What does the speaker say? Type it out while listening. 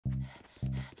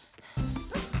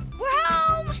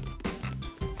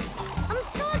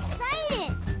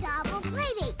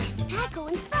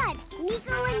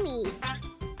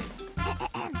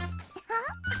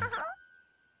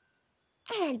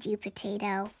understand you,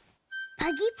 Potato.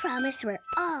 Puggy promised we're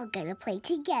all gonna play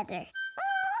together.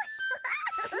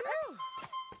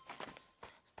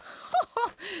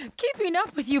 Keeping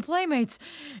up with you playmates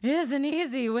isn't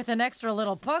easy with an extra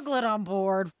little puglet on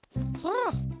board.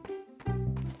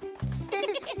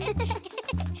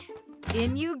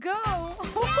 In you go. Yeah!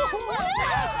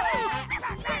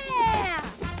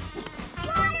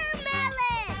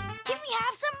 Watermelon! Can we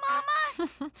have some,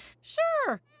 Mama?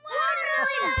 Sure.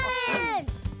 Watermelon!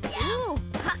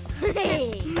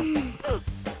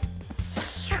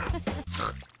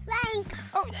 Thanks.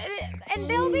 Oh, and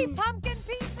there'll be pumpkin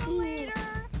pizza later.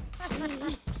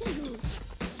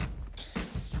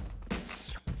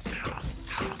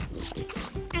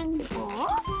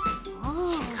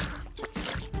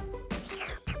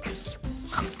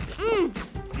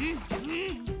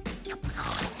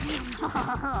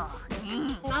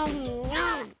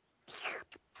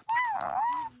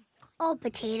 Oh,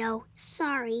 Potato,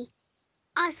 sorry.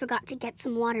 I forgot to get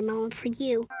some watermelon for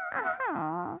you.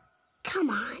 Come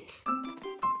on.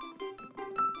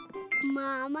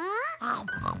 Mama?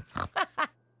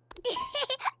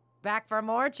 Back for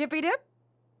more Chippy Dip?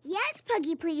 Yes,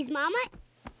 Puggy, please, Mama.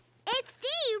 It's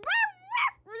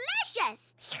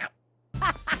delicious.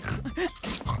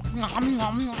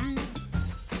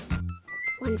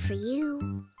 One for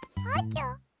you.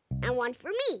 And one for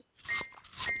me.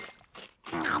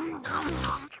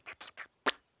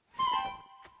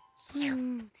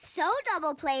 So,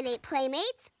 double playdate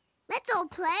playmates, let's all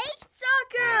play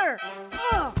soccer!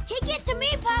 Oh, kick it to me,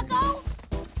 Pacco!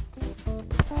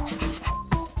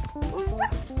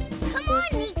 Come on,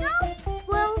 Nico!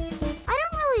 Well, I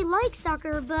don't really like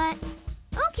soccer, but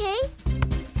okay.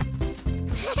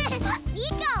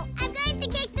 Nico, I'm going to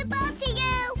kick the ball to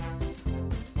you!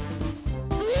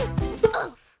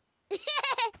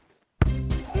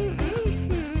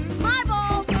 My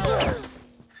ball!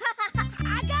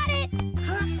 I got it!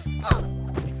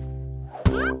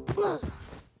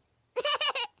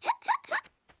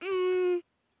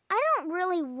 I don't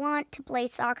really want to play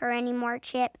soccer anymore,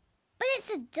 Chip. But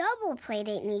it's a double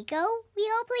playdate, Nico. We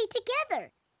all play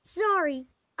together. Sorry,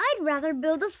 I'd rather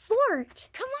build a fort.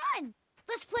 Come on,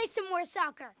 let's play some more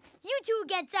soccer. You two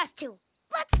against us two.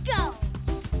 Let's go!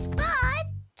 Spud,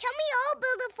 can we all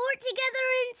build a fort together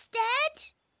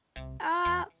instead?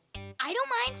 I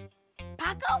don't mind.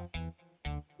 Pacco?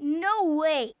 No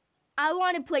way. I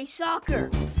want to play soccer.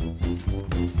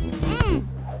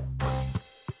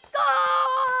 Go!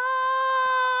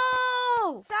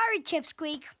 Sorry,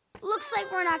 Chipsqueak. Looks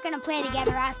like we're not going to play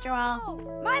together after all.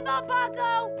 My ball,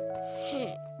 Pacco!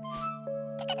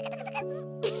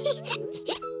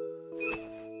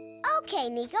 Okay,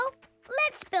 Nico.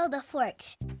 Let's build a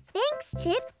fort. Thanks,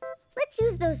 Chip. Let's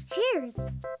use those chairs.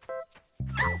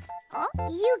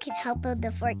 You can help build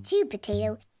the fort too,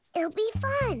 Potato. It'll be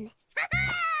fun.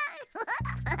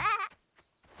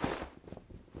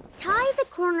 Tie the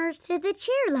corners to the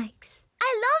chair legs.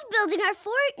 I love building our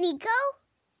fort, Nico.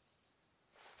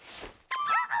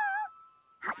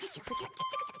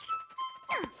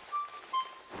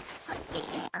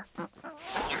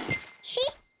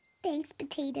 Thanks,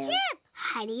 Potato. Chip!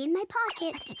 Hiding in my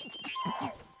pocket.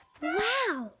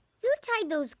 Wow! You tied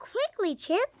those quickly,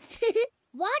 Chip.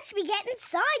 Watch me get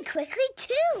inside quickly,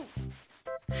 too.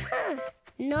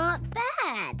 Not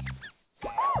bad.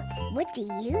 What do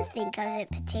you think of it,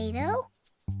 Potato?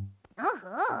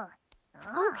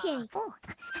 Okay.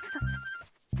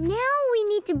 Now we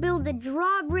need to build a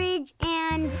drawbridge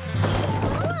and...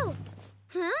 Oh!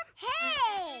 Huh?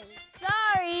 Hey!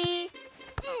 Sorry.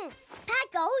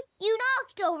 Pacco, you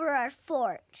knocked over our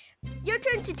fort. Your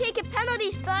turn to take a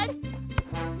penalty, Spud.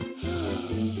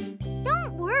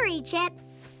 Don't worry, Chip.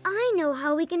 I know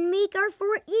how we can make our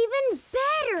fort even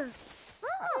better.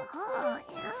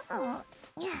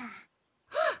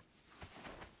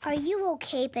 Are you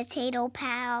okay, Potato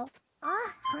Pal?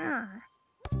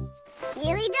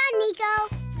 Nearly done, Nico.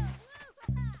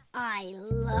 I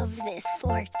love this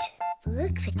fort.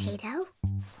 Look, Potato.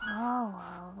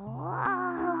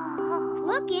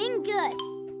 Looking good.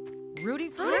 Rudy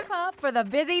Fruity Pop for the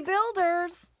busy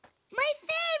builders. My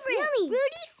favorite! Yummy!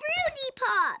 Rudy Fruity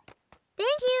Pop!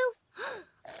 Thank you.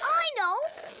 I know!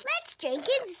 Let's drink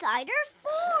inside our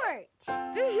fort!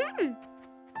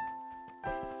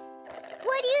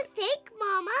 What do you think,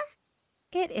 Mama?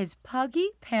 It is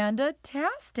Puggy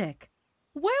Panda-tastic.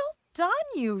 Well done,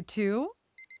 you two.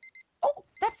 Oh,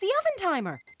 that's the oven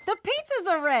timer. The pizzas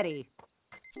are ready.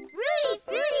 Rudy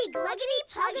Fruity Gluggity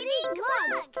Puggity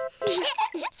Glug!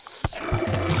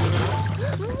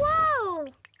 Whoa!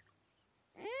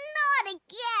 Not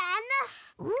again!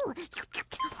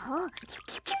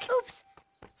 Oops.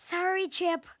 Sorry,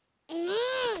 Chip.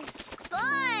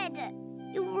 Spud!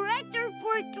 You wrecked our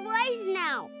fort twice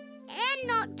now. And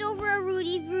knocked over a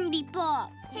Rudy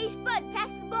ball. Hey, Spud,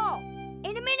 pass the ball.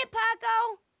 In a minute,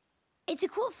 Pacco. It's a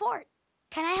cool fort.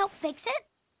 Can I help fix it?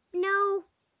 No,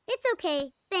 it's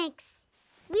okay. Thanks.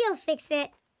 We'll fix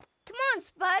it. Come on,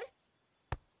 Spud.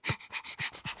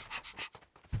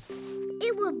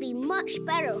 It would be much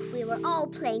better if we were all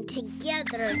playing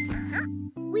together.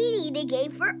 We need a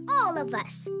game for all of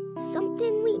us.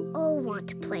 Something we all want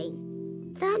to play.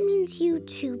 That means you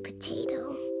too,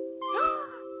 Potato.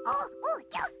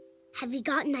 Have you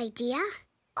got an idea?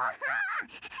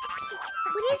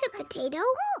 What is it, Potato?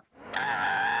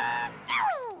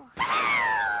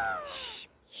 Shh.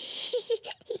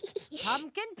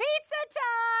 Pumpkin pizza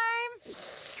time!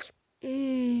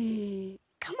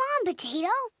 Come on,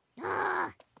 Potato.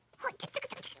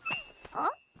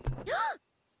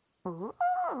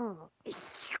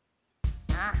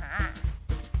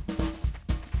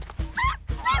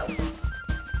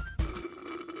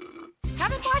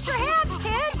 Haven't washed your hands,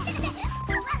 kids!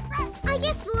 I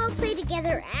guess we'll all play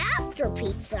together after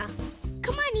pizza.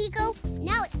 Come on, Nico.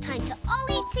 Now it's time to all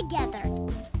eat together.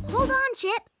 Hold on,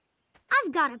 Chip.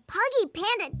 I've got a Puggy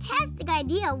Panda-tastic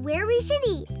idea of where we should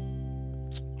eat.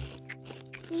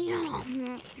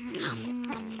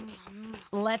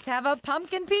 Let's have a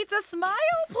pumpkin pizza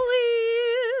smile,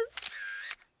 please.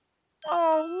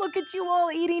 Oh, look at you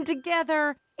all eating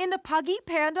together in the Puggy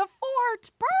Panda fort.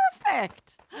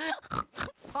 Perfect.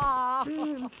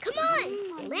 Come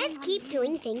on, let's keep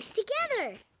doing things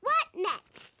together. What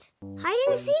next? Hide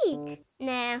and seek.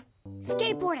 Nah.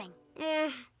 Skateboarding.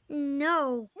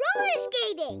 No. Roller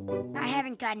skating. I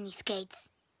haven't got any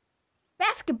skates.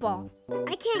 Basketball.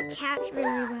 I can't catch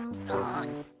very well.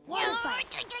 Water fight.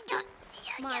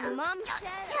 My mom said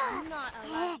I'm not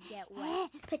allowed to get wet.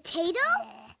 Potato?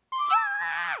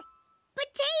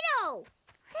 Potato!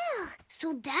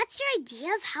 So that's your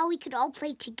idea of how we could all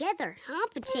play together, huh,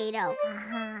 Potato?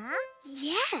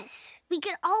 Yes. We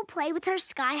could all play with our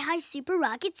sky-high super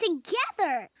rocket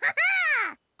together.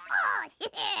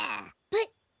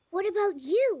 But what about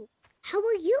you? How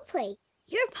will you play?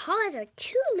 Your paws are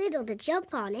too little to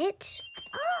jump on it.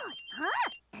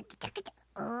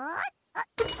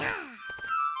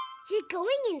 You're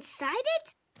going inside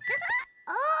it?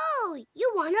 Oh,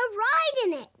 you want to ride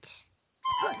in it.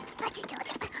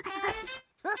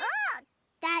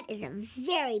 That is a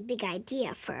very big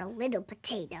idea for a little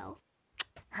potato.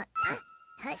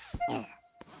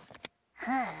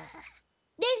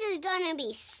 This is gonna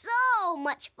be so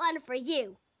much fun for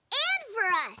you and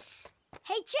for us.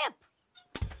 Hey, Chip,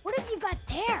 what have you got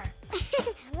there?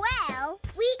 Well,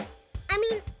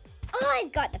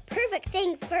 I've got the perfect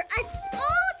thing for us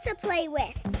all to play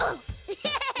with. Oh.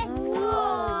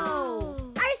 Whoa!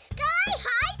 Our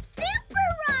sky-high super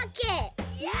rocket!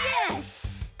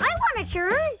 Yes! I want a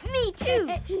turn. Me too.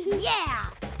 Yeah!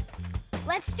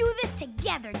 Let's do this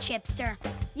together, Chipster.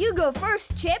 You go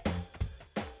first, Chip.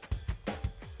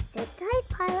 Sit tight,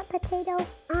 Pilot Potato.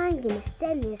 I'm gonna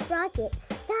send this rocket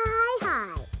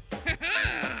sky-high.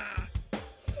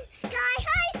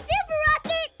 Sky-high super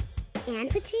rocket! And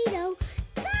Potato,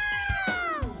 go!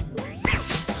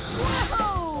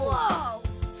 Whoa!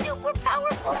 Super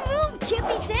powerful move,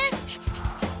 Chippy sis!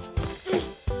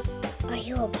 Are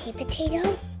you okay,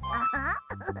 Potato?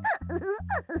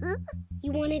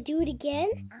 You want to do it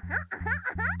again?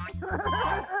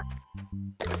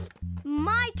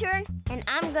 My turn, and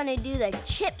I'm gonna do the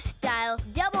Chip-style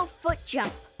double foot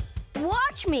jump.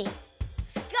 Watch me!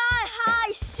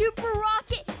 Sky-high super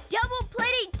rocket,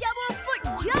 double-plated double foot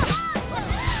jump!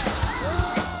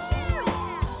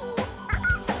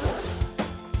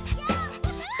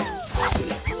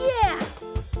 Yeah!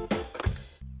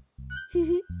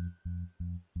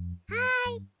 Hi.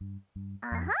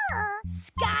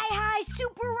 Sky-high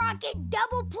super rocket,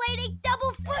 double-plated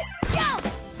double foot jump!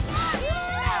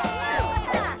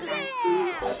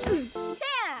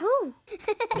 Ooh.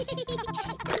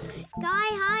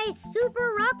 Sky-high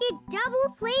super rocket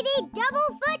double-plated double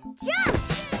foot jump!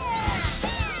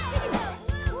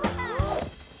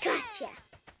 Gotcha!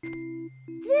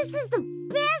 This is the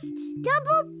best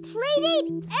double-plated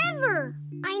ever!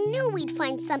 I knew we'd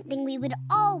find something we would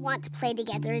all want to play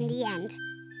together in the end.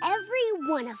 Every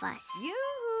one of us.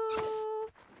 Yoo-hoo!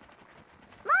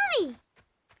 Mommy!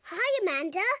 Hi,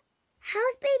 Amanda.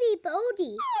 How's baby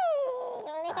Bodie?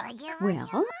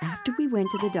 Well, after we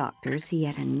went to the doctor's, he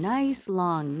had a nice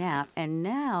long nap, and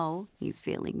now he's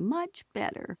feeling much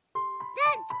better.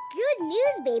 That's good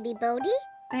news, baby Bodie.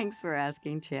 Thanks for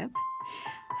asking, Chip.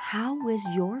 How was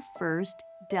your first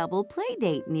double play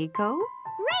date, Nico?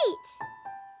 Great.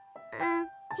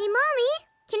 Hey, Mommy,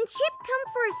 can Chip come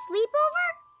for a sleepover?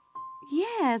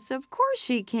 Yes, of course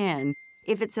she can,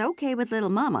 if it's okay with little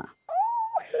Mama.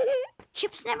 Oh!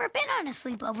 Chip's never been on a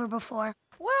sleepover before.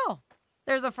 Well,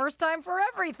 there's a first time for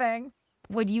everything.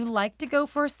 Would you like to go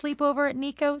for a sleepover at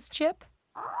Nico's, Chip?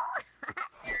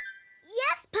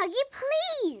 Yes, Puggy,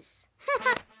 please.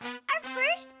 Our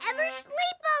first ever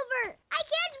sleepover. I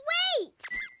can't wait.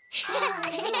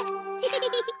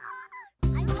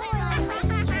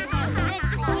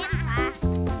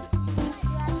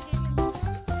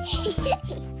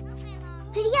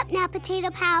 Hurry up now, Potato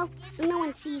Pal, so no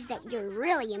one sees that you're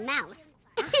really a mouse.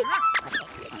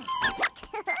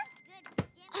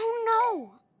 Oh,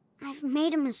 no. I've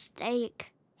made a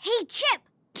mistake. Hey, Chip,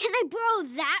 can I borrow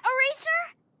that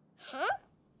eraser? Huh?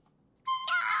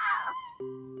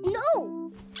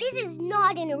 No, this is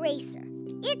not an eraser.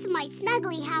 It's my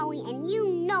Snuggly Howie, and you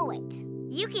know it.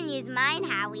 You can use mine,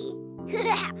 Howie.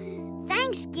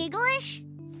 Thanks, Gigglish.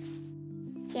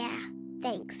 Yeah,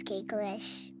 thanks,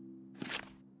 Gigglish.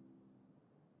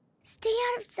 Stay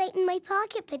out of sight in my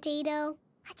pocket, Potato.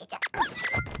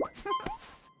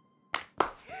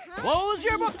 Close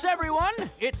your books, everyone.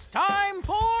 It's time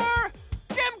for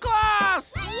gym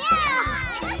class! Yeah!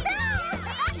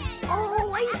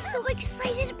 Oh, I'm so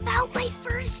excited about my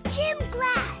first gym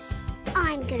class.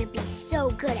 I'm gonna be so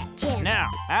good at gym. Now,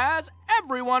 has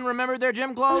everyone remembered their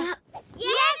gym clothes?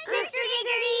 Yes, Mr.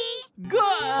 Hickory!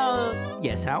 Good.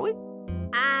 Yes, Howie?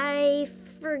 I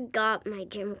forgot my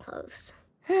gym clothes.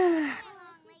 Well,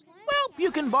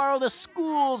 you can borrow the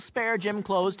school's spare gym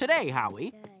clothes today,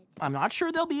 Howie. I'm not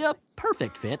sure they'll be a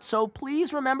perfect fit, so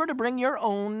please remember to bring your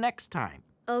own next time.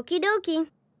 Okie dokie.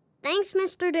 Thanks,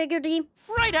 Mr. Diggerty.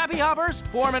 Right, Happy Hoppers?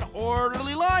 Form an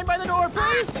orderly line by the door,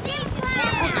 please.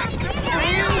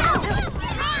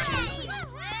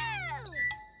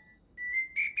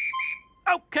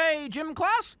 Okay, gym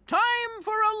class, time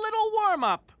for a little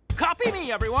warm-up. Copy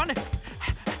me, everyone.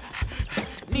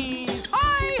 Knees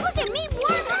high. Look at me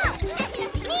warm up.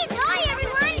 Knees high,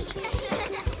 everyone.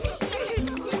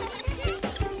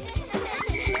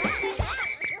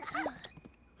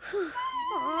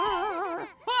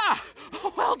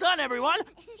 Well done, everyone.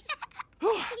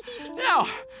 Now,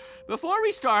 before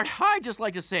we start, I'd just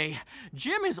like to say,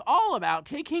 gym is all about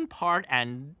taking part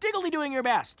and diggly-doing your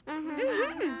best.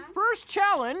 First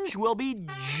challenge will be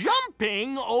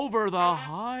jumping over the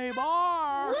high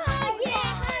bar. I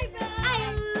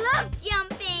love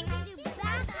jumping.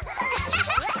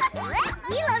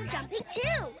 We love jumping,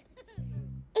 too.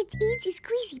 It's easy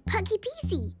squeezy, puggy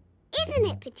peasy. Isn't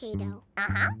it, Potato?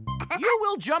 You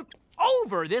will jump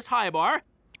over this high bar,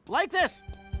 like this.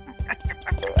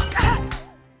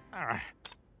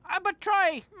 But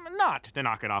try not to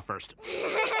knock it off first.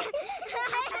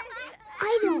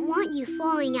 I don't want you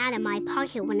falling out of my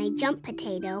pocket when I jump,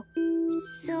 Potato.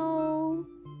 So,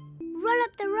 run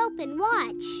up the rope and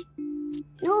watch.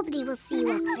 Nobody will see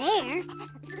you up there.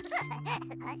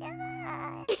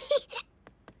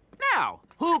 Now,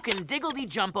 who can diggledy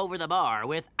jump over the bar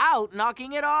without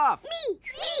knocking it off? Me,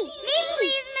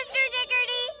 please, Mr.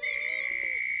 Diggerty.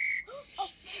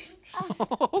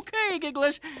 Okay,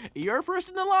 Gigglish, you're first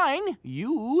in the line.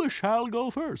 You shall go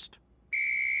first.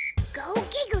 Go,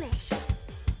 Gigglish.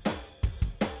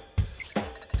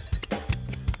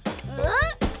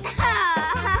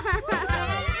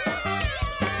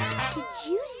 Did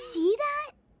you see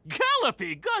that?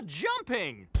 Gallopy, good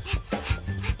jumping.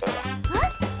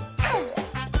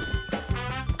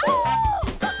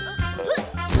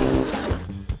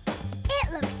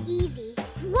 It looks easy.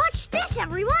 Watch this,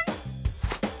 everyone.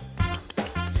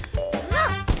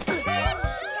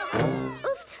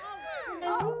 Oops.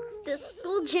 The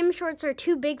school gym shorts are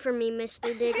too big for me,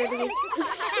 Mr. Diggerty.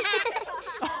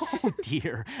 Oh,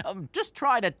 dear. Just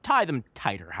try to tie them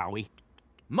tighter, Howie.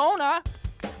 Mona,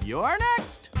 you're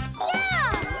next.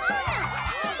 Yeah,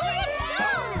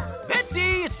 Mona!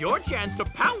 Betsy, it's your chance to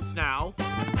pounce now.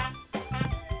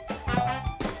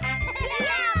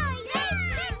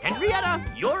 Henrietta,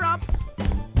 you're up.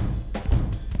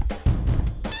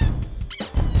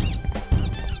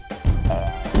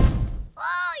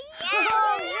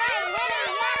 Oh, yeah!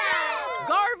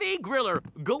 Garvey Griller,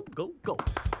 go, go, go.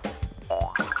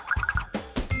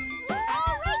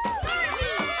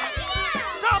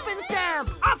 Stop and stamp,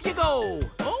 off you go.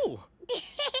 Oh.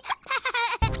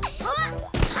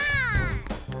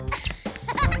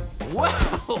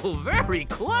 Well, very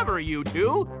clever, you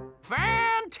two.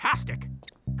 Fantastic.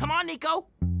 Come on, Nico.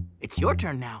 It's your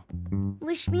turn now.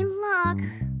 Wish me luck.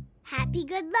 Happy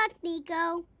good luck,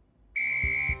 Nico.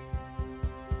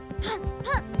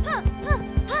 Panda!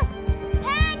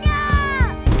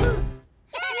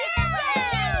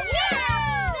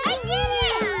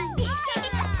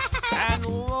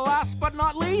 but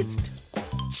not least,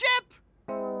 Chip!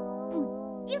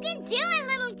 You can do it,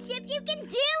 little Chip. You can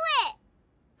do it.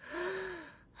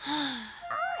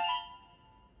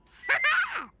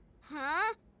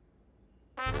 Huh?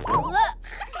 Look.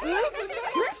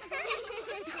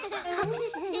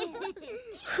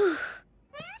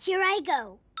 Here I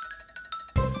go.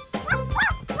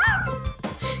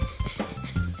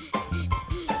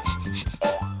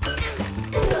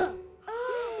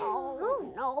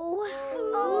 Oh, no.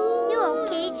 You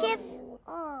okay, Chip?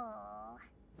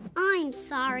 I'm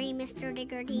sorry, Mr.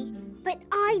 Diggerty, but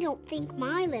I don't think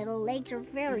my little legs are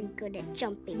very good at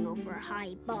jumping over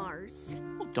high bars.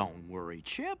 Well, don't worry,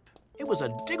 Chip. It was a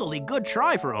diggly good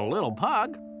try for a little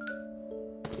pug.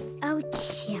 Oh,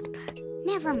 Chip,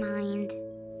 never mind.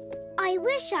 I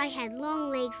wish I had long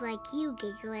legs like you,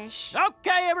 Gigglish.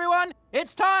 Okay, everyone,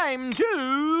 it's time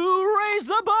to raise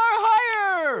the bar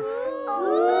higher!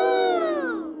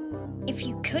 Ooh! If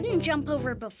you couldn't jump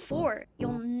over before,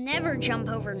 you'll never jump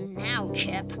over now,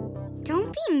 Chip.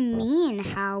 Don't be mean,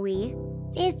 Howie.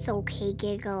 It's okay,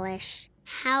 Gigglish.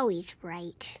 Howie's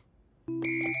right.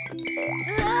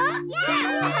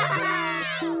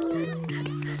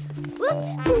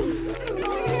 Whoops!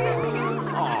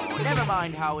 Oh, never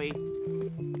mind, Howie.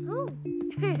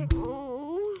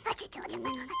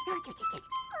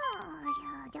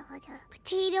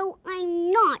 Potato,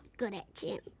 I'm not good at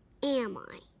gym, am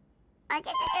I?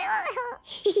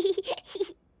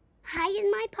 Hide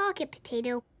in my pocket,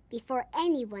 Potato, before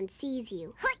anyone sees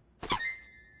you.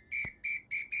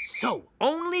 So,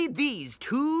 only these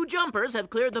two jumpers have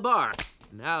cleared the bar.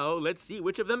 Now, let's see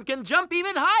which of them can jump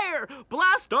even higher.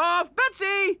 Blast off,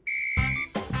 Betsy!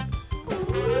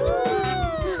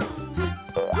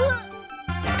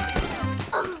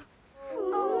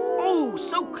 Oh,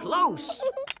 so close.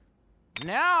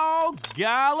 Now,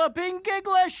 Galloping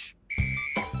Gigglish.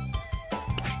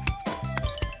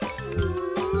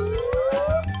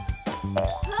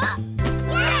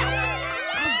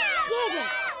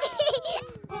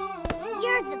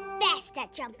 You're the best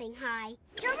at jumping high.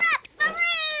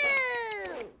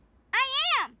 Giraffe-aroo! I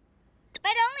am,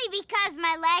 but only because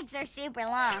my legs are super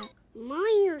long.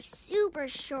 Mine are super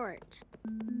short.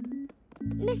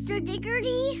 Mr.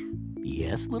 Diggerty,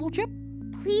 Yes, little Chip?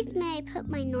 please may I put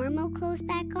my normal clothes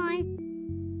back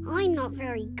on? I'm not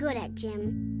very good at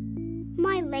gym.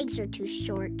 My legs are too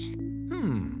short.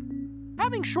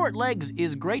 Having short legs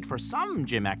is great for some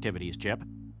gym activities, Chip.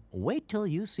 Wait till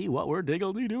you see what we're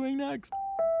Diggledy doing next.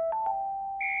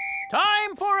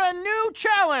 Time for a new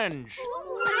challenge!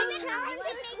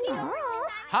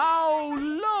 How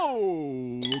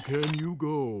low can you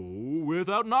go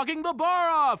without knocking the bar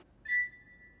off?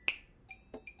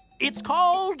 It's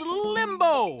called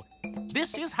limbo.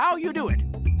 This is how you do it.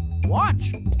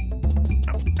 Watch.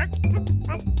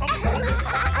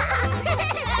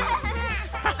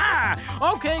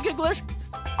 Okay, Gigglish,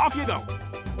 off you go.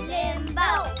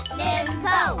 Limbo,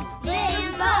 limbo,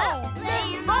 limbo,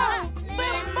 limbo,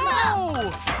 limbo.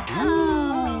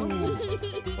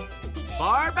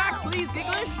 Bar back, please,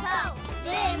 Gigglish.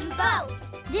 Limbo.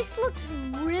 This looks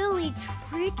really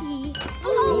tricky.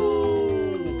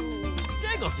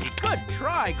 Diggledy, good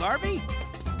try, Garvey.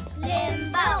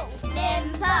 Limbo,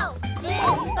 limbo,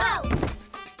 limbo.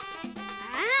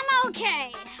 I'm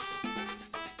okay.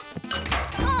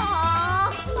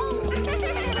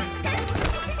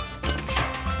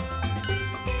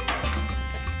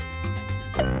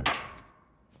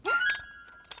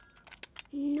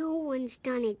 No one's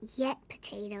done it yet,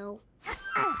 Potato.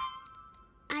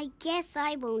 I guess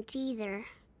I won't either.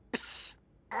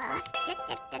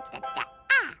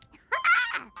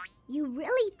 You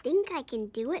really think I can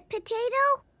do it,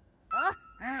 Potato?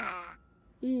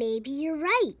 Maybe you're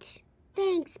right.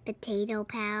 Thanks, Potato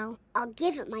Pal. I'll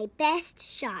give it my best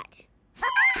shot.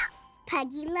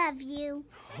 Puggy, love you.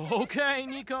 Okay,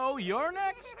 Nico, you're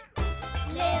next.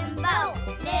 Limbo,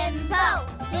 limbo,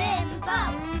 limbo.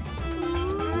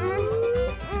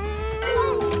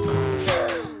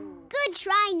 Good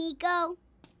try, Nico.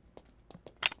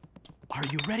 Are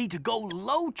you ready to go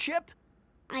low, Chip?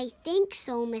 I think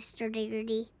so, Mr.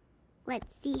 Diggerty.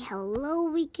 Let's see how low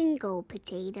we can go,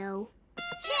 Potato.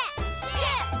 Chip,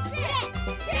 chip, chip,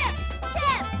 chip,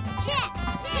 chip, chip,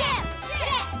 chip,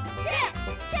 chip, chip,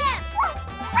 chip.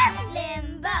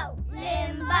 Limbo,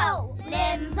 limbo,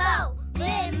 limbo,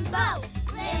 limbo,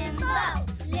 limbo,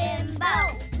 limbo,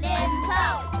 limbo,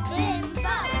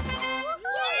 limbo.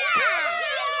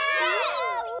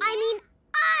 I mean,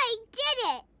 I did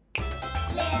it!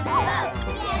 Limbo,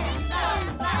 limbo,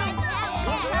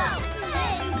 limbo,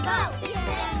 limbo,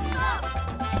 limbo.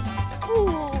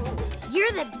 Ooh,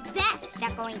 you're the best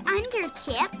at going under,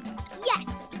 Chip.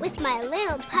 Yes, With my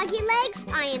little puggy legs,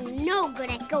 I am no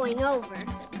good at going over.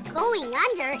 Going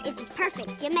under is a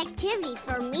perfect gym activity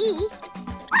for me.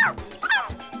 I am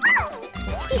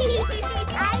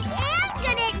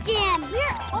good at gym.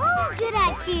 We're all good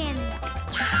at gym.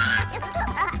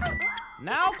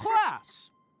 Now, class,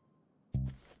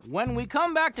 when we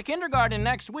come back to kindergarten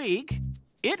next week,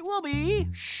 it will be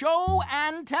Show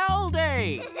and Tell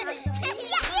Day.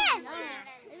 Yes!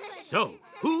 So,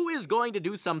 who is going to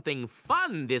do something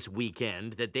fun this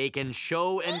weekend that they can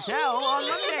show and tell on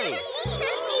Monday?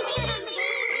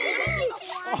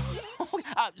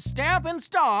 Stamp and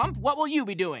Stomp, what will you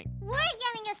be doing? We're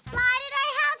getting a slide at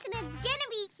our house and it's gonna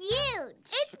be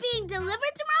huge. It's being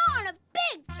delivered tomorrow on a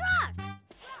big truck.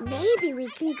 Maybe we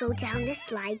can go down the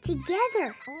slide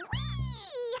together.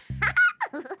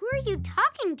 Who are you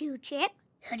talking to, Chip?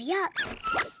 Hoodie up.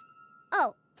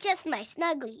 Oh, just my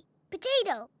Snuggly.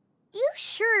 Potato. You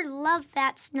sure love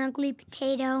that Snuggly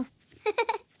Potato.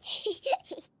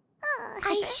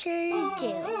 I sure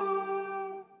do.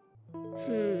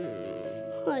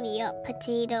 Hoodie up,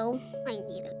 Potato. I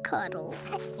need a cuddle.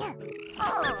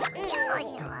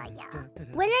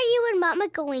 When are you and Mama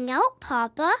going out,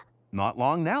 Papa? Not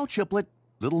long now, Chiplet.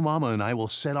 Little Mama and I will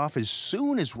set off as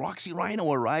soon as Roxy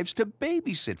Rhino arrives to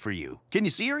babysit for you. Can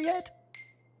you see her yet?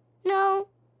 No.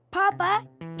 Papa,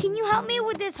 can you help me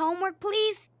with this homework,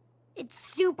 please? It's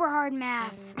super hard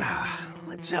math.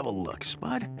 Let's have a look,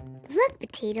 Spud. Look,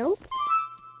 Potato.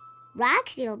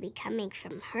 Roxy will be coming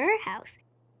from her house.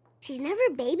 She's never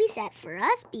babysat for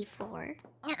us before.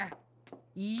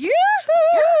 Yoo-hoo!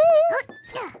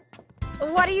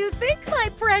 What do you think, my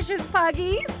precious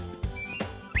puggies?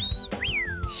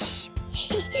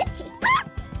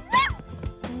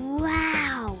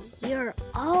 Wow, you're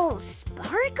all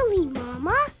sparkly,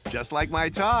 Mama. Just like my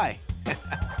tie.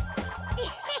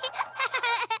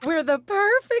 We're the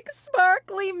perfect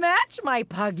sparkly match, my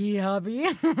puggy hubby.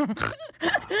 Will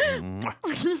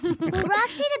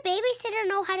Roxy the babysitter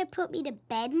know how to put me to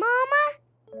bed, Mama?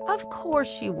 Of course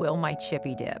she will, my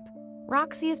chippy dip.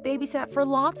 Roxy has babysat for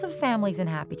lots of families in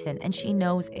Happyton, and she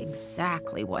knows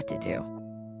exactly what to do.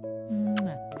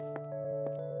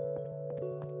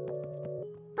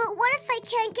 But what if I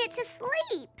can't get to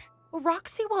sleep? Well,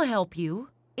 Roxy will help you.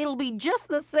 It'll be just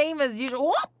the same as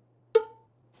usual.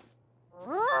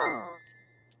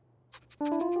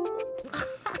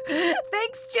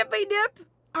 Thanks, Chippy Dip.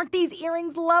 Aren't these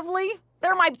earrings lovely?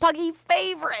 They're my puggy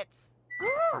favorites.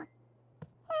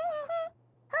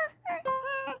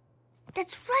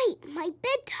 That's right, my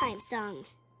bedtime song.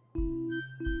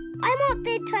 I want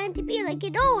bedtime to be like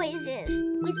it always is,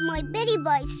 with my Betty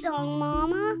Bites song,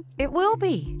 Mama. It will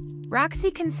be.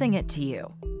 Roxy can sing it to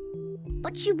you.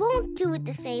 But she won't do it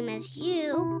the same as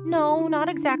you. No, not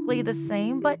exactly the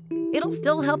same, but it'll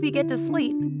still help you get to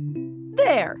sleep.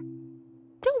 There.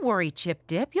 Don't worry, Chip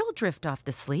Dip. You'll drift off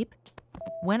to sleep.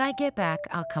 When I get back,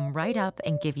 I'll come right up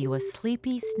and give you a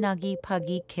sleepy, snuggy,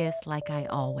 puggy kiss like I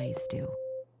always do.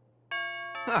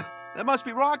 Huh, that must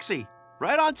be Roxy.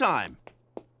 Right on time.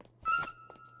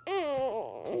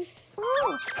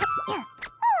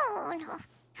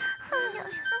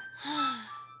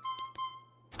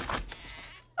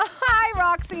 Hi,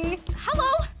 Roxy.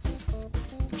 Hello.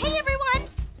 Hey, everyone.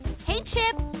 Hey,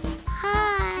 Chip.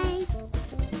 Hi.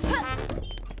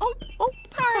 Oh,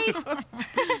 sorry.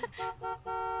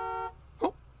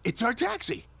 Oh, it's our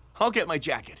taxi. I'll get my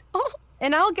jacket. Oh,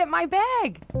 and I'll get my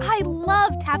bag. I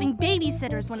loved having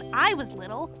babysitters when I was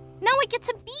little. Now I get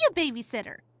to be a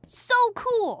babysitter. So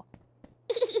cool.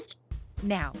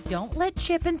 Now, don't let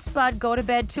Chip and Spud go to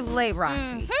bed too late,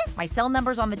 Roxy. My cell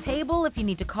number's on the table if you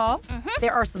need to call.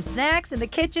 There are some snacks in the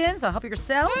kitchen, so help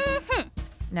yourself.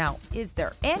 Now, is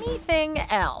there anything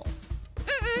else?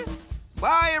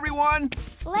 Bye, everyone.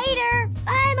 Later.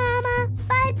 Bye, Mama.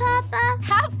 Bye, Papa.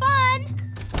 Have fun.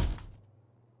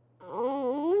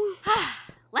 Oh.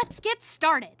 Let's get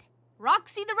started.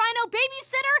 Roxy the Rhino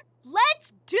babysitter,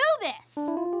 let's do this.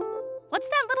 What's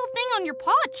that little thing on your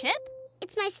paw, Chip?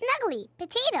 It's my Snuggly,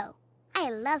 Potato. I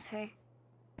love her.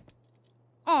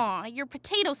 Aw, your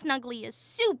potato snuggly is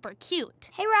super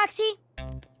cute. Hey, Roxy.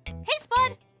 Hey,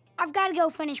 Spud. I've got to go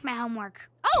finish my homework.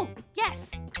 Oh,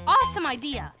 yes. Awesome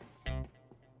idea.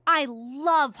 I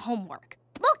love homework.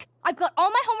 Look, I've got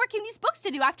all my homework in these books to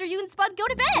do after you and Spud go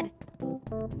to bed.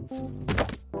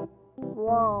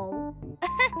 Whoa.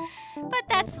 But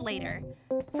that's later.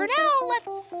 For now,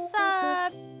 let's,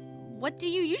 what do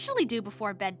you usually do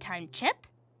before bedtime, Chip?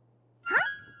 Huh?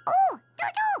 Oh,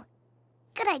 doo-doo.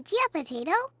 Good idea,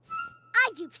 Potato. I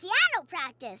do piano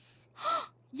practice.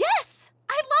 Yes!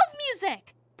 I love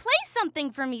music! Play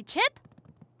something for me, Chip.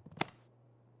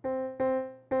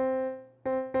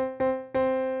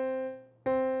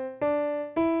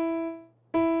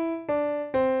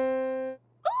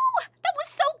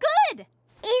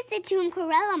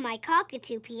 Corella, my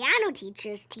cockatoo piano teacher,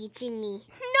 is teaching me.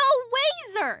 No way,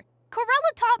 Zer!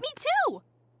 Corella taught me too.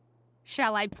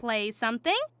 Shall I play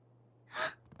something?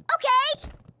 Okay!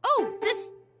 Oh,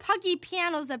 this puggy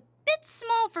piano's a bit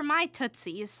small for my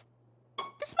tootsies.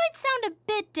 This might sound a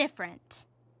bit different.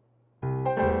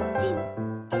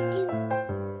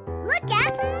 Look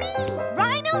at me!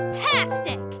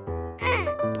 Rhino-tastic!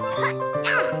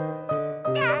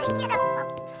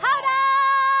 Ta-da!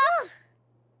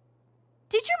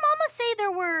 Did your mama say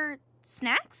there were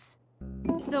snacks?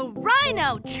 The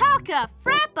Rhino Choca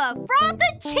Frappa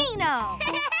Frappuccino!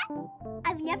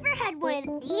 I've never had one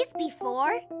of these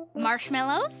before.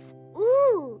 Marshmallows?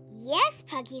 Ooh, yes,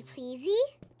 Puggy Pleasy.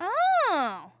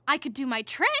 Oh, I could do my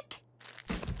trick.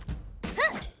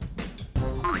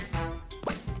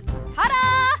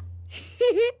 Ta-da!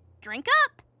 Drink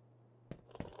up.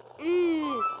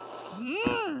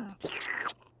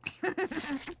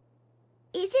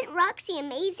 Isn't Roxy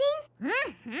amazing?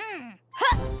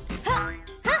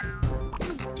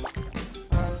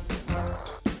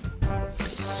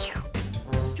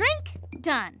 Drink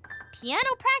done.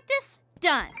 Piano practice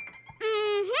done.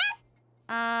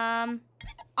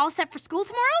 All set for school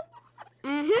tomorrow?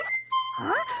 Bedtime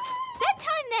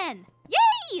then.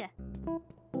 Yay!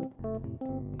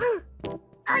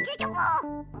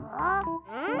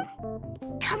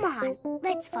 Come on,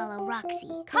 let's follow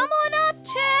Roxy. Come on up,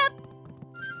 Chip.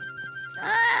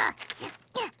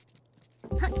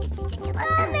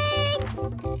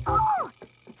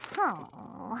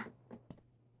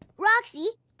 Roxy,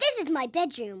 this is my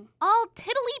bedroom. All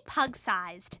tiddly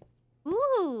pug-sized.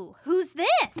 Ooh, who's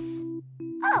this?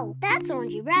 Oh, that's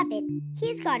Orangey Rabbit.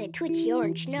 He's got a twitchy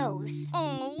orange nose.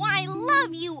 Oh, I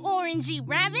love you, Orangey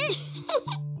Rabbit.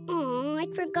 Oh,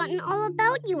 I'd forgotten all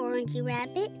about you, Orangey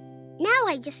Rabbit. Now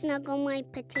I just snuggle my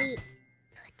potato.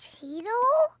 Potato?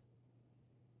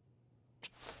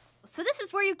 So this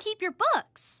is where you keep your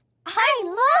books. I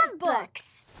love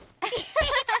books.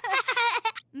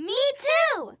 Me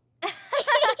too. Hey,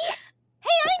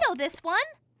 I know this one.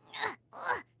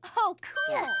 Oh,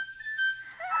 cool.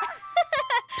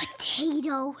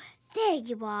 Potato, there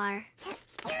you are.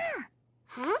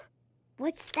 Huh?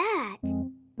 What's that?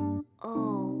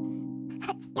 Oh.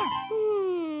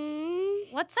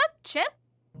 What's up, Chip?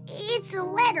 It's a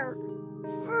letter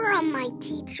from my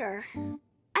teacher.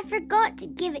 I forgot to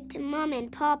give it to Mom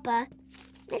and Papa.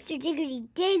 Mr. Diggory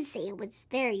did say it was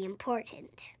very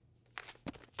important.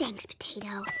 Thanks,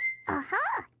 Potato.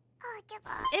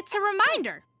 It's a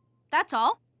reminder. That's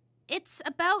all. It's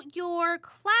about your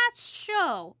class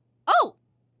show. Oh,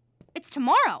 it's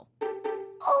tomorrow.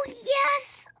 Oh,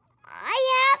 yes!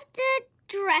 I have to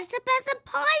dress up as a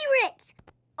pirate.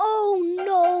 Oh,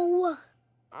 no.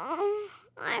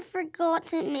 I forgot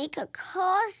to make a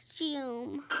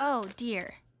costume. Oh,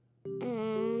 dear.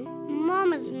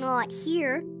 Mama's not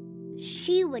here.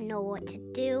 She would know what to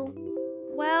do.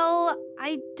 Well,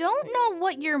 I don't know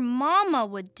what your mama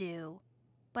would do,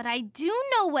 but I do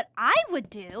know what I would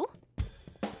do.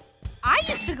 I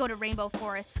used to go to Rainbow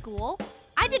Forest School.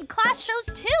 I did class shows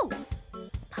too.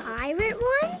 Pirate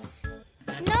ones?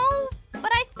 No,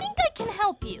 but I think I can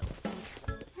help you.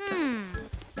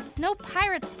 No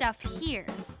pirate stuff here.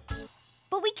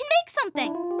 But we can make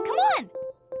something. Come on.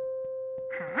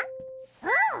 Huh?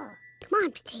 Oh. Come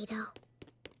on, Potato.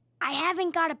 I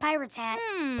haven't got a pirate's hat.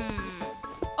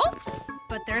 Oh,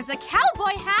 but there's a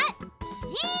cowboy hat.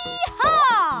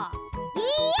 Yee-haw!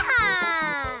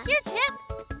 Yee-haw! Here, Chip.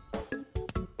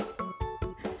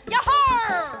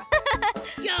 Yahar!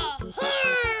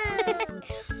 Yahar!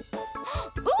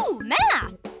 Ooh,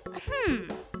 math.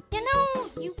 You know,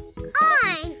 you...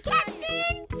 I'm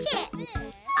Captain Chip.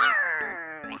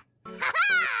 Arr!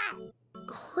 Ha-ha!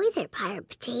 Ahoy there, Pirate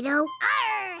Potato.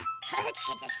 Arr!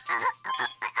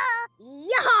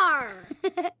 Yar!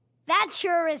 That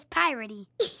sure is piratey.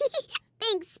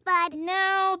 Thanks, Spud.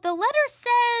 Now, the letter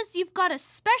says you've got a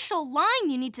special line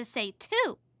you need to say,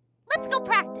 too. Let's go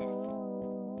practice.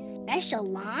 Special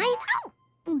line?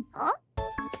 Huh?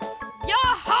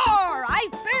 Yahar! I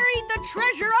buried the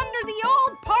treasure under the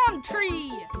old palm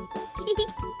tree. You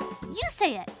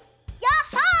say it.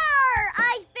 Yahar!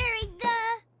 I've buried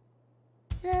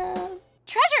the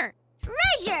treasure.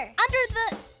 Treasure! Under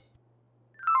the...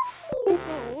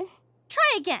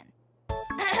 Try again.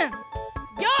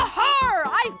 Yahar!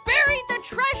 I've buried the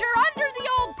treasure under the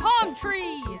old palm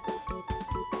tree.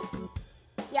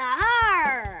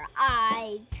 Yahar!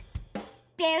 I've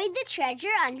buried the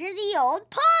treasure under the old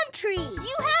palm tree.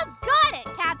 You have got it,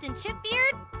 Captain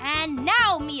Chipbeard. And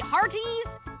now, me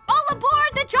hearties, all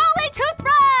aboard the Jolly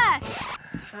Toothbrush!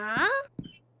 Huh?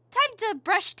 Time to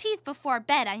brush teeth before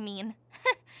bed, I mean.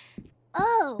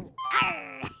 Oh.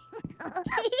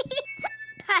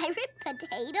 Pirate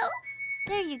potato?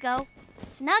 There you go.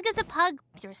 Snug as a pug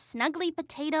with your snuggly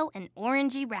potato and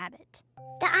orangey rabbit.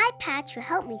 The eye patch will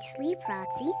help me sleep,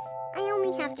 Roxy. I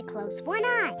only have to close one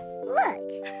eye.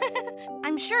 Look.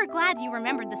 I'm sure glad you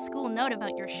remembered the school note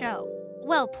about your show.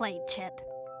 Well played, Chip.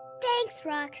 Thanks,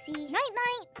 Roxy.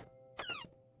 Night-night.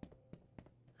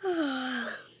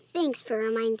 Thanks for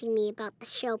reminding me about the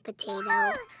show, Potato.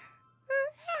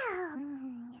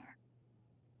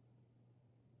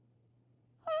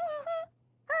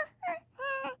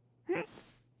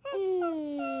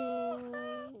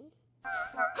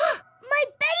 My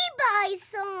Betty Bye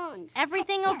song!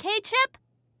 Everything okay, Chip?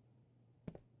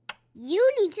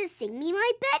 You need to sing me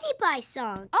my Betty Bye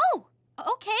song. Oh,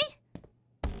 okay.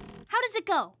 How does it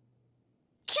go?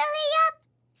 Kelly up,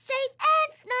 safe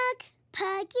and snug,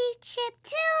 Puggy Chip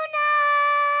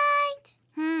tonight.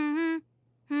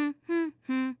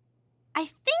 I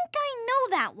think I know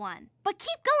that one, but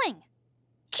keep going.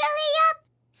 Kelly up,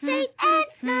 safe and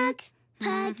snug,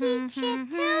 Puggy Chip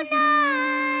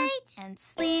tonight. And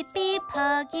sleepy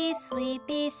Puggy,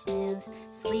 sleepy snooze,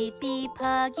 sleepy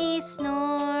Puggy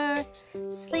snore.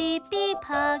 Sleepy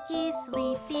Puggy,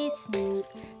 sleepy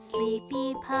snooze,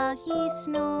 sleepy Puggy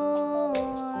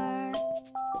snore.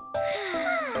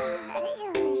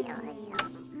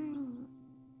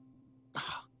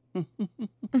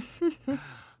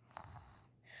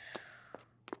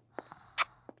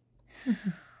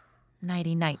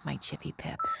 Nighty-night, my Chippy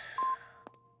Pip.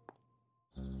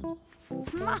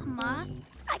 Mama,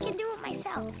 I can do it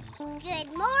myself.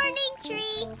 Good morning,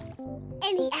 tree.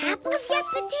 Any apples yet,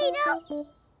 Potato?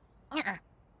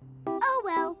 Oh,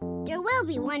 well, there will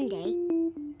be one day.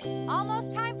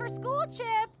 Almost time for school,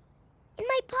 Chip. In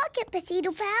my pocket,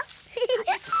 Potato Pal.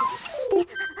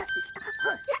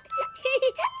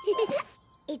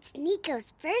 It's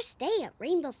Nico's first day at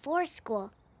Rainbow Forest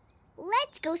School.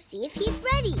 Let's go see if he's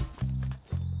ready.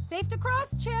 Safe to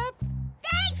cross, Chip.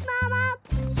 Thanks, Mama.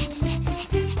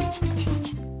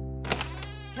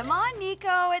 Come on,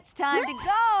 Nico, it's time to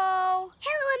go.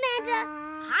 Hello, Amanda.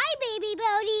 Hi, baby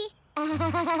Bodie.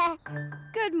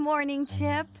 Good morning,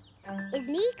 Chip. Is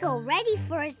Nico ready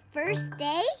for his first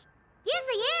day? Yes,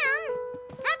 I am.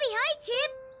 Happy hi,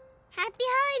 Chip. Happy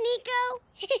hi, Nico.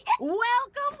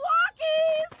 Welcome,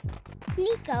 walkies!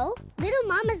 Nico, little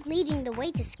Mama's leading the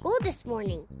way to school this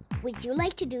morning. Would you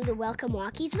like to do the welcome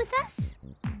walkies with us?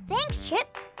 Thanks,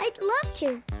 Chip. I'd love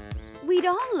to. We'd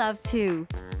all love to.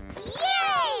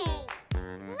 Yay!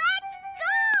 Let's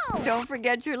go! Don't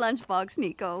forget your lunchbox,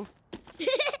 Nico.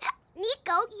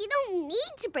 Nico, you don't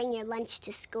need to bring your lunch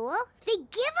to school. They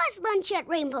give us lunch at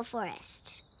Rainbow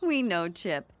Forest. We know,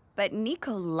 Chip, but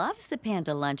Nico loves the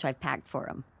panda lunch I've packed for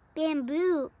him.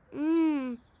 Bamboo.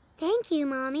 Thank you,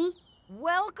 Mommy.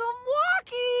 Welcome,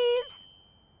 walkies!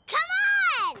 Come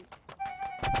on!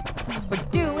 We're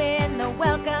doing the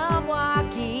welcome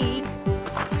walkies.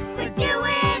 We're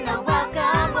doing the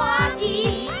welcome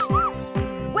walkies.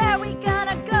 Where we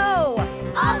gonna go?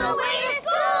 All the way to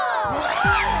school!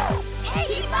 Hey,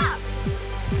 keep up!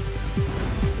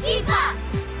 Keep up!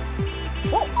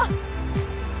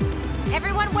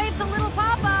 Everyone wave to little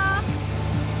Papa.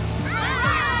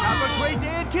 Have a great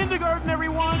day at kindergarten,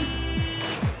 everyone!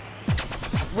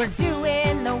 We're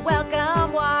doing the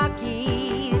welcome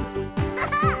walkies.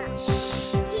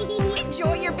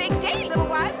 Enjoy your big day, little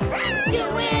ones.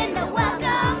 Doing the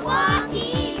welcome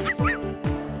walkies.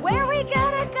 Where we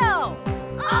gonna go?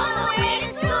 All the way to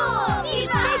school!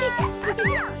 Keep up!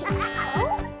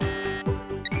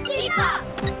 Keep up!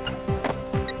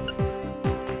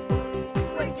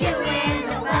 We're doing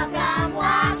the welcome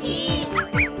walkies.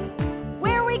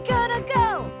 Where we gonna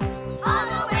go? All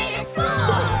the way to school!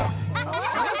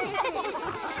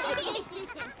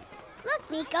 Look,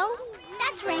 Nico.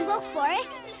 That's Rainbow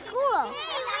Forest School.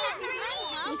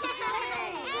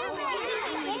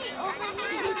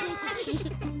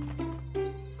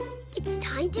 It's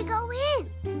time to go in.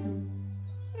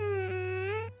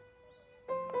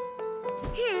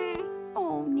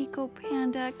 Oh, Nico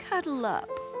Panda, cuddle up.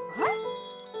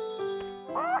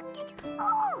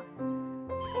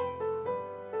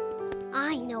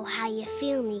 I know how you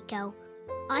feel, Nico.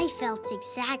 I felt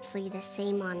exactly the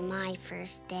same on my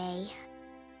first day.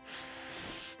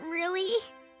 Really?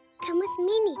 Come with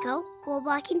me, Nico. We'll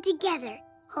walk in together,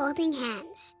 holding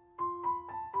hands.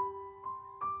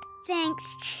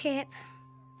 Thanks, Chip.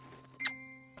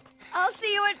 I'll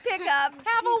see you at pickup.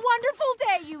 Have a wonderful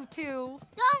day, you two.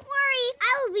 Don't worry,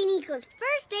 I will be Nico's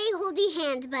first day holding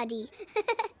hands buddy.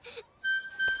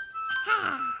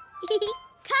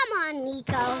 Come on,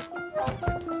 Nico.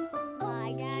 Oh,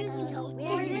 excuse me,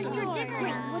 Good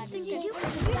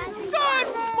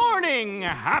morning,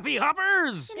 Happy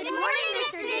Hoppers! Good morning,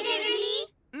 Mr.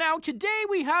 Diggity. Now, today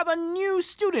we have a new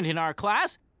student in our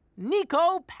class,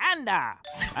 Nico Panda.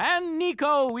 And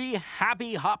Nico, we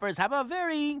Happy Hoppers have a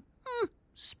very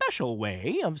special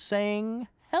way of saying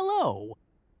hello.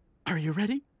 Are you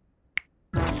ready?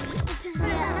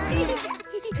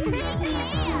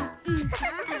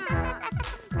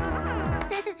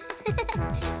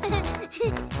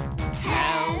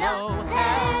 Hello,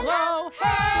 hello,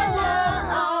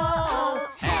 hello.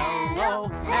 Hello,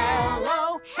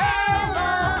 hello, hello.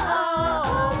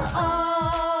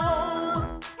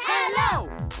 Hello.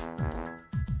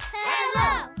 Hello.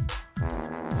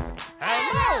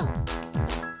 Hello.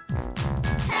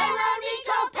 Hello,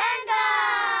 Nico Panda.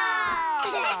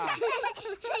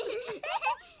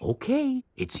 Okay,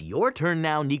 it's your turn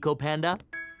now, Nico Panda.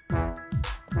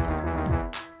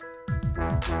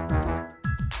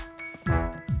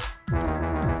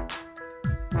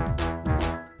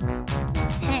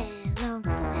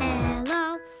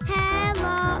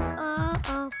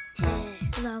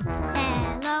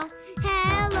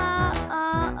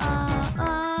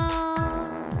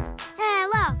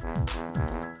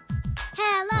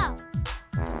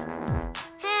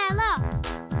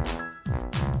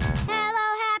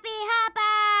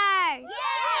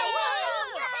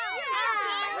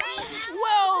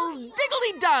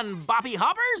 Done, Boppy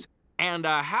Hoppers! And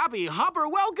a happy hopper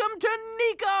welcome to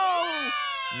Nico!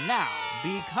 Now,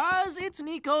 because it's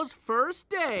Nico's first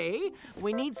day,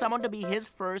 we need someone to be his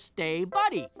first day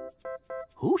buddy.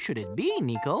 Who should it be,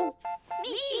 Nico?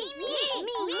 Me,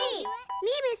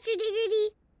 Mr.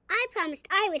 Diggity. I promised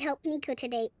I would help Nico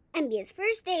today and be his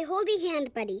first day holding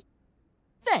hand buddy.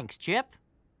 Thanks, Chip.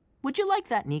 Would you like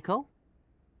that, Nico?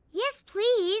 Yes,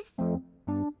 please.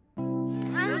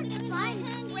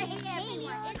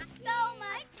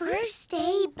 First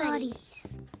day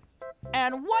buddies.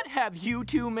 And what have you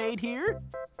two made here?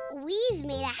 We've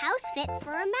made a house fit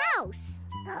for a mouse.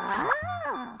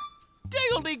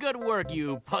 Diggledy good work,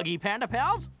 you puggy panda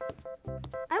pals.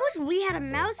 I wish we had a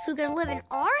mouse who could live in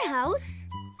our house.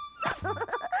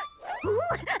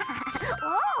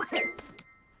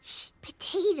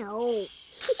 Potato.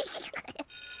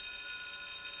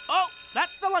 Oh,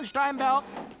 that's the lunchtime bell.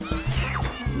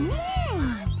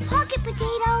 Pocket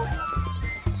potato.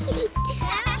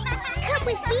 Come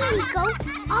with me, Nico.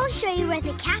 I'll show you where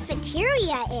the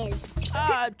cafeteria is.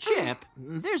 Chip,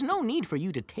 there's no need for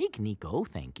you to take Nico,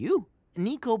 thank you.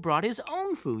 Nico brought his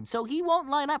own food, so he won't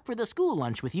line up for the school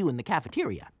lunch with you in the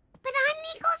cafeteria. But I'm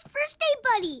Nico's first day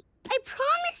buddy. I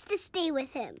promised to stay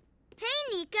with him. Hey,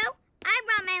 Nico. I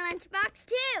brought my lunchbox,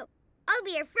 too. I'll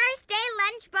be your first day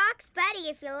lunchbox buddy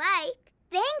if you like.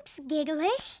 Thanks,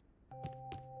 Gigglish.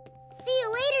 See you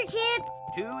later, Chip.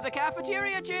 To the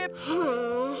cafeteria, Chip.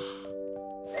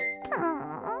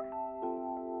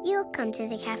 You'll come to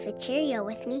the cafeteria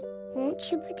with me,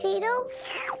 won't you, Potato?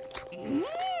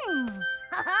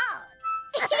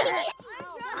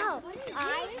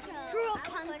 I drew a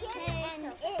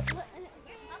pumpkin.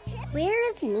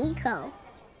 Where is Nico?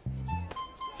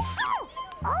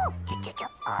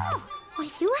 What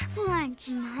do you have for lunch?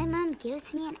 My mom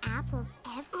gives me an apple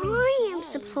every day. I am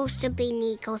supposed to be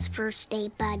Nico's first day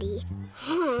buddy.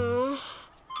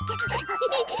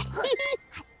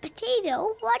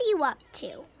 Potato, what are you up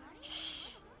to?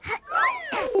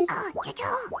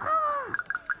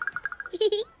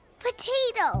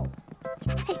 Potato.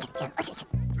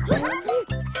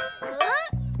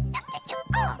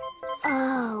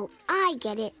 Oh, I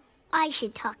get it. I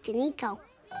should talk to Nico.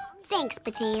 Thanks,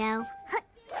 Potato.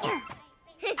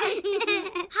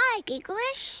 Hi,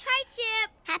 Gigglish. Hi,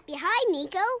 Chip. Happy hi,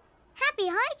 Nico. Happy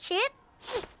hi, Chip.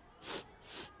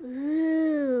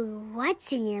 Ooh,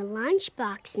 what's in your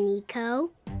lunchbox,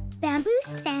 Nico? Bamboo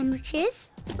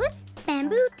sandwiches with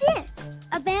bamboo dip,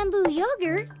 a bamboo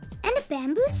yogurt, and a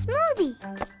bamboo smoothie.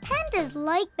 Pandas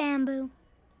like bamboo.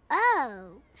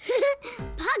 Oh,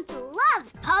 pugs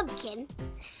love pumpkin,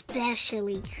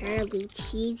 especially curly,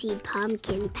 cheesy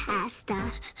pumpkin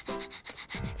pasta.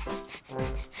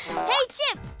 Hey,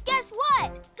 Chip, guess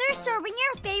what? They're serving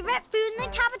your favorite food in the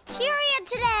cafeteria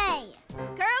today.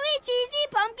 Curly cheesy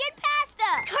pumpkin pasta.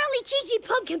 Curly, cheesy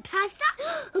pumpkin pasta?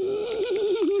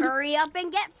 Hurry up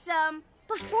and get some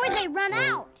before they run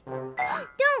out.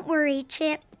 Don't worry,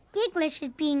 Chip. Gigglish is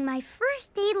being my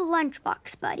first day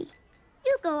lunchbox buddy.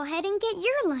 You go ahead and get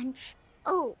your lunch.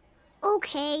 Oh,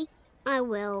 okay. I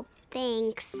will.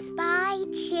 Thanks. Bye,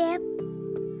 Chip.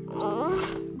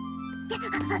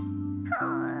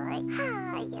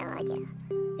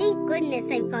 Thank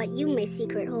goodness I've got you, my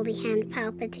secret holding hand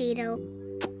pal, Potato.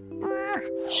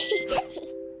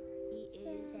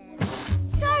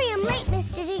 night,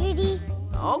 Mr. Diggity.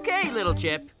 Okay, little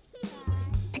Chip.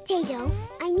 Potato,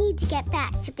 I need to get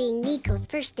back to being Nico's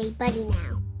first day buddy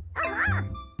now.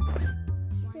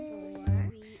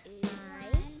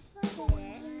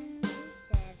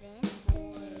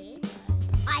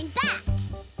 I'm back.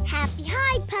 Happy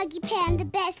hi, Puggy Panda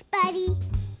Best Buddy.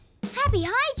 Happy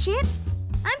hi, Chip.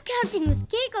 I'm counting with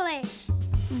Giggleish.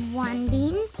 1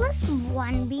 bean plus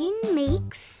 1 bean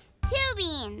makes 2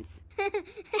 beans.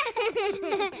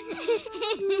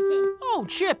 Oh,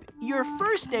 Chip, your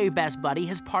first day best buddy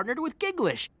has partnered with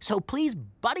Giggleish, so please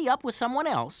buddy up with someone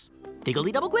else.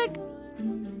 Diggly double quick.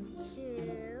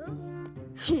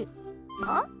 2.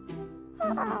 Huh?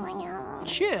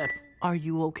 Chip, are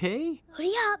you okay?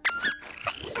 Hurry up.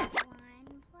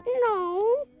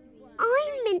 No,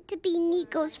 I'm meant to be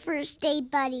Nico's first day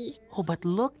buddy. Oh, but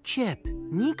look, Chip,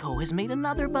 Nico has made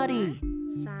another buddy.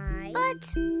 5.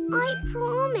 But I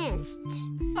promised.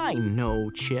 I know,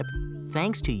 Chip.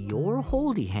 Thanks to your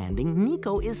holdy-handing,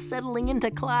 Nico is settling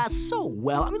into class so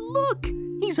well. I mean, look,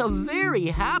 he's a very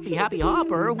happy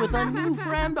hopper with a new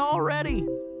friend already.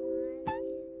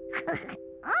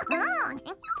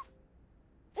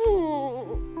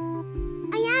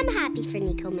 I am happy for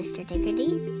Nico, Mr.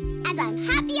 Diggity, and I'm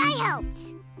happy I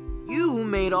helped. You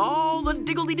made all the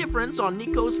diggledy difference on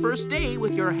Nico's first day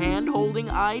with your hand-holding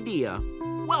idea.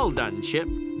 Well done, Chip.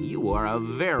 You are a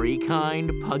very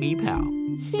kind puggy pal.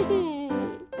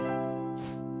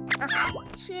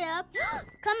 Chip,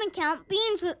 come and count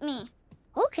beans with me.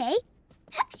 Okay.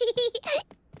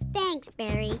 Thanks,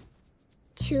 Barry.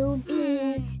 2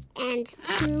 beans and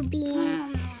 2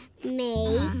 beans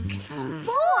makes 4.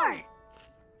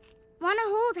 Want to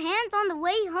hold hands on the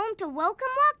way home to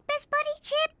Welcome Walk, Best Buddy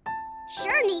Chip?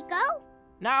 Sure, Nico.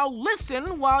 Now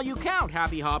listen while you count,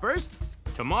 Happy Hoppers.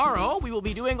 Tomorrow, we will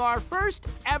be doing our first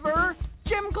ever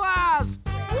gym class.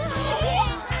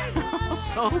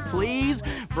 So please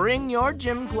bring your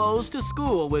gym clothes to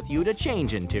school with you to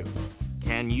change into.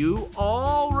 Can you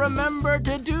all remember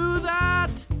to do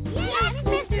that? Yes,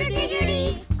 Mr.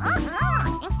 Diggity.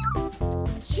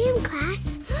 Gym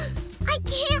class. I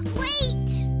can't wait.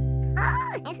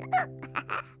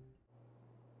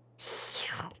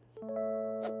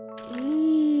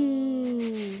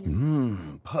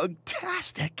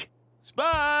 Pugtastic.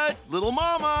 Spud, little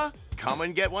mama, come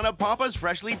and get one of Papa's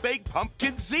freshly baked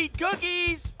pumpkin seed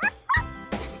cookies.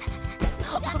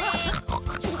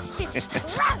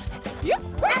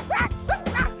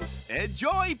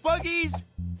 Enjoy, Puggies.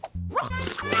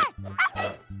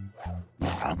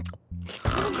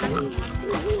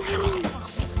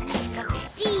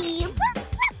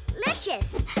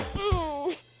 Delicious.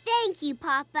 Thank you,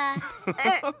 Papa.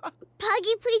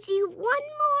 Puggy, please eat one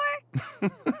more.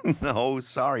 No,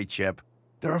 sorry, Chip.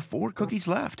 There are 4 cookies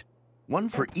left. One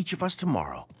for each of us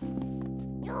tomorrow.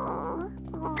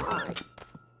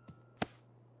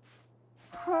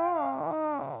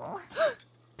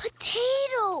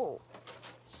 Potato.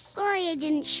 Sorry I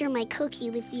didn't share my cookie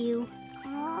with you.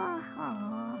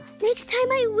 Next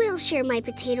time I will share my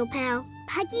potato pal.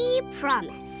 Puggy,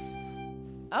 promise.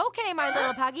 Okay, my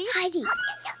little puggy. Heidi.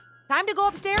 Time to go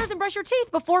upstairs and brush your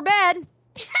teeth before bed.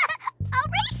 I'll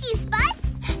race you, Spud.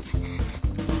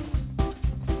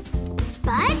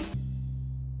 Spud?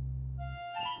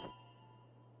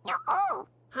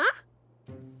 Huh?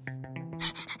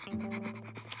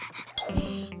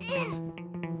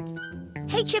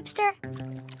 Hey, Chipster.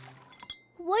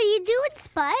 What are you doing,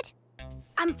 Spud?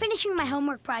 I'm finishing my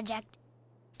homework project.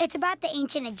 It's about the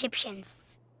ancient Egyptians.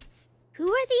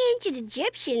 Who are the ancient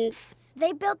Egyptians?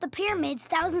 They built the pyramids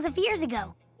thousands of years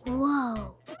ago.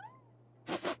 Whoa.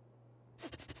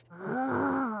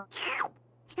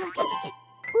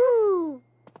 Ooh.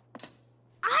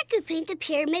 I could paint the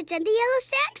pyramids and the yellow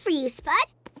sand for you,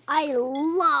 Spud. I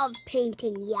love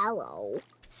painting yellow.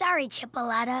 Sorry,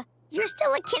 Chipolata. You're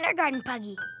still a kindergarten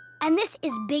puggy. And this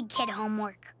is big kid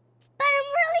homework. But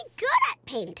I'm really good at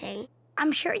painting.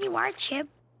 I'm sure you are, Chip.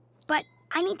 But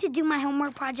I need to do my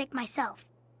homework project myself.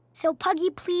 So, Puggy,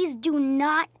 please do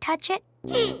not touch it.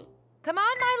 Come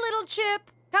on, my little Chip.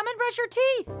 Come and brush your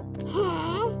teeth.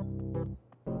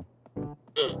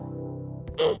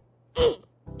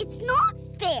 It's not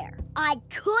fair. I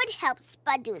could help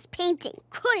Spud do his painting,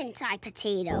 couldn't I,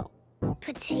 Potato?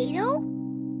 Potato?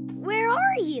 Where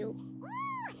are you?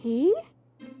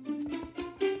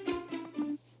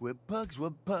 We're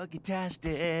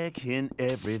puggy-tastic in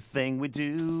everything we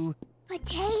do.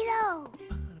 Potato!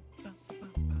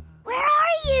 Where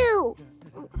are you?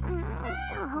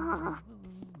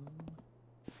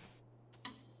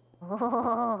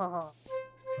 Oh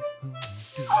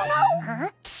no!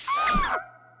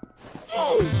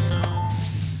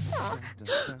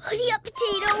 Putty up,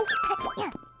 Potato.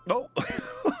 Oh,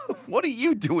 what are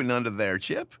you doing under there,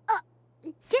 Chip?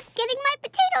 Just getting my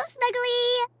potato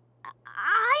snuggly.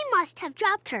 I must have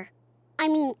dropped her. I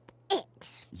mean,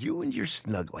 it. You and your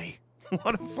snuggly.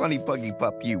 What a funny puggy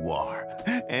pup you are.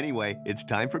 Anyway, it's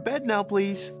time for bed now,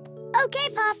 please. Okay,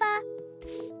 Papa.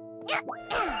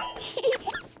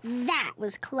 That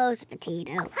was close,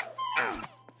 Potato.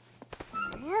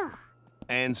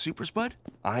 And Super Spud,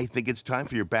 I think it's time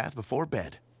for your bath before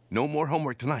bed. No more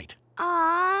homework tonight.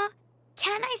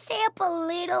 Can I stay up a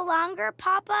little longer,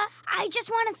 Papa? I just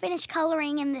want to finish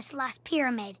coloring in this last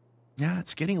pyramid. Yeah,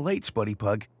 it's getting late, Spuddy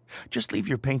Pug. Just leave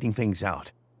your painting things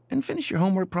out. And finish your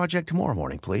homework project tomorrow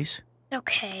morning, please.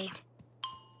 Okay.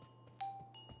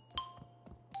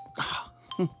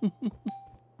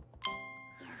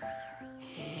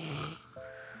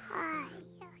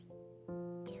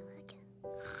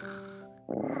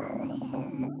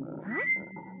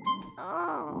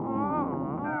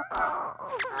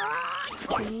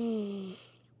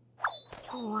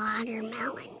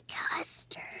 Watermelon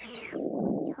custard.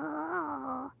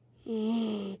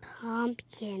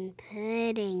 Pumpkin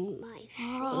pudding, my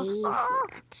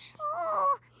favorite.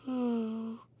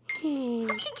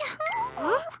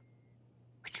 Huh?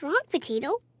 What's wrong,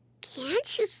 Potato?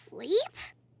 Can't you sleep?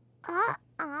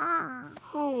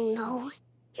 Oh, no.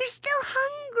 You're still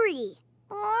hungry.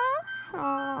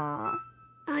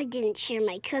 I didn't share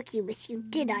my cookie with you,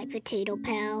 did I, Potato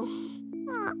Pal?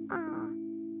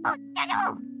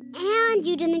 And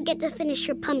you didn't get to finish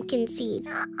your pumpkin seed.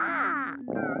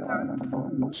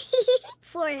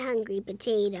 Poor hungry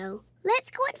Potato.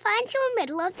 Let's go and find you a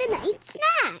middle of the night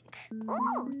snack.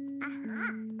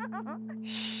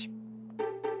 Shh.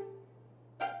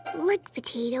 Look,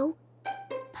 Potato.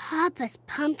 Papa's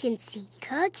pumpkin seed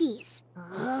cookies.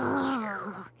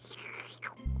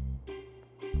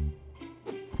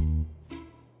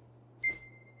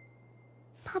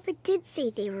 Papa did say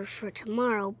they were for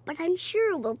tomorrow, but I'm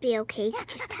sure we'll be okay to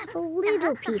just have a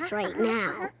little piece right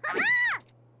now.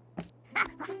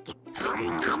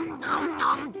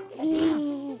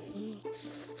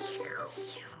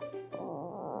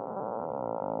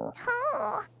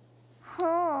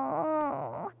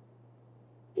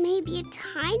 Maybe a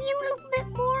tiny little bit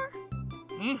more?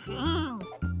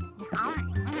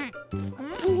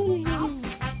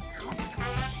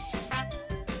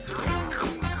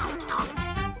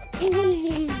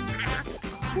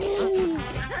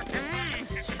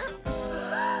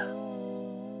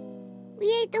 We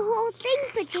ate the whole thing,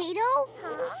 Potato.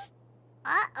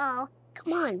 Uh-oh.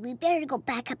 Come on, we better go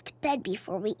back up to bed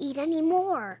before we eat any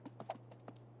more.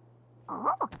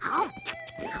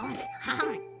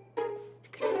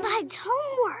 Spud's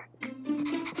homework.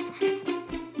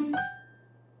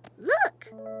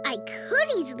 Look, I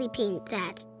could easily paint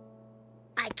that.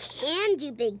 I can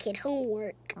do big kid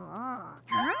homework.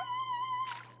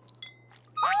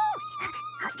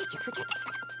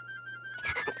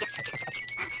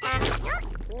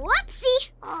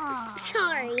 Whoopsie!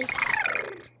 Sorry.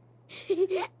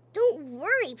 Don't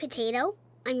worry, Potato.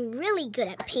 I'm really good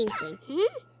at painting.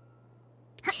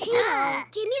 Potato,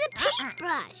 give me the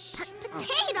paintbrush.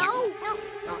 Potato!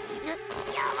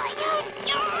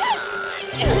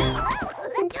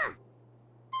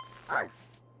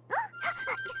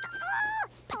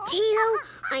 Potato,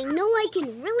 I know I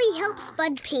can really help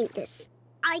Spud paint this.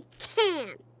 I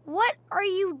can. What are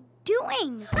you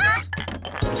doing?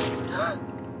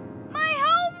 My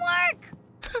homework!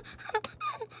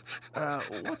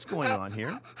 What's going on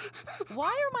here? Why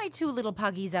are my two little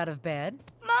puggies out of bed?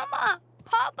 Mama!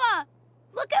 Papa!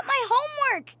 Look at my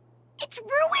homework! It's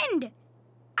ruined!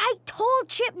 I told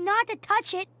Chip not to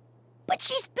touch it, but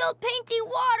she spilled painty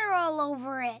water all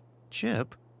over it.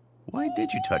 Chip, why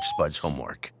did you touch Spud's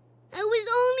homework? I was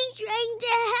only trying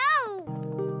to help.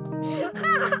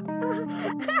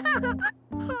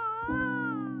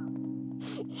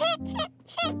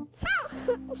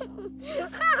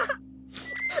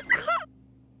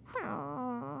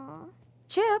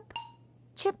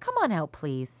 Chip, come on out,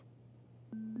 please.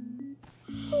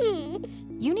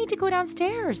 You need to go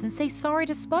downstairs and say sorry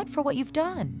to Spud for what you've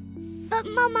done. But,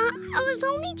 Mama, I was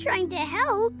only trying to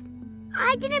help.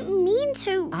 I didn't mean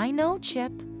to. I know,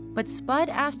 Chip, but Spud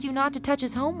asked you not to touch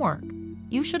his homework.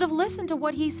 You should have listened to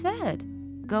what he said.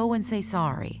 Go and say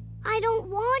sorry. I don't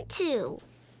want to.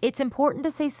 It's important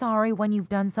to say sorry when you've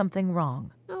done something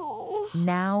wrong. Oh.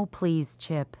 Now, please,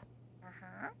 Chip.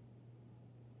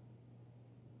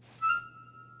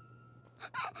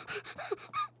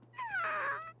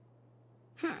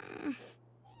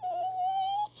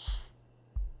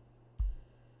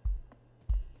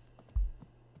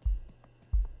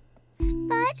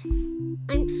 Spud,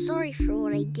 I'm sorry for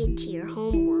what I did to your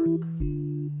homework.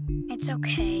 It's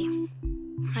okay,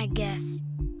 I guess.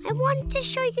 I wanted to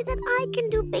show you that I can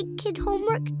do big kid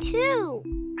homework too.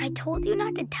 I told you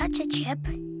not to touch it, Chip.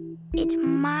 It's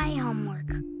my homework,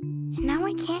 and now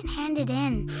I can't hand it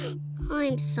in.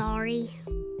 I'm sorry.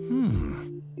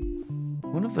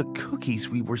 One of the cookies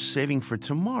we were saving for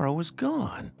tomorrow is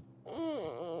gone.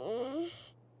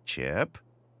 Chip,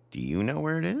 do you know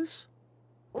where it is?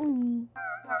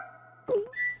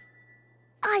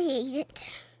 I ate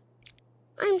it.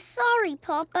 I'm sorry,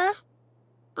 Papa.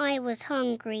 I was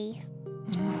hungry.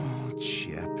 Oh,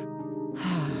 Chip.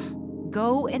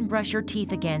 Go and brush your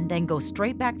teeth again, then go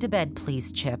straight back to bed,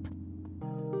 please, Chip.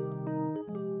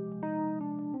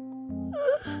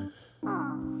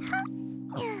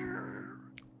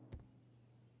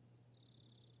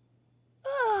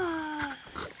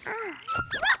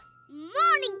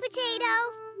 Morning, Potato!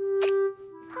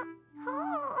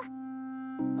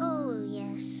 Oh,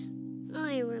 yes.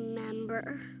 I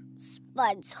remember.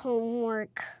 Spud's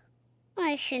homework.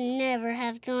 I should never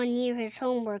have gone near his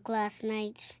homework last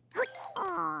night.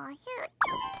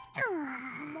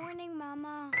 Morning,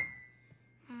 Mama.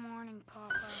 Morning,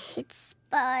 Papa. It's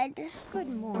Spud. Good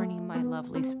morning, my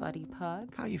lovely Spuddy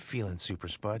Pug. How you feeling, Super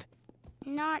Spud?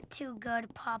 Not too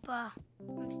good, Papa.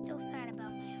 I'm still sad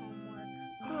about my homework.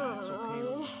 It's okay,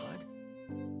 little Spud.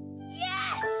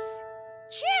 Yes!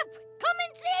 Chip, come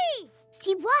and see!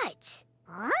 See what?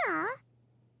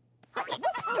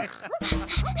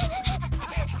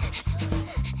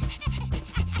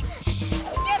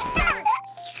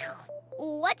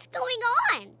 What's going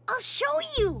on? I'll show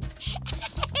you.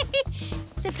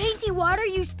 The painty water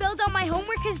you spilled on my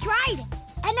homework has dried.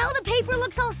 And now the paper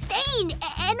looks all stained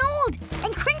and old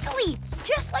and crinkly,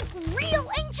 just like real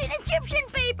ancient Egyptian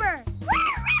paper.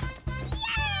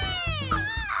 Yay!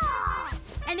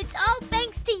 And it's all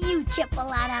thanks to you,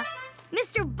 Chipolata.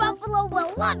 Mr. Buffalo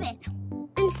will love it.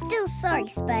 I'm still sorry,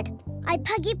 Spud. I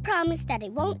Puggy promised that I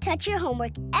won't touch your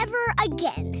homework ever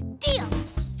again. Deal.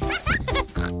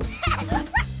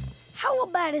 How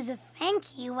about as a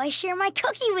thank you, I share my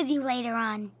cookie with you later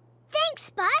on? Thanks,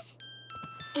 Spud.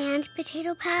 And,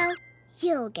 Potato Pal,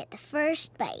 you'll get the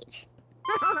first bite.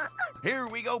 Here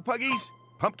we go, Puggies.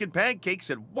 Pumpkin pancakes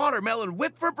and watermelon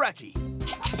whip for brekkie.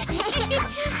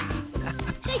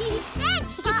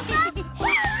 Thanks, Papa.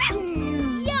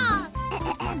 Yeah.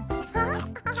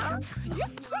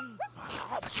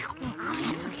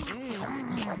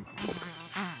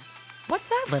 What's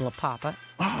that, little Papa?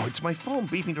 Oh, it's my phone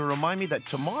beeping to remind me that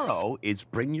tomorrow is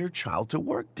Bring Your Child to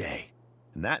Work Day.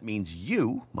 And that means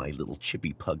you, my little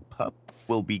chippy pug pup,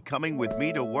 will be coming with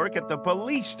me to work at the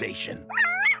police station.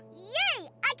 Yay!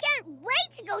 I can't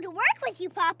wait to go to work with you,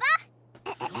 Papa.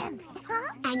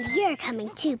 And you're coming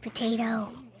too,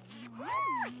 Potato.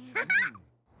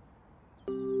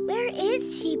 Where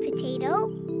is she, Potato?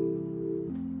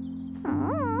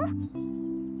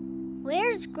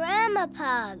 Where's Grandma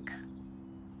Pug?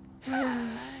 There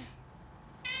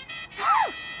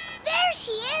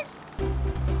she is!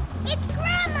 It's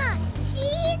Grandma!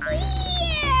 She's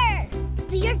here!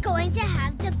 We're going to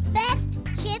have the best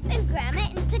Chip and Grandma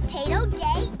and Potato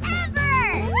Day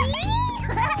ever!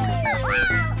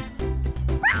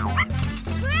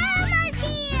 Grandma's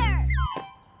here!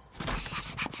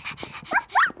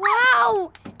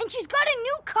 Wow! And she's got a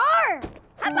new car!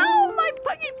 Hello, my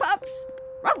puggy pups!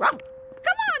 Ruff, ruff.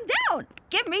 Come on down!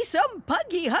 Give me some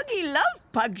puggy huggy love,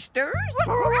 pugsters!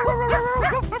 Grandma!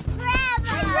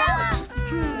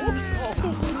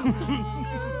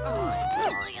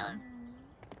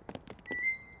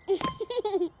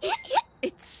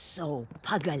 It's so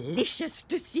pugalicious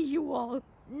to see you all.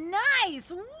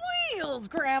 Nice wheels,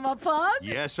 Grandma Pug.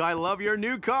 Yes, I love your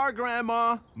new car,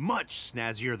 Grandma. Much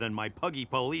snazzier than my Puggy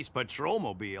Police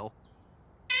Patrolmobile.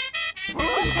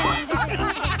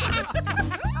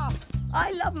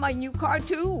 I love my new car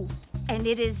too. And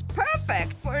it is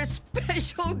perfect for a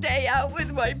special day out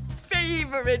with my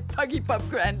favorite puggy pup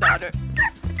granddaughter.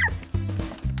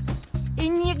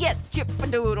 In you get,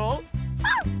 Chip-a-doodle.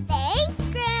 Thanks,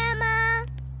 Grandma.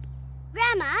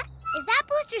 Grandma, is that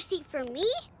booster seat for me?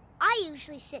 I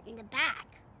usually sit in the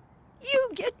back.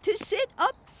 You get to sit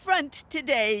up front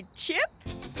today, Chip.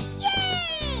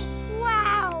 Yay!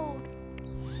 Wow!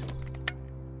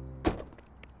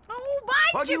 Oh,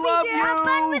 bye, Puggy Chippy. love Have you.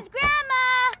 fun With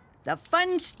Grandma! The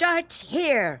fun starts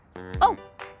here. Oh,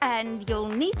 and you'll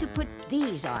need to put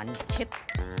these on, Chip.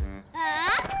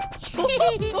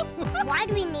 Why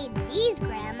do we need these,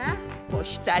 Grandma?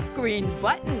 Push that green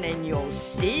button and you'll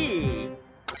see.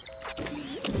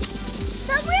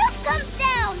 The roof comes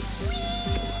down!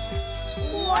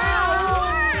 Whee!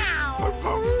 Wow!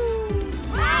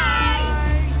 Wow!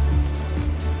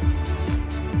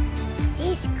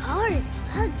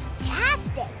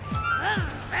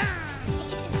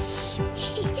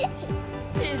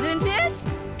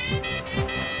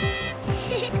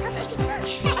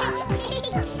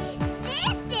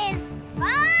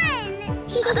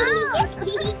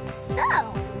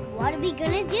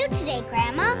 gonna do today,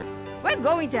 Grandma? We're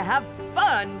going to have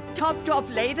fun, topped off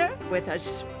later with a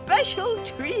special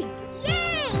treat.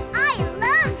 Yay! I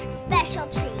love special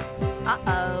treats.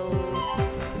 Uh-oh.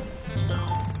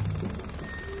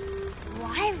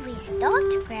 Why have we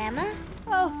stopped, Grandma?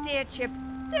 Oh, dear Chip,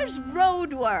 there's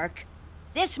road work.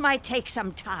 This might take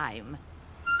some time.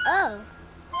 Oh.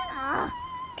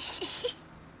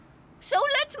 So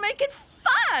let's make it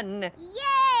fun.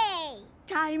 Yay!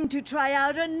 Time to try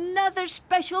out another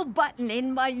special button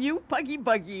in my new Puggy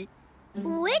Buggy.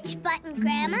 Which button,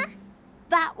 Grandma?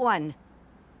 That one.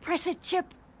 Press it, Chip.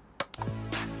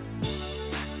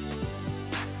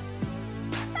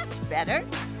 That's better.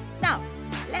 Now,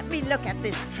 let me look at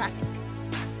this traffic.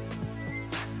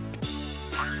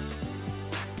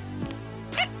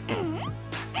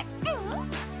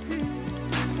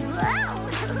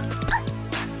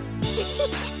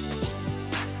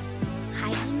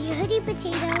 Hiding your hoodie,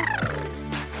 Potato.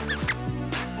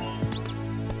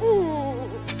 Ooh,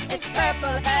 It's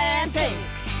purple and pink.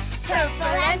 purple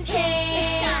and pink.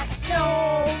 It's got no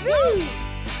roof.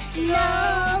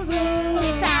 No room.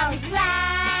 It sounds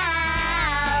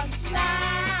loud,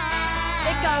 loud.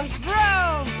 It goes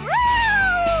vroom,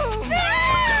 vroom,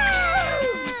 vroom.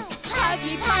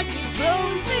 Puggy, puggy,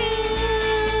 vroom,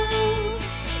 vroom.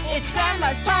 It's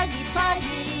Grandma's Puggy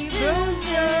Puggy vroom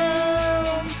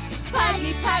vroom.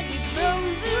 Puggy, puggy, vroom,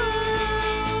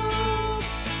 vroom.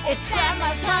 It's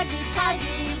Grandma's Puggy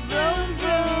Puggy vroom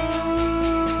vroom.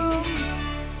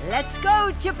 Let's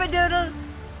go, Chip-a-doodle.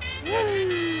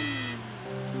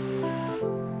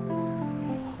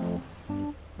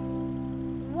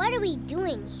 What are we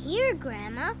doing here,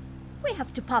 Grandma? We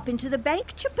have to pop into the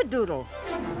bank, Chip-a-doodle.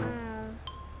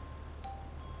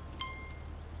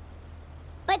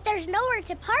 But there's nowhere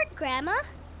to park, Grandma.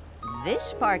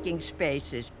 This parking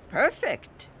space is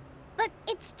perfect. But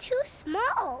it's too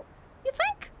small. You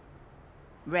think?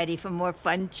 Ready for more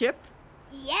fun, Chip?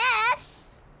 Yes.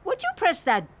 Would you press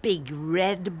that big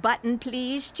red button,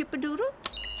 please, Chip-a-doodle?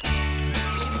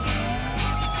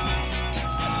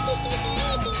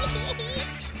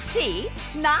 See?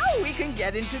 Now we can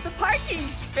get into the parking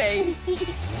space. This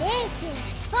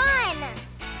is fun.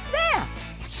 There!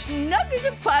 Snug as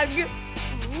a pug.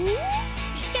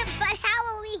 But how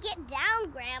will we get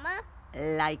down, Grandma?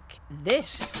 Like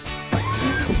this.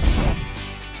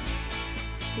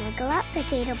 Snuggle up,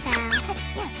 Potato Pal.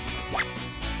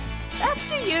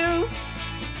 After you.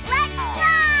 Let's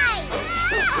slide!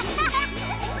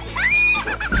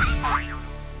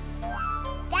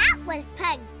 That was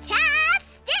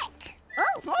pugtastic!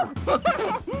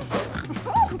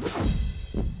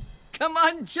 Come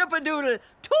on, Chip-a-doodle,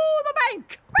 to the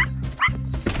bank.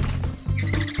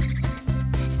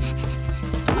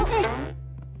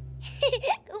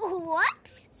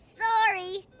 Whoops!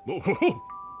 Sorry.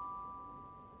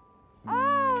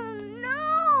 Oh,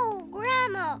 no!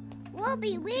 Grandma, we'll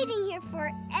be waiting here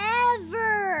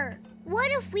forever.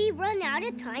 What if we run out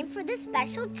of time for the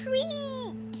special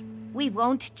treat? We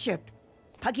won't, Chip.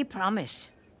 Puggy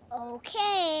promise.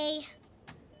 Okay.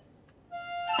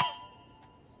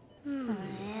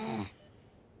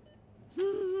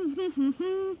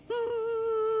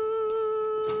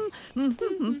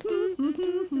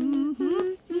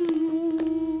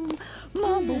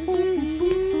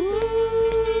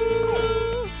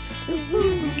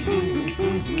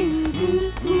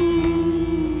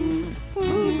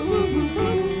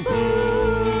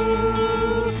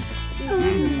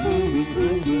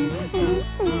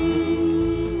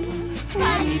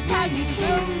 Puggy Puggy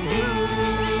vroom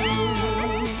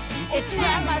vroom. It's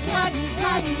Grandma's Puggy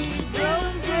Puggy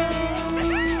vroom vroom.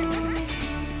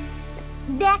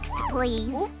 Next,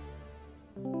 please.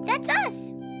 That's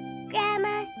us.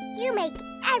 Grandma, you make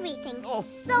everything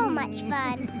so much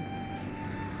fun.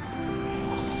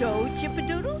 So,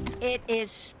 Chip-a-doodle, it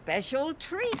is special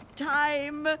treat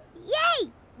time.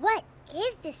 Yay! What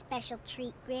is this special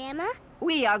treat, Grandma?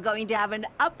 We are going to have an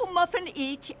apple muffin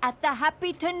each at the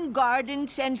Happyton Garden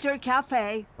Center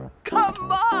Cafe.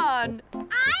 Come on!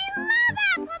 I love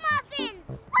apple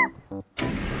muffins!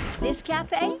 This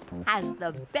cafe has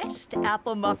the best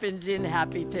apple muffins in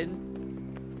Happyton.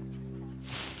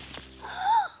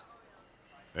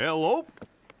 Hello?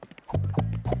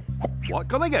 What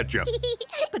can I get you?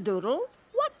 Chip-a-doodle,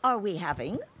 what are we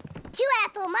having? 2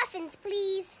 apple muffins,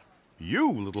 please.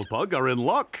 You, little pug, are in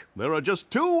luck. There are just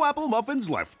 2 apple muffins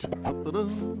left. Thank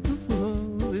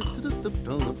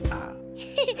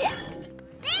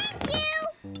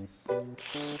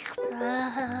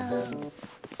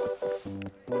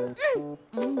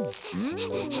you!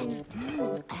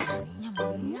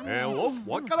 Hello,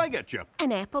 what can I get you?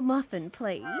 An apple muffin,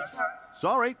 please.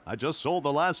 Sorry, I just sold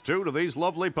the last 2 to these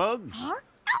lovely pugs.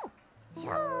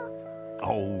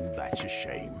 Oh, that's a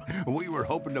shame. We were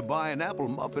hoping to buy an apple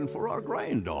muffin for our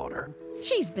granddaughter.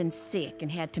 She's been sick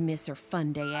and had to miss her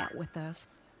fun day out with us.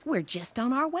 We're just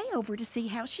on our way over to see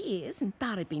how she is and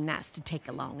thought it'd be nice to take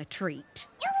along a treat.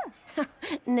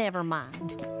 Never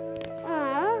mind.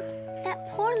 Aw,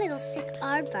 that poor little sick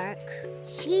aardvark.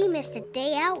 She missed a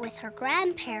day out with her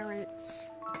grandparents.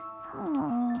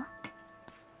 Huh?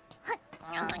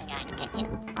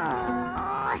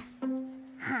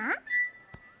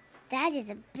 That is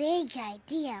a big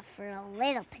idea for a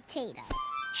little potato.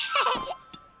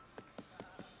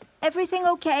 Everything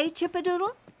okay,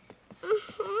 Chippadoodle?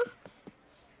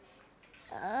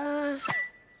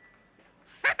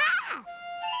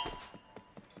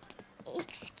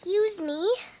 Excuse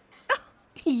me?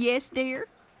 Yes, dear?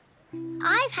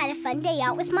 I've had a fun day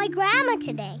out with my grandma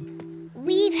today.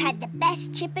 We've had the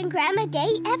best Chip and Grandma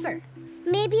day ever.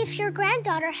 Maybe if your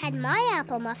granddaughter had my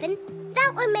apple muffin,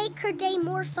 that would make her day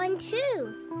more fun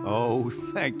too. Oh,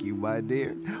 thank you, my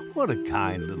dear. What a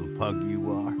kind little pug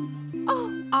you are.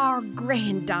 Oh, our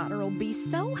granddaughter will be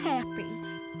so happy.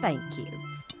 Thank you.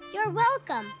 You're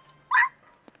welcome.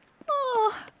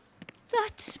 Oh,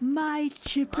 that's my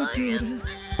Chippadoodle.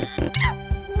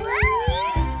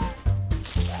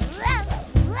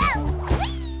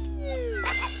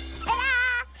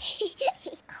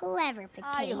 Clever potato.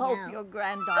 I hope your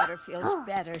granddaughter feels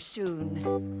better soon.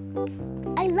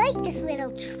 I like this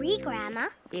little tree, Grandma.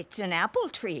 It's an apple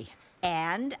tree,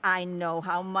 and I know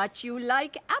how much you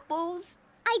like apples.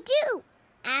 I do.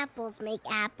 Apples make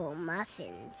apple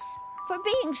muffins. For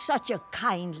being such a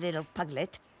kind little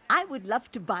puglet, I would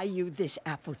love to buy you this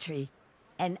apple tree.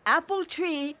 An apple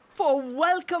tree for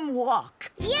welcome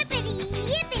walk. Yippity,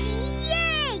 yippity,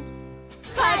 yay!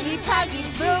 Puggy,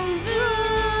 puggy, vroom,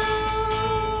 vroom.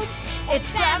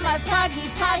 It's Grandma's puggy,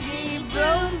 puggy,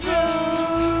 vroom, vroom.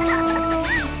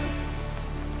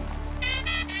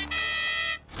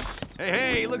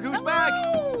 Hey, look who's back!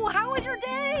 Oh, how was your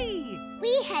day?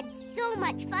 We had so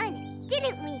much fun,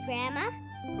 didn't we, Grandma?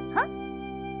 Huh?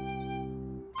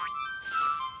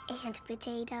 And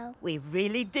Potato. We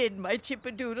really did, my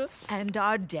Chippadoodle. And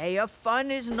our day of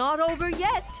fun is not over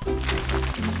yet.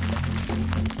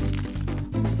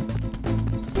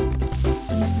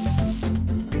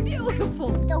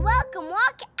 Beautiful. The Welcome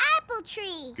Walk apple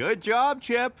tree. Good job,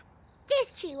 Chip.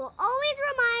 This tree will always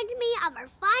remind me of our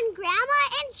fun Grandma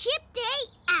and Chip day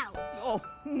out. Oh.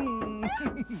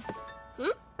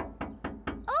 Over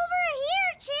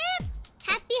here, Chip.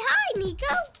 Happy hi,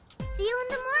 Nico. See you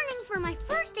in the morning for my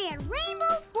first day at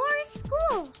Rainbow Forest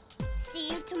School. See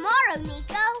you tomorrow,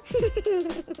 Nico.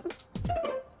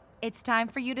 It's time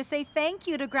for you to say thank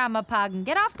you to Grandma Pug and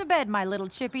get off to bed, my little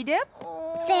Chippy Dip.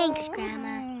 Thanks,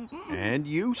 Grandma. And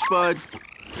you, Spud.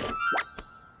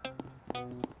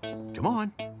 Come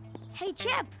on. Hey,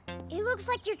 Chip. It looks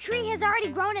like your tree has already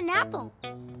grown an apple.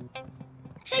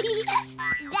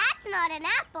 That's not an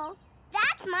apple.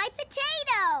 That's my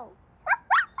potato.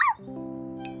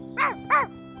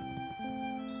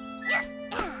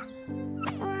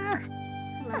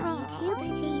 Love you too,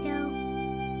 Potato.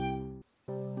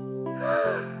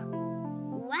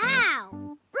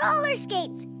 Wow! Roller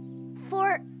skates!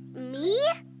 For me?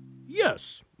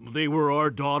 Yes, they were our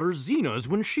daughter Zena's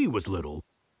when she was little.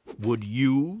 Would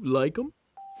you like them?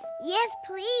 Yes,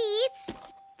 please.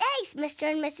 Thanks, Mr.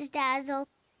 and Mrs. Dazzle.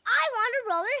 I want to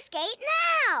roller skate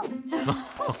now.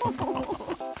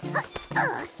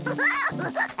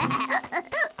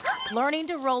 Learning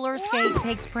to roller skate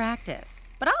takes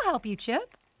practice, but I'll help you,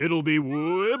 Chip. It'll be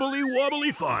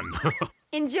wibbly-wobbly fun.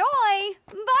 Enjoy.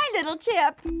 Bye, little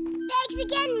Chip. Thanks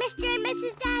again, Mr. and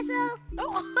Mrs. Dazzle.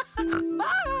 Oh,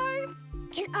 bye.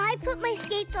 Can I put my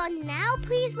skates on now,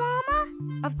 please, Mama?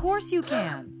 Of course you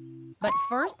can. But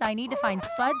first, I need to find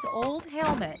Spud's old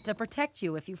helmet to protect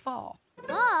you if you fall.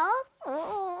 Fall?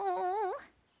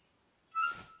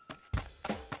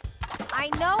 I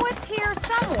know it's here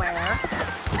somewhere.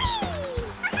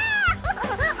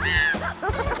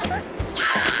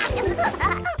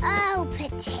 Oh,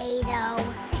 Potato.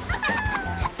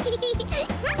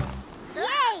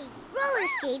 Yay! Roller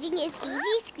skating is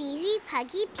easy, squeezy,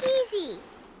 puggy, peasy.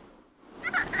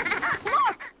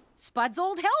 Look! Spud's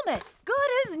old helmet.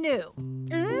 Good as new.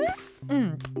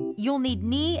 You'll need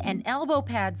knee and elbow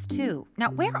pads, too. Now,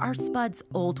 where are Spud's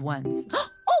old ones? Oh,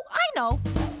 I know.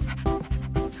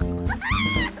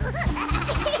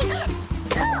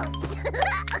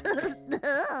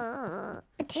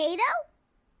 Potato?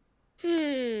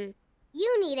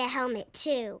 You need a helmet,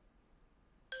 too.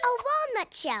 A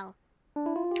walnut shell.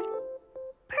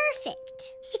 Perfect.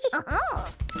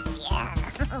 Yeah.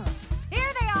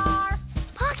 Here they are.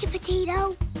 Pocket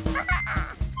potato.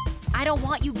 I don't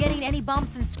want you getting any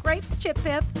bumps and scrapes, Chip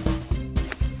Pip.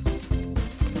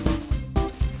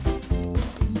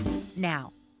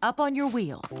 Now, up on your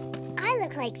wheels. I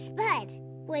look like Spud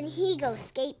when he goes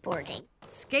skateboarding.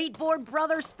 Skateboard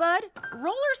brother Spud,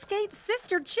 roller skate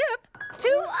sister Chip,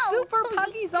 two super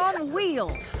puggies on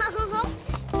wheels.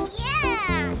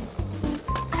 Yeah!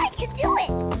 I can do it!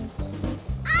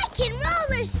 I can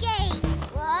roller skate!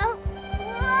 Whoa!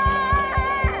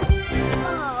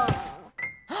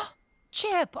 Whoa!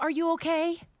 Chip, are you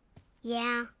okay?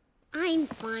 Yeah, I'm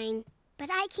fine. But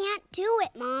I can't do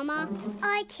it, Mama.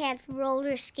 I can't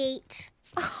roller skate.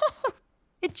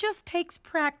 It just takes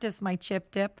practice, my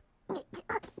Chip Dip.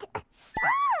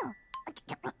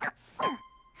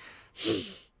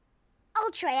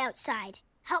 I'll try outside.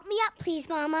 Help me up, please,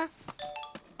 Mama.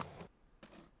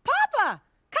 Papa,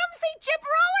 come see Chip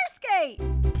roller skate!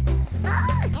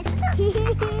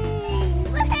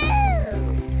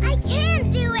 Woohoo! I can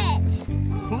do it!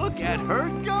 Look at her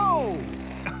go!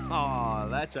 Aw,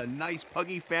 that's a nice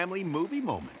Puggy family movie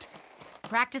moment.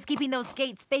 Practice keeping those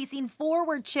skates facing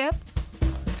forward, Chip.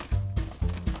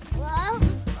 Whoa!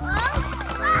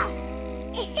 Whoa!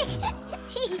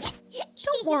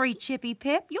 Don't worry, Chippy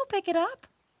Pip. You'll pick it up.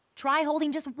 Try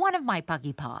holding just one of my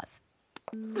puggy paws.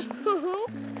 Whoa!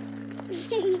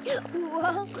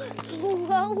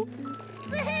 Whoa!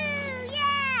 Woohoo!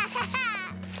 Yeah!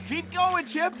 Keep going,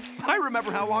 Chip. I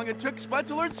remember how long it took Spud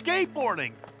to learn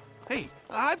skateboarding. Hey,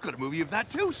 I've got a movie of that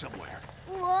too somewhere.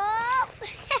 Whoa!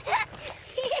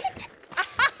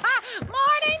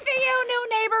 Morning to you, new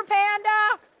neighbor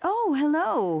panda. Oh,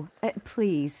 hello.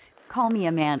 Please, call me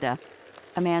Amanda.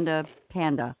 Amanda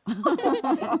Panda.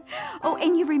 Oh,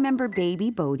 and you remember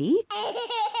baby Bodie?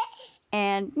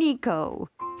 And Nico.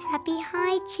 Happy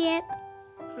hi, Chip.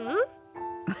 Huh?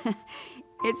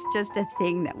 It's just a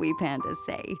thing that we pandas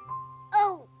say.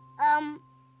 Oh,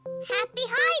 happy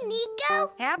hi,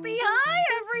 Nico. Happy hi,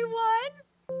 everyone.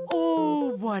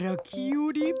 Oh, what a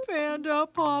cutie panda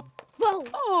pup. Whoa.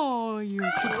 Oh, you're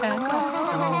the panda.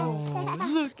 Oh,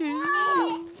 look at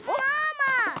Whoa!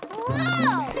 Mama!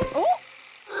 Whoa!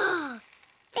 Oh!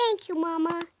 Thank you,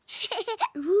 Mama.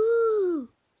 Ooh,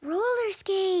 roller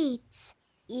skates.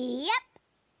 Yep,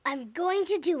 I'm going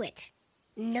to do it.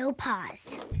 No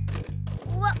pause.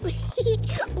 Whoa!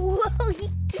 Whoa!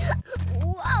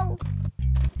 Whoa!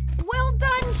 Well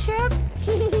done, Chip.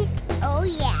 Oh,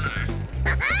 yeah.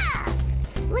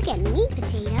 Look at me,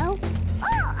 Potato.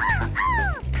 Whoa!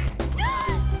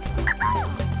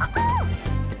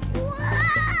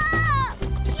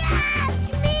 Catch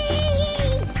me!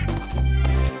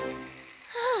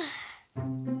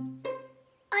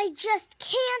 I just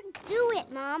can't do it,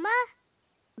 Mama.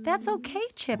 That's okay,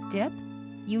 Chip Dip.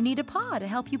 You need a paw to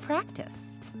help you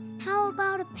practice. How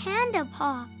about a panda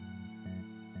paw?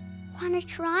 Wanna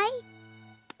try?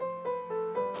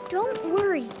 Don't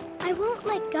worry, I won't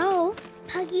let go.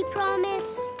 Puggy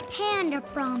promise, panda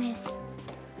promise.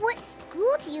 What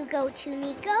school do you go to,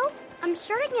 Nico? I'm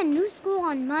starting a new school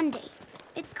on Monday.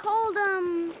 It's called,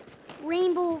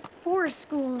 Rainbow Forest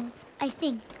School, I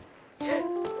think.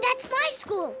 That's my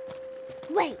school!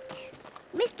 Wait,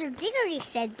 Mr. Diggory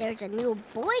said there's a new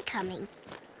boy coming.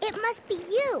 It must be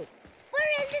you.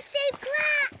 We're in the same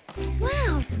class!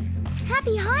 Wow!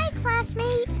 Happy hi,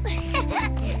 classmate!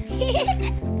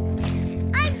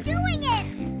 I'm doing it!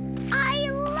 I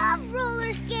love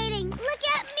roller skating! Look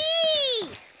at me!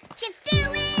 Chip's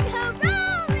doing her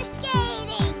roller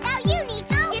skating! Now you need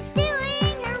to! Chip's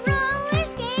doing her roller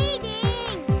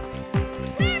skating!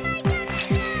 Where am I gonna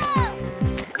go?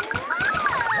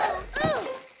 Whoa!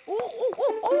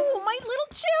 Oh, my little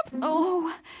Chip.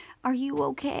 Oh, are you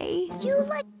okay? You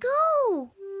let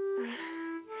go!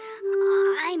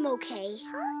 I'm okay.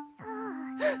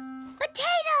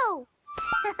 Potato!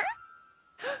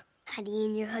 Honey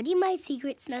in your hoodie, my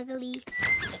secret snuggly.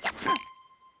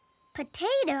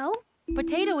 Potato?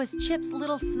 Potato is Chip's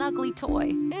little snuggly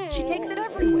toy. She takes it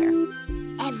everywhere.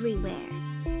 Everywhere.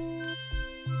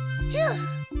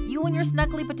 You and your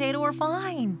snuggly potato are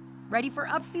fine. Ready for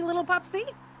Upsy, little pupsy?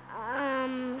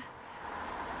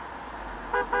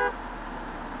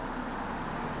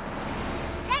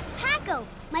 That's Pacco,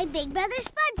 my big brother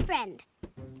Spud's friend.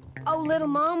 Oh, little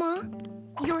mama,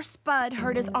 your Spud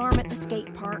hurt his arm at the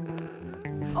skate park.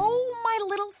 Oh, my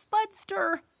little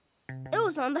Spudster. It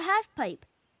was on the half pipe.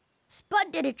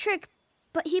 Spud did a trick,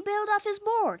 but he bailed off his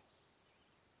board.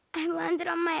 I landed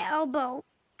on my elbow.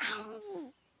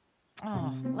 Ow.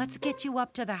 Oh, let's get you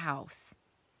up to the house.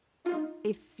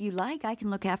 If you like, I can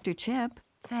look after Chip.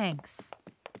 Thanks.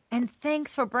 And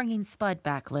thanks for bringing Spud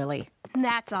back, Lily.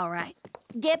 That's all right.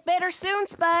 Get better soon,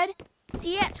 Spud.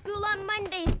 See you at school on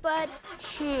Mondays, Bud.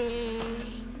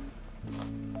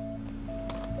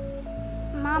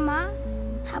 Mama,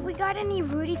 have we got any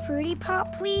Rudy Fruity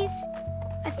Pop, please?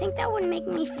 I think that would make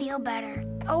me feel better.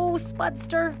 Oh,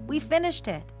 Spudster, we finished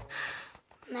it.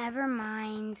 Never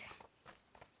mind.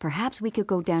 Perhaps we could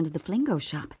go down to the Flingo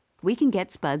shop. We can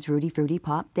get Spud's Rudy Fruity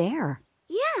Pop there.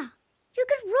 Yeah, you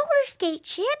could roller skate,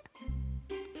 Chip.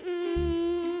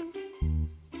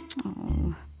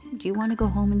 Oh, do you want to go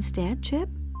home instead, Chip?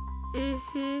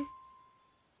 Mm-hmm.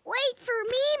 Wait for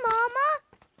me, Mama.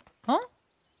 Huh?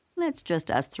 Let's just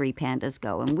us 3 pandas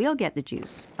go, and we'll get the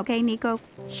juice. Okay, Nico?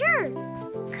 Sure.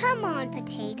 Come on,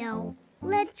 Potato.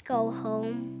 Let's go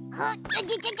home.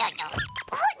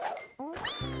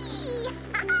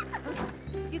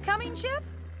 You coming, Chip?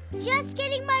 Just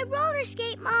getting my roller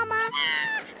skate, Mama.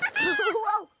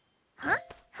 Whoa.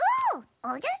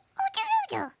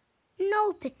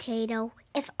 No, Potato.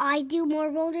 If I do more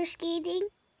roller skating,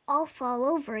 I'll fall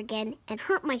over again and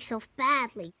hurt myself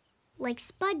badly, like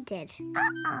Spud did.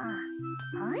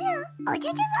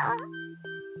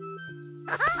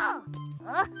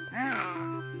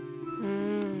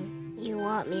 You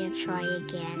want me to try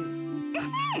again?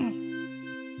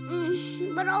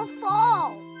 But I'll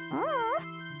fall.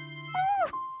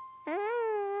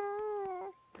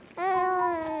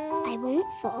 I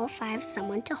won't fall if I have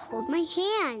someone to hold my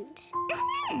hand.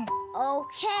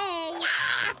 Okay.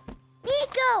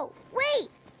 Nico, wait.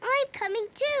 I'm coming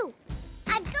too.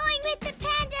 I'm going with the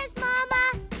pandas,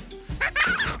 Mama.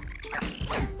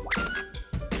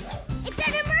 It's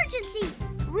an emergency.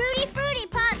 Rudy Fruity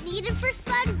Pop needed for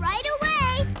Spud right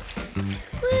away.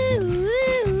 Woo,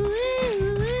 woo, woo,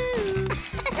 woo.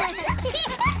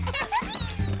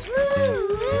 Woo,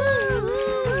 woo, woo.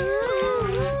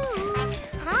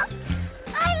 Huh?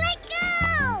 I let go.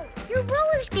 You're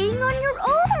roller skating on your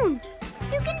own.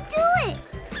 You can do it.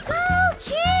 Go,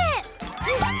 Chip.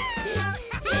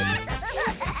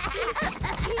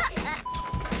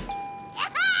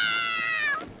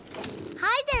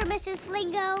 Hi there, Mrs.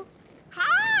 Flingo.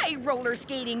 Hi, roller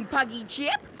skating Puggy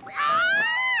Chip.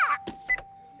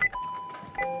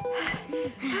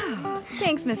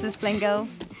 Thanks, Mrs. Flingo.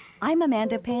 I'm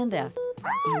Amanda Panda.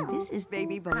 And this is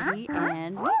Baby Bodie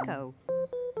and Nico.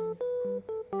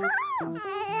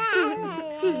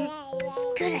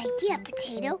 Good idea,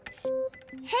 Potato.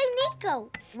 Hey, Nico,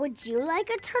 would you like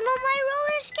a turn on my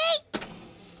roller skates?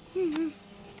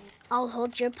 I'll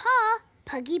hold your paw.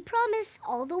 Puggy promise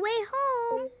all the way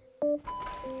home.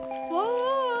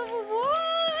 Whoa,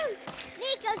 whoa.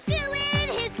 Nico's doing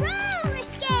his roller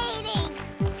skating.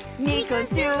 Nico's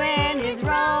doing his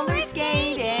roller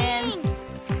skating.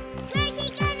 Where's he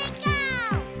gonna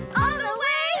go? All the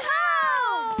way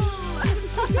home!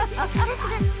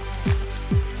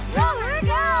 Roller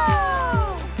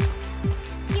go!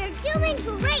 You're doing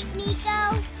great, Nico.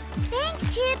 Thanks,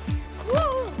 Chip.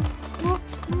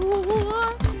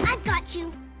 I've got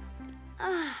you.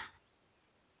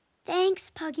 Thanks,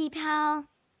 Puggy Pal.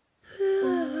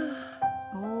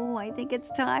 Oh, I think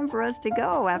it's time for us to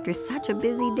go after such a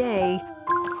busy day.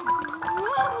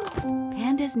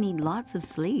 Pandas need lots of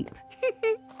sleep.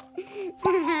 Can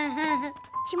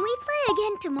we play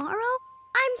again tomorrow?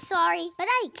 I'm sorry, but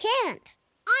I can't.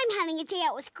 I'm having a day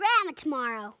out with Grandma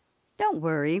tomorrow. Don't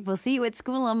worry, we'll see you at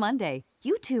school on Monday.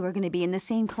 You two are going to be in the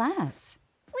same class.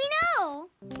 We know.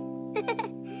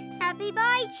 Happy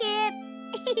bye, Chip.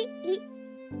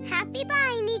 Happy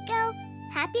bye, Nico.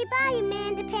 Happy bye,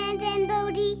 Amanda, Panda, and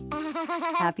Bodie.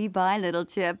 Happy bye, little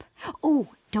Chip. Oh,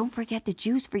 don't forget the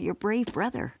juice for your brave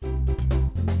brother.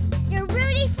 Your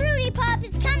Rudy Fruity Pop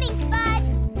is coming, Spud.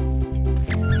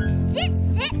 Zip,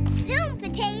 zip, zoom,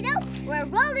 Potato. We're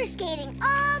roller skating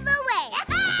all the way.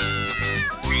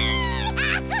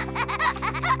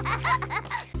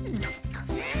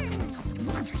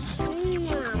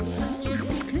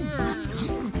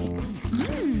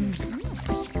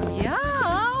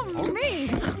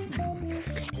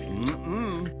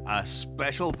 A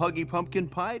special Puggy Pumpkin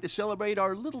Pie to celebrate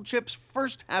our little Chip's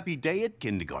first happy day at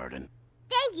kindergarten.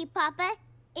 Thank you, Papa.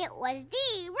 It was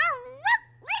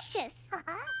delicious.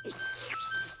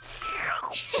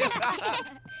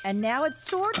 And now it's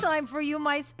chore time for you,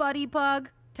 my Spuddy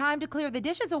Pug. Time to clear the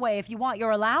dishes away if you want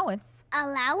your allowance.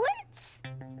 Allowance?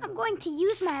 I'm going to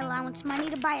use my allowance money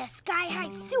to buy a sky-high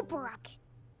super rocket.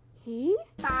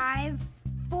 5,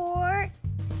 4,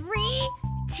 3,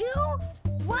 2,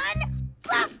 1,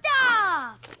 blast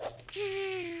off!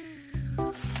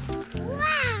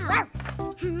 Wow!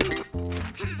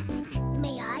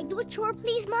 May I do a chore,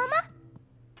 please, Mama?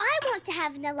 want to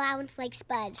have an allowance like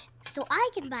Spud, so I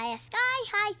can buy a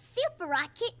sky-high super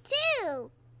rocket, too.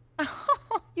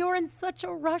 You're in such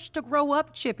a rush to grow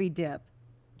up, Chippy Dip.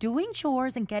 Doing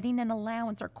chores and getting an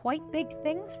allowance are quite big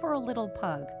things for a little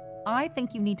pug. I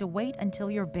think you need to wait until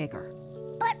you're bigger.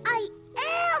 But I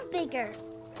am bigger.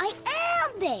 I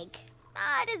am big.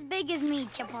 Not as big as me,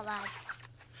 Chipolata.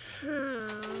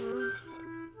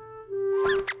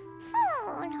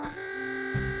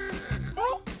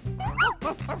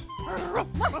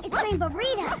 It's Rainbow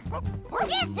Rita.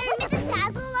 Mr. and Mrs.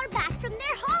 Dazzle are back from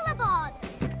their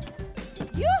holobobs.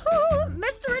 Yoo-hoo!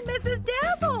 Mr. and Mrs.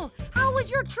 Dazzle! How was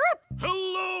your trip?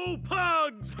 Hello,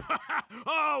 pugs!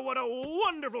 Oh, what a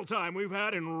wonderful time we've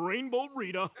had in Rainbow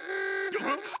Rita.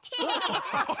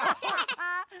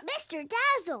 Mr.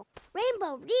 Dazzle,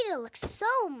 Rainbow Rita looks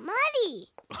so muddy.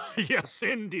 Yes,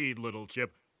 indeed, little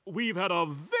Chip. We've had a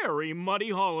very muddy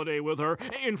holiday with her.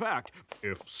 In fact,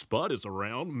 if Spud is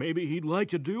around, maybe he'd like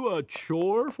to do a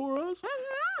chore for us?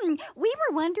 We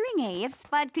were wondering, if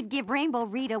Spud could give Rainbow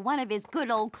Rita one of his good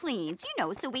old cleans,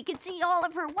 so we could see all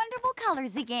of her wonderful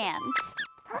colors again.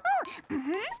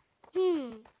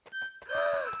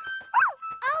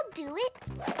 I'll do it.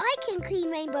 I can clean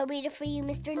Rainbow Rita for you,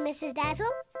 Mr. and Mrs.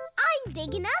 Dazzle. I'm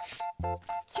big enough.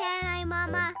 Can I,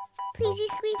 Mama? Pleasey,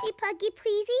 squeezy, puggy,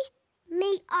 pleasey.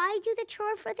 May I do the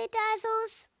chore for the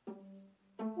Dazzles?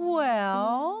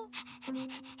 Well...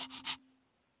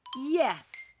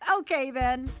 yes. Okay,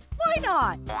 then. Why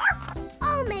not?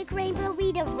 I'll make Rainbow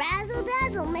Rita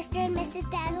razzle-dazzle, Mr. and Mrs.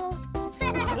 Dazzle.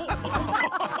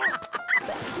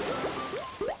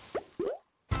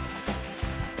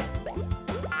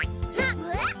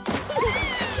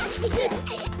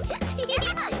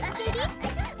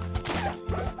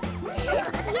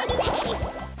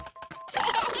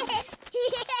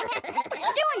 What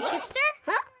you doing, Chipster?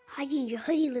 Huh? Hiding your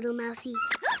hoodie, little mousey.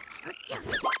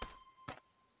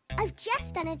 I've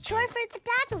just done a chore for the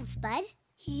Dazzles, Spud.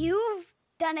 You've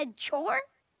done a chore?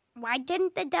 Why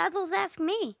didn't the Dazzles ask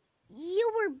me?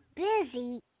 You were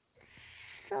busy,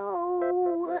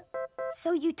 so...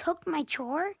 So you took my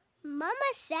chore?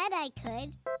 Mama said I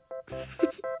could.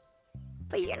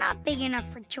 But you're not big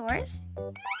enough for chores.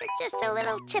 You're just a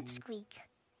little chipsqueak.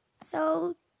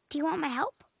 So, do you want my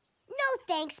help? No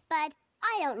thanks, Bud.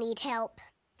 I don't need help.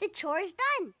 The chore's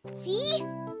done. See?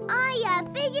 I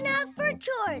am big enough for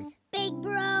chores, big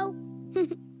bro.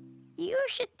 You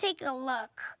should take a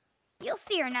look. You'll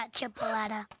see her not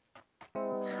Chipolata.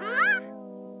 Huh?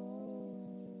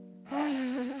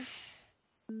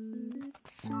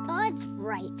 Spud's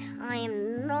right. I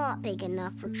am not big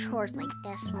enough for chores like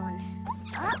this one.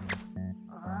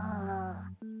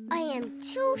 I am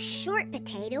too short,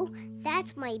 Potato.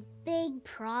 That's my big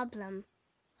problem.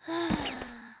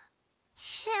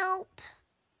 Help.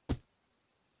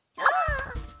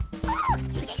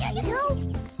 Potato?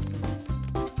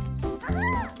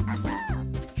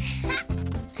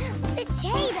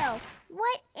 Potato,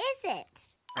 what is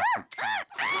it?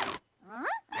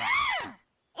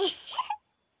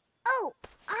 Oh,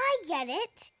 I get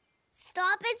it.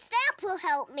 Stop and Stamp will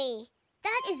help me.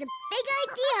 That is a big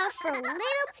idea for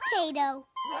little Potato.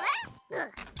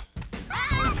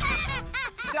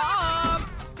 Stop!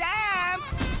 Stamp!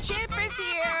 Chip is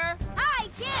here! Hi,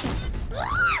 Chip!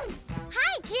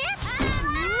 Hi, Chip!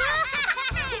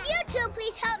 Can you two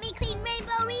please help me clean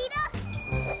Rainbow Rita?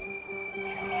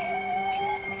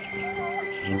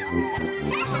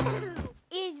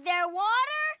 Is there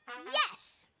water?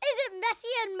 Yes. Is it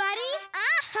messy and muddy?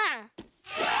 Uh-huh.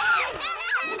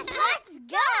 Let's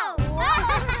go!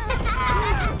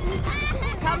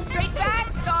 Come straight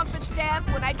back, Stomp and Stamp,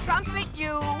 when I trumpet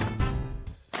you.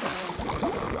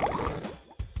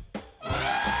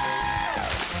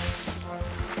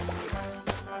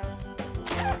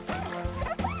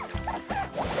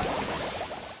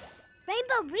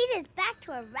 Rainbow Rita's back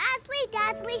to her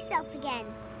razzly-dazzly self again.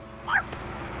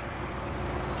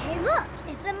 Hey, look,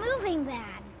 it's a moving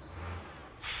van.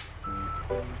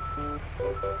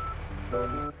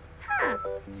 Huh,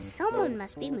 someone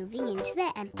must be moving into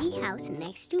the empty house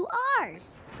next to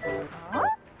ours. Huh?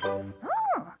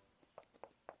 Oh.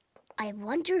 I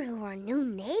wonder who our new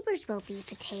neighbors will be,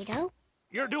 Potato.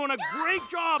 You're doing a great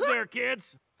job there,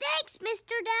 kids. Thanks,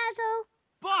 Mr. Dazzle.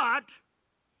 But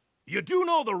you do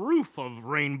know the roof of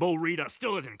Rainbow Rita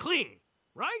still isn't clean,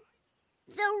 right?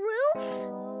 The roof?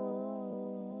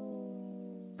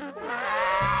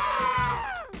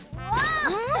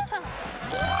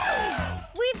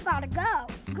 We've got to go.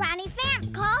 Granny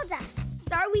Fan called us.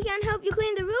 Sorry we can't help you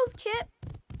clean the roof, Chip.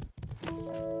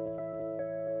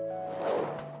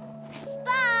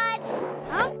 Spud!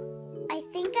 Huh? I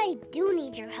think I do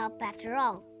need your help after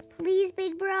all. Please,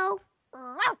 big bro?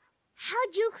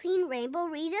 How'd you clean Rainbow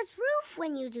Rita's roof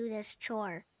when you do this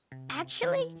chore?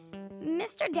 Actually,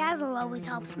 Mr. Dazzle always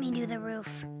helps me do the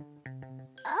roof.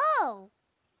 Oh.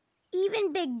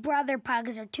 Even big brother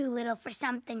pugs are too little for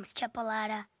some things,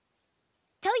 Chipolata.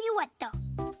 Tell you what,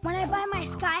 though. When I buy my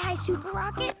sky-high super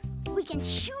rocket, we can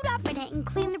shoot up in it and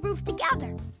clean the roof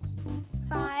together.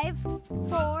 5,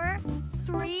 4,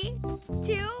 3,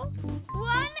 2,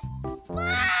 1,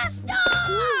 blast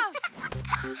off!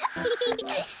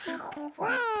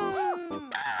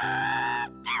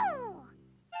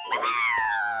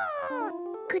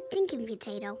 Good thinking,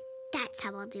 Potato. That's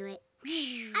how I'll do it.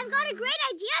 I've got a great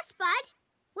idea, Spud.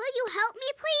 Will you help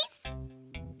me, please?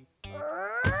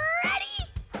 Ready?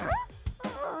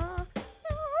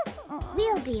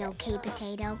 We'll be okay,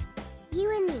 Potato. You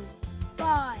and me.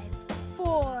 5,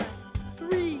 4,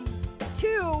 3,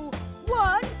 2,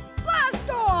 1, blast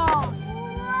off!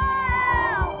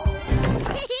 Whoa!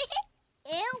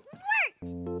 It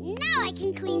worked! Now I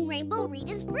can clean Rainbow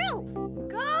Rita's roof.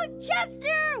 Go,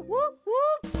 Chipster! Whoop,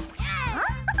 whoop!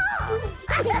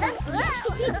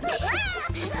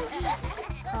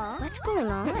 What's going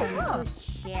on? Oh,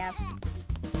 Chip.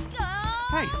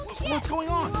 Hey, what's going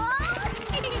on?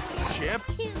 Chip,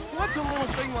 what's a little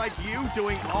thing like you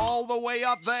doing all the way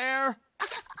up there?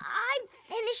 I'm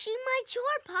finishing my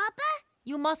chore, Papa.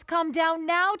 You must come down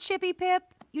now, Chippy Pip.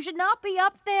 You should not be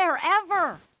up there,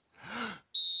 ever.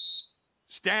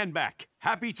 Stand back.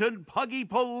 Happyton Puggy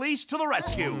Police to the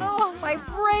rescue. Oh, my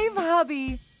brave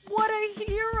hubby. What a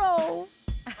hero.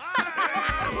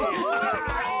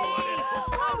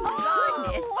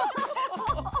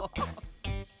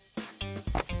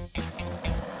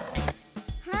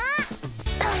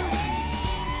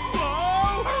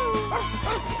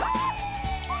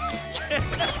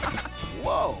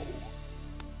 Whoa!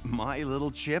 My little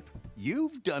Chip,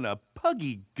 you've done a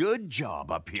puggy good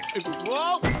job up here.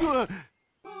 Whoa!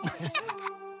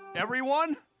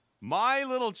 Everyone, my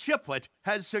little Chiplet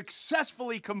has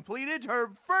successfully completed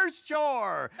her first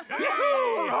chore.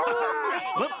 Whoa,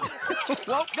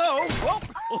 no.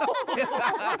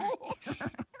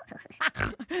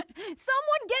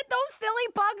 Someone get those silly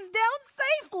bugs down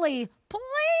safely,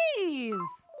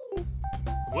 please.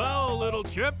 Well, little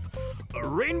Chip,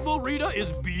 Rainbow Rita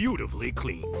is beautifully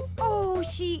clean. Oh,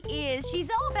 she is. She's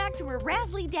all back to her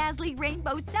razzly-dazzly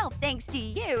rainbow self thanks to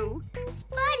you.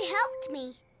 Spud helped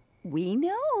me. We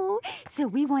know. So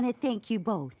we want to thank you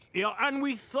both. Yeah, and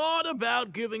we thought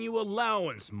about giving you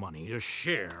allowance money to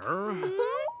share.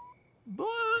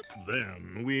 But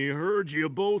then we heard you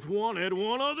both wanted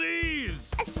one of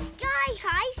these. A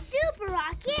sky-high super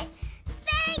rocket.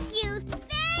 Thank you.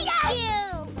 Thank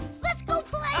you. Let's go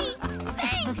play.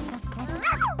 Thanks.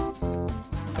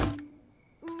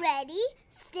 Ready,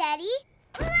 steady,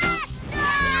 blast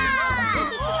off!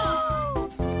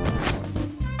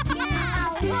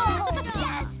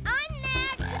 Yes, I'm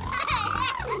next.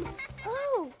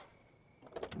 Oh.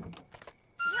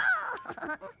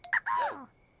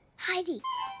 Heidi.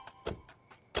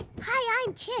 Hi,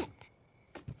 I'm Chip.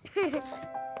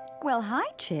 Well, hi,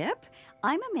 Chip.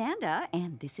 I'm Amanda,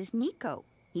 and this is Nico.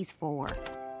 He's 4.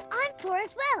 I'm 4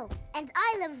 as well, and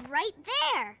I live right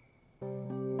there.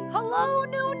 Hello,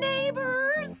 new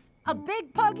neighbors. A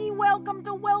big puggy welcome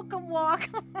to Welcome Walk.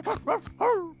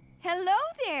 Hello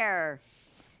there.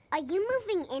 Are you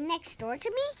moving in next door to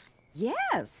me?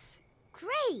 Yes.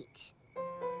 Great.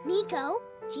 Nico,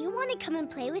 do you want to come and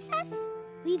play with us?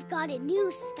 We've got a new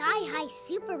sky-high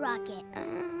super rocket.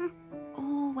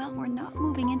 Oh, well, we're not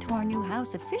moving into our new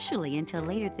house officially until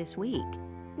later this week.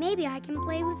 Maybe I can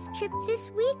play with Chip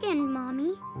this weekend,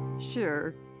 Mommy.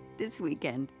 Sure, this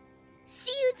weekend.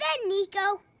 See you then,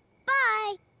 Nico.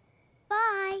 Bye.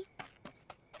 Bye.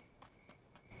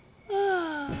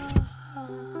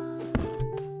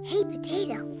 Hey,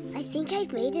 Potato. I think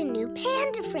I've made a new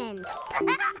panda friend.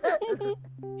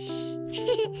 Shh.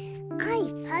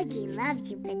 I Puggy love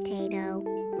you, Potato.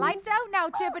 Lights out now,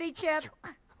 Chippity Chip.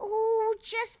 Oh,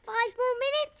 just 5 more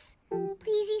minutes.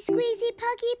 Pleasey, squeezy,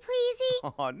 Puggy,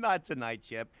 pleasey. Oh, not tonight,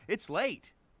 Chip. It's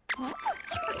late.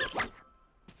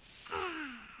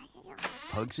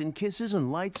 Hugs and kisses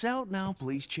and lights out now,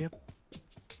 please, Chip.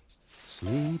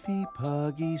 Sleepy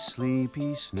Puggy,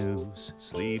 sleepy snooze.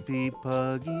 Sleepy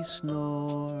Puggy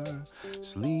snore.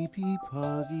 Sleepy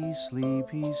Puggy,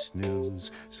 sleepy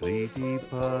snooze. Sleepy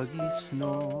Puggy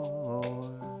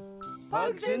snore.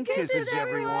 Hugs and kisses,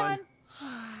 everyone.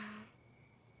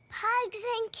 Hugs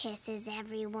and kisses,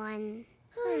 everyone.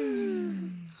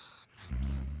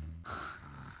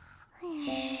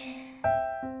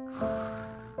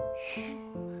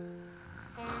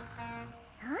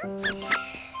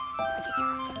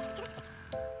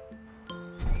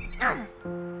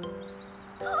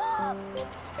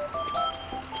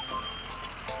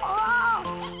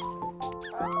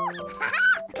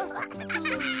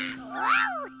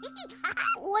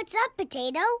 What's up,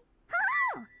 Potato?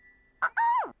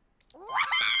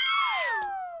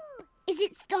 Is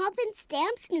it Stomp and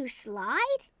Stamp's new slide?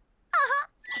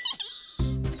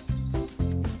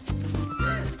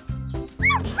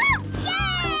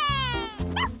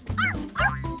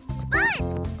 Spud!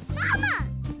 Mama!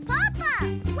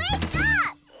 Papa! Wake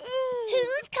up!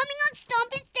 Who's coming on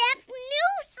Stomp and Stamp's new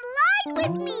slide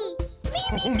with me?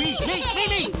 Me!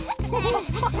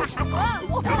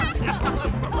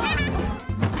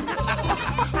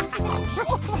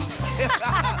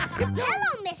 Hello,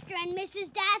 Mr. and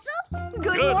Mrs. Dazzle.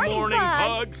 Good morning,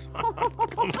 Pugs.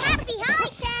 Happy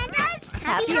High, Pandas.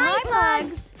 Happy High,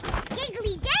 Pugs.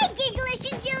 Giggly day, Gigglish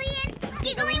and Jillian.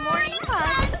 Giggly morning,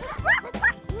 Pugs.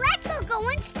 Let's all go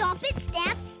and Stomp and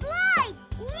Stamp slide.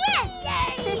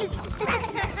 Yes!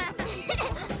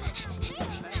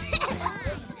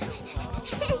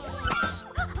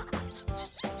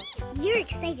 You're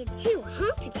excited too,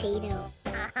 huh, Potato?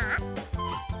 Uh-huh.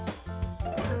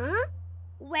 Huh?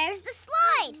 Where's the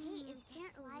slide?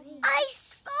 I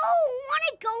so want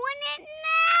to go in it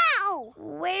now.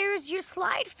 Where's your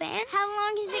slide, Fans? How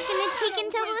long is it going to take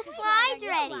until the slide's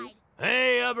ready?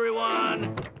 Hey,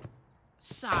 everyone!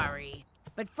 Sorry,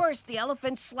 but first the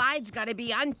elephant slide's gotta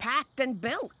be unpacked and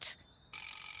built.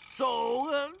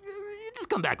 So, you just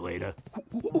come back later.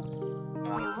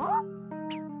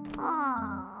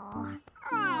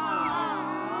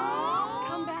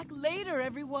 Come back later,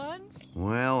 everyone.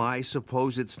 Well, I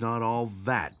suppose it's not all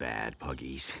that bad,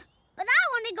 Puggies. But I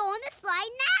want to go on the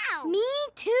slide now. Me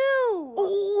too.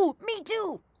 Ooh, me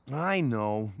too. I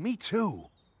know, me too.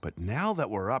 But now that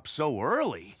we're up so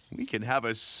early, we can have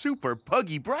a super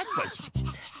puggy breakfast.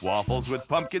 Waffles with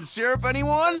pumpkin syrup,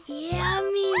 anyone?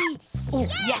 Yummy. Oh,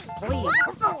 yes, please.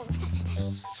 Waffles.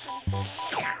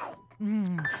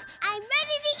 I'm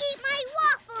ready to eat my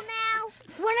waffle now.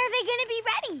 When are they going to be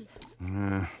ready?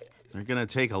 They're gonna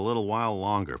take a little while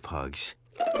longer, Pugs.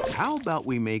 How about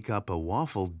we make up a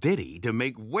waffle ditty to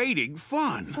make waiting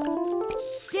fun?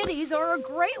 Ditties are a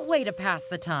great way to pass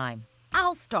the time.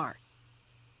 I'll start.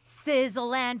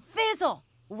 Sizzle and fizzle,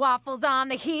 waffles on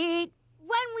the heat.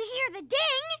 When we hear the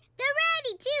ding, they're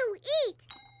ready to eat.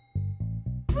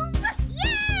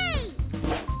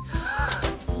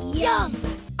 Yay! Yum.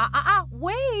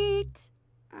 Wait.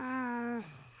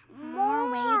 More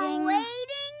waiting.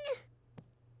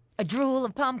 A drool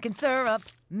of pumpkin syrup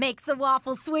makes a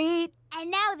waffle sweet.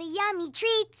 And now the yummy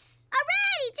treats are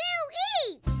ready to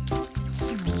eat.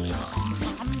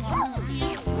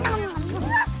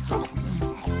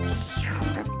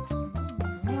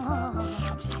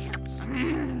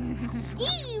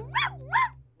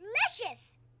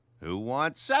 Delicious. Who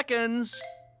wants seconds?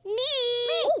 Me.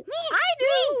 I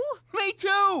do. Me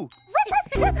too.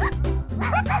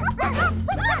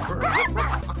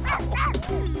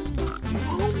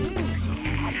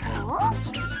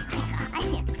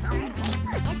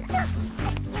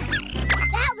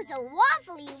 That was a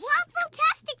waffly,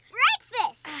 waffle-tastic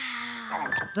breakfast.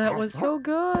 That was so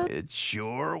good. It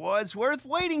sure was worth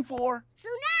waiting for. So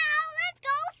now, let's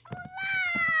go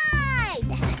slide.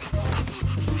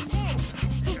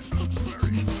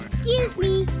 Excuse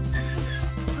me.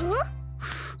 Huh?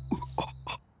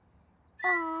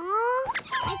 Aw,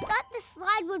 I thought the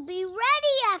slide would be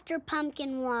ready after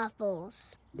pumpkin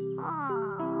waffles.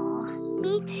 Oh,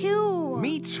 me too.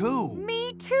 Me too.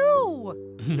 Me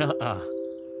too. Nuh-uh.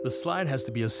 The slide has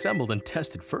to be assembled and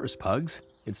tested first, Pugs.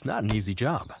 It's not an easy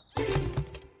job.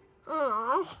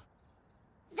 Oh,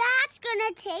 that's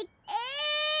gonna take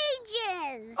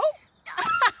ages. Oh.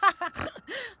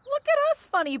 Look at us,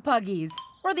 funny puggies.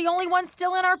 We're the only ones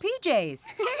still in our PJs.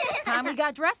 Time we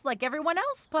got dressed like everyone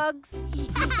else, Pugs.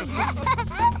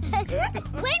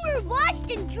 When we're washed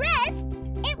and dressed,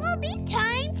 it will be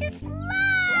time to slide.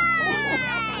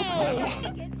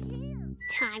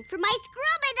 Time for my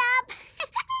scrub-it-up.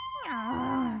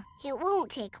 It won't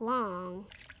take long.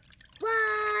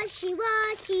 Washy,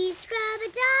 washy,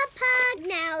 scrub-a-dub, Pug.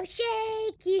 Now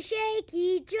shakey,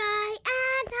 shaky, dry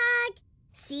and hug.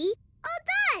 See? All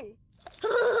done.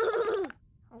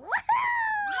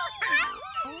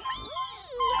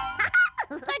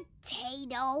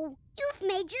 Potato, you've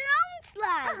made your own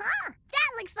slide. That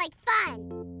looks like fun.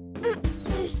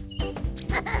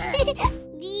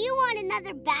 Do you want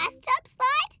another bathtub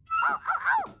slide?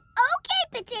 Okay,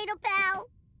 Potato Pal.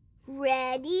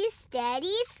 Ready,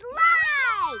 steady,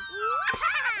 slide!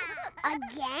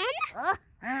 Again?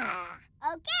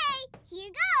 Okay,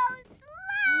 here goes.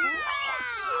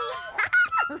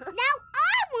 Slide! Now I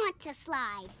want to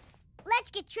slide. Let's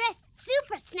get dressed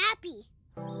super snappy.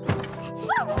 We're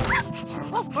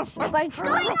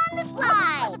going on the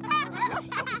slide.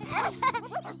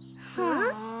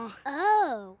 Huh?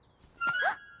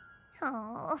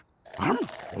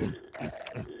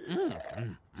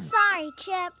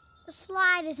 Chip. The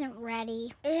slide isn't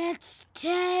ready. It's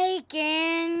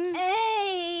taking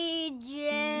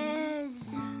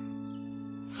ages.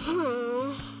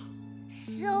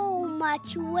 So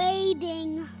much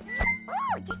waiting.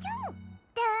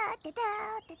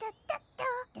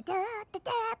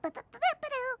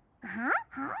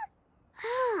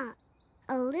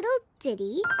 A little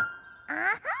ditty.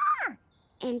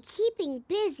 And keeping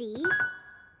busy.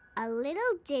 A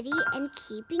little ditty and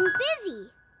keeping busy.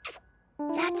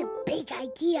 That's a big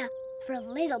idea for a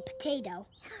little potato.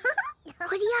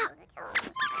 Hurry up.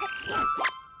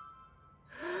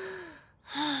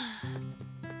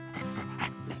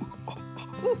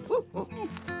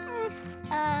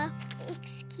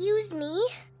 Excuse me?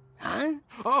 Huh?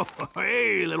 Oh,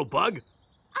 hey, little bug.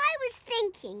 I was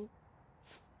thinking.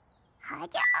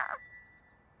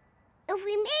 If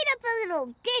we made up a little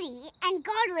ditty and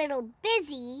got a little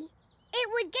busy, it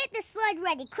would get the slide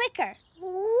ready quicker.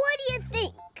 What do you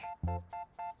think?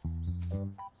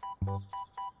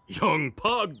 Young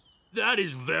pug, that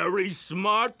is very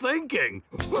smart thinking.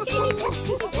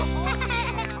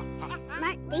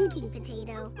 Smart thinking,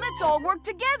 Potato. Let's all work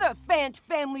together,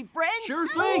 family friends. Sure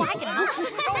thing. I can help.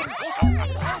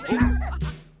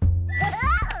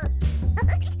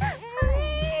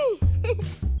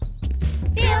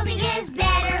 Building is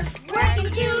better,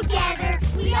 working together.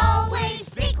 We always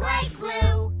stick like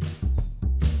glue.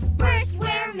 First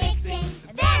we're mixing,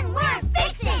 then we're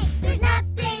fixing. There's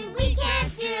nothing we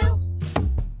can't do.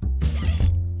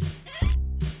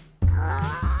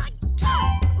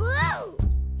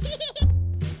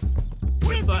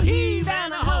 With a heave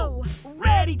and a hoe,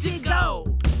 ready to go.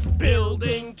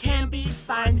 Building can be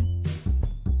fun.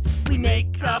 We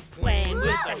make a plan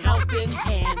with a helping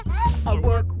hand. Our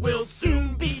work will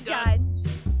soon be done.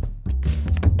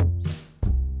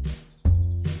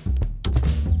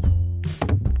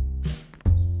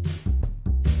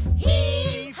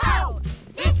 Heave-ho!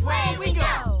 This way we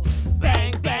go!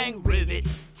 Bang, bang, rivet,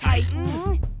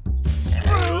 tighten,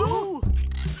 screw.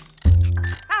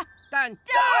 Ha! Done!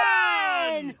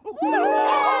 Done!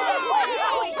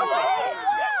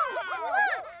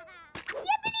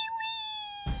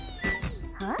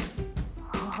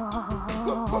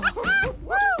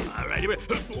 All righty.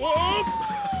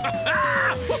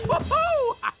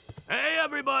 Hey,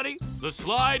 everybody. The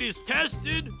slide is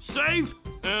tested, safe,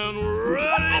 and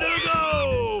ready to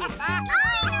go. Everybody,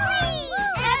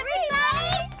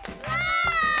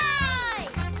 slide!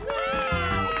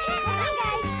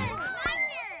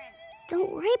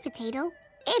 Don't worry, Potato.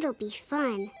 It'll be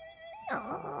fun.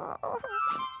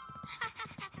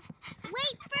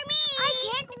 Wait for me! I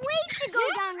can't wait to go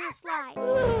down your slide.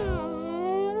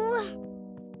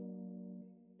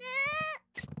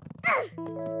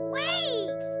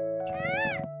 Wait!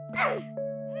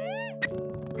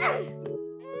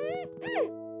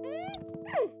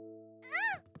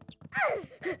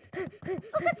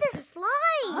 Look at this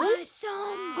slide!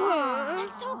 Awesome!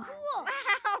 That's so cool!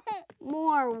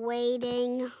 More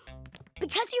waiting.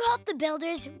 Because you helped the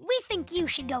builders, we think you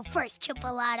should go first,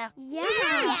 Chipolata. Yeah.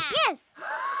 Yes.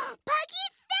 Puggy,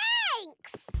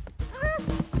 thanks!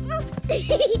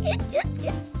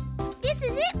 This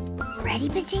is it. Ready,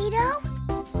 Potato?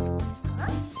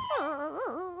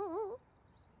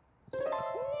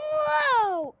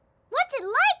 Whoa! What's it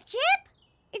like, Chip?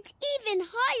 It's even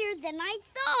higher than I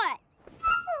thought.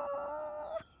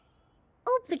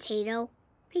 Oh, Potato.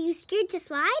 Are you scared to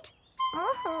slide?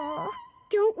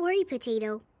 Don't worry,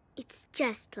 Potato. It's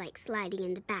just like sliding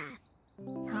in the bath.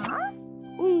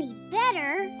 Only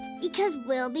better because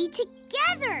we'll be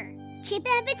together. Chip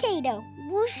and Potato,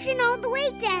 whooshing all the way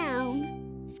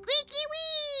down. Squeaky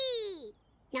wee!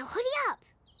 Now hurry up.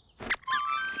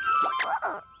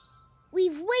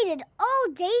 We've waited all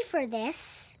day for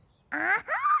this.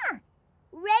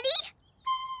 Ready?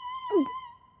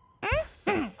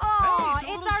 Oh,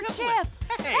 it's our Chip.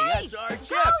 Hey, that's our Chip.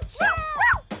 Go, Chip!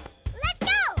 Let's go!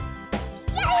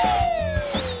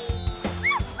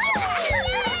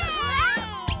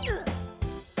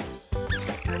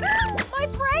 My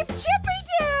brave Chippy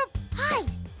Dip! Hide!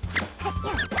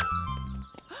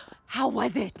 How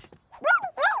was it?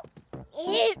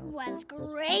 It was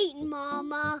great,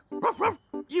 Mama.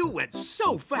 You went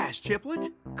so fast,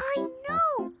 Chiplet. I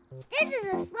know. This is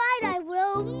a slide I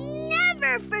will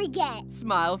never forget.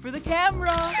 Smile for the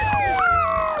camera.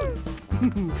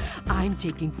 I'm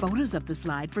taking photos of the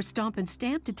slide for Stomp and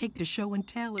Stamp to take to show and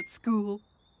tell at school.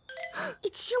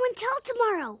 It's show and tell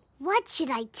tomorrow. What should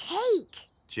I take?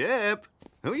 Chip,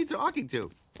 who are you talking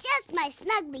to? Just my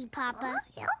snuggly, Papa.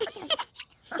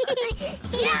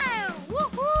 Yeah!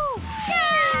 Woohoo!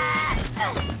 Yeah!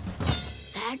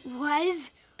 That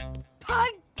was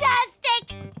fantastic!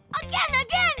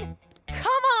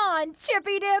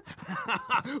 Chippy Dip?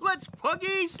 Let's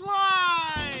Puggy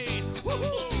slide!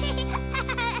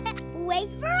 Wait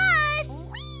for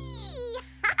us!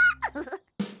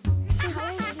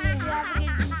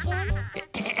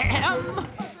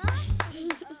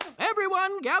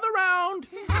 Everyone, gather round.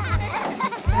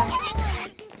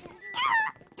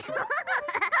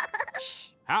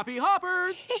 Happy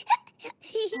Hoppers!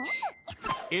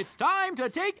 It's time to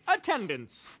take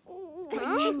attendance.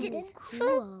 Attendance.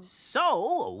 Cool.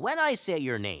 So, when I say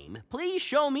your name, please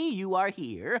show me you are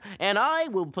here, and I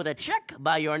will put a check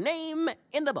by your name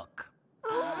in the book.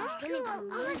 Oh, cool.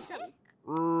 Awesome.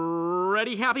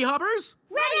 Ready, Happy Hoppers?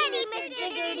 Ready, Mr.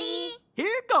 Diggerty.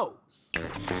 Here goes.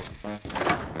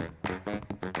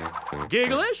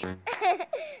 Gigglish.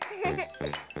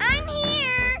 I'm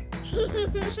here.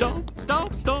 Stomp,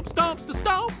 stomp, stomp, stomp,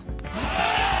 stomp.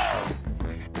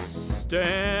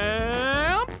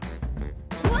 Stamp.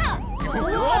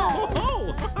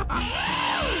 Whoa.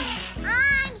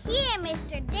 I'm here,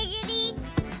 Mr. Diggity.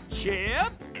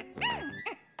 Chip.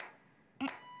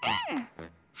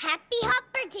 Happy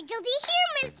Hopper Tickledy here,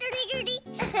 Mr. Diggity.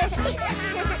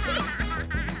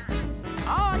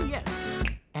 Ah, yes.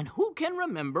 And who can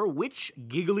remember which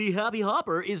giggly Happy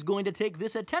Hopper is going to take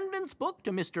this attendance book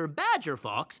to Mr. Badger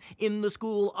Fox in the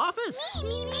school office?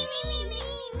 Me.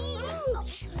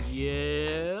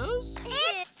 Yes?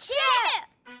 It's Chip.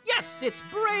 Yes, it's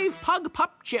brave Pug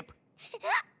Pup Chip.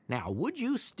 Now, would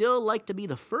you still like to be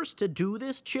the first to do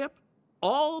this, Chip?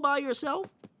 All by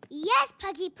yourself? Yes,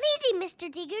 Puggy pleasy, Mr.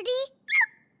 Diggerty.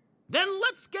 Then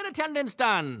let's get attendance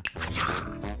done.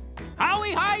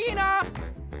 Howie Hyena!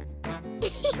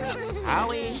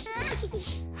 Howie?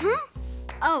 Huh?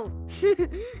 Oh,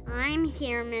 I'm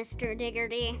here, Mr.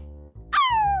 Diggerty.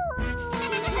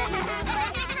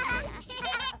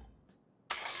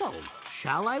 So,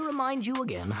 shall I remind you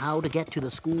again how to get to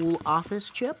the school office,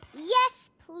 Chip?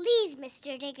 Yes, please,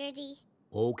 Mr. Diggerty.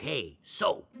 Okay,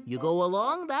 so you go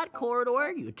along that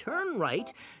corridor, you turn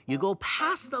right, you go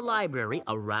past the library,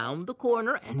 around the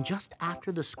corner, and just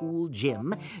after the school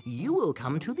gym, you will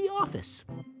come to the office.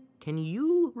 Can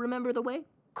you remember the way?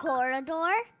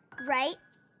 Corridor, right,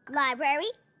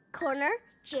 library, corner,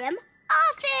 gym,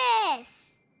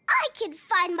 office. I can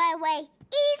find my way.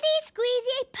 Easy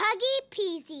squeezy, puggy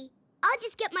peasy. I'll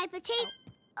just get my potato.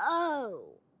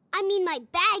 Oh, I mean my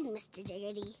bag, Mr.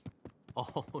 Diggity.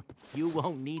 Oh, you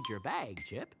won't need your bag,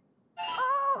 Chip.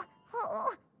 Oh.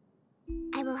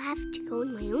 I will have to go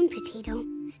in my own potato.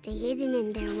 Stay hidden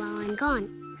in there while I'm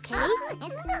gone, okay?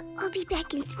 I'll be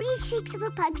back in 3 shakes of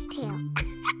a pug's tail.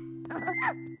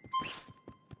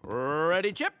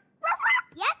 Ready, Chip?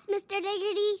 Yes, Mr.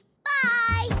 Diggity.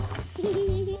 Bye.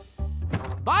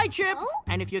 Bye, Chip. Oh?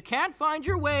 And if you can't find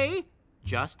your way,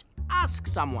 just ask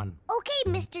someone. Okay,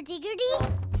 Mr. Diggity.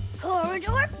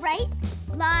 Corridor, right,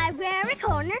 library,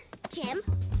 corner, gym,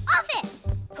 office.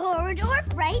 Corridor,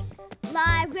 right,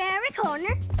 library,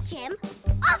 corner, gym,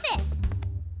 office.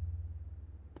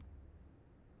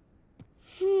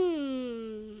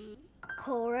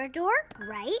 Corridor,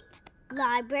 right,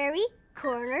 library,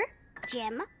 corner,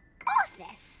 gym,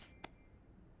 office.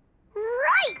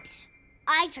 Right!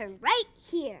 I turn right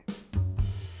here.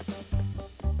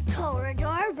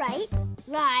 Corridor, right,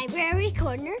 library,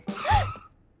 corner.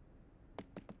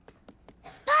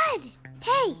 Spud!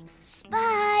 Hey,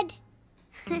 Spud!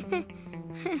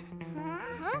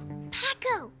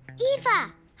 Pacco!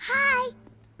 Eva! Hi!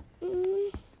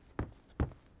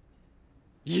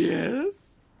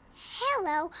 Yes?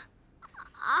 Hello.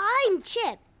 I'm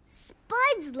Chip,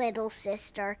 Spud's little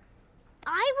sister.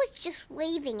 I was just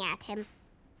waving at him.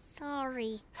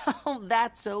 Sorry. Oh,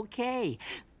 that's okay.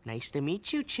 Nice to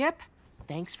meet you, Chip.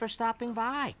 Thanks for stopping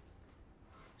by.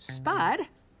 Spud,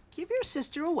 give your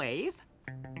sister a wave.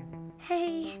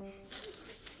 Hey.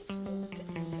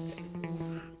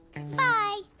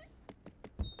 Bye.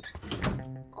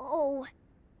 Oh,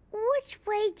 which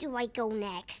way do I go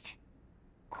next?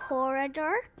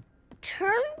 Corridor?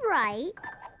 Turn right?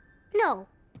 No,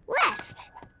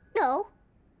 left. No,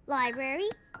 library,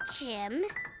 gym.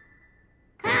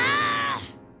 Ah!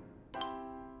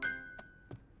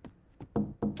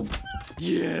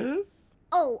 Yes?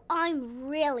 Oh, I'm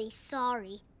really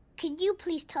sorry. Could you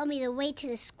please tell me the way to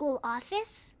the school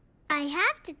office? I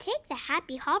have to take the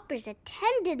Happy Hoppers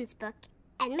attendance book,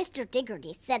 and Mr.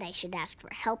 Diggerty said I should ask for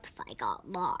help if I got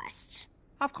lost.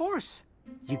 Of course.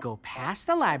 You go past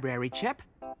the library, Chip,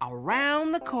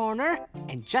 around the corner,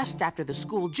 and just after the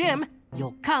school gym,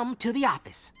 you'll come to the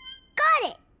office.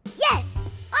 Got it! Yes,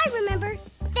 I remember.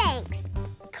 Thanks.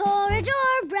 Corridor,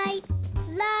 right,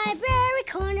 library,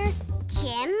 corner,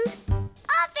 gym,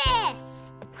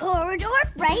 office. Corridor,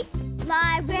 right,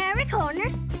 Library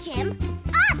corner, gym,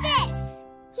 office!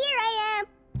 Here I am.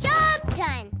 Job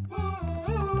done.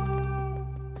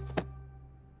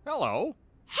 Hello.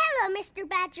 Hello, Mr.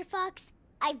 Badger Fox.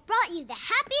 I brought you the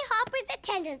Happy Hoppers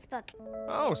attendance book.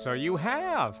 Oh, so you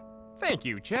have. Thank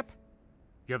you, Chip.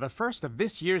 You're the first of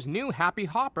this year's new Happy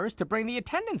Hoppers to bring the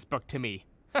attendance book to me.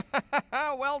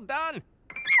 Well done.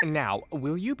 Now,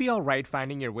 will you be all right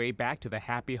finding your way back to the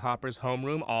Happy Hoppers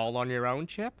homeroom all on your own,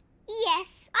 Chip?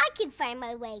 Yes, I can find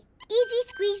my way. Easy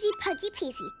squeezy puggy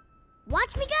peasy.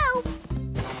 Watch me go.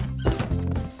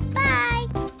 Bye.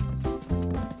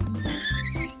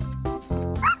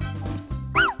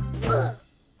 Whoa.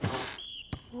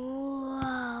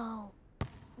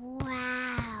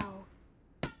 Wow.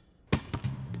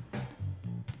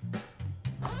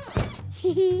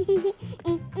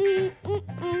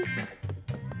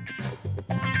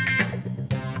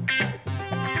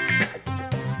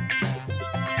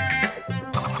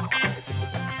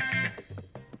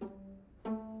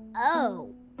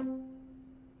 Oh.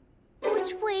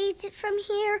 Which way is it from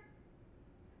here?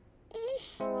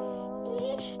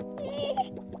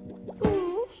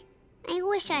 I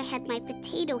wish I had my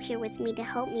potato here with me to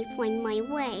help me find my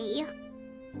way.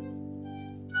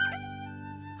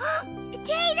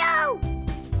 Potato!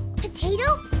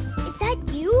 Potato? Is that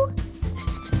you?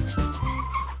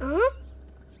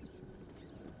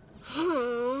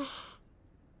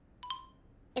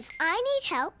 If I need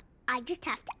help, I just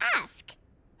have to ask.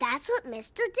 That's what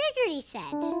Mr. Diggory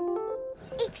said.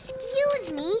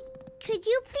 Excuse me, could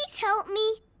you please help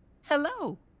me?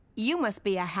 Hello. You must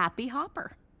be a Happy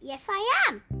Hopper. Yes, I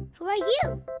am. Who are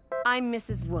you? I'm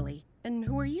Mrs. Woolly. And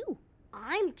who are you?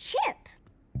 I'm Chip.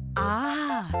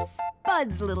 Ah,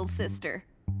 Spud's little sister.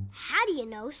 How do you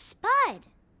know Spud?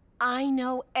 I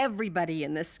know everybody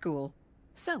in this school.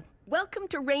 So, welcome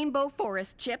to Rainbow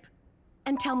Forest, Chip.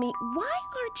 And tell me, why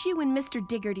aren't you in Mr.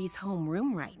 Diggory's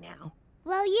homeroom right now?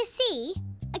 Well, you see,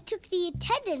 I took the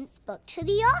attendance book to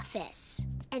the office.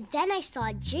 And then I saw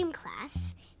a gym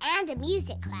class and a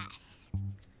music class.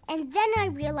 And then I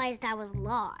realized I was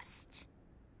lost.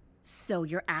 So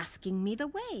you're asking me the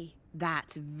way.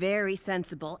 That's very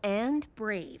sensible and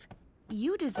brave.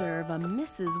 You deserve a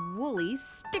Mrs. Woolly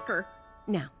sticker.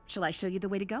 Now, shall I show you the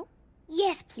way to go?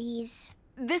 Yes, please.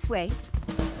 This way.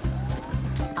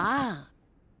 Ah,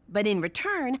 but in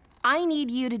return, I need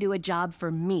you to do a job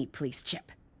for me, please,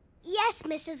 Chip. Yes,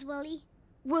 Mrs. Woolly.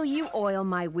 Will you oil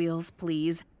my wheels,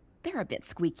 please? They're a bit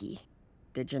squeaky.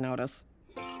 Did you notice?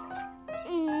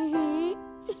 Mm-hmm.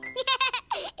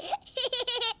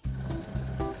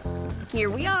 Here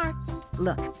we are.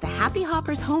 Look, the Happy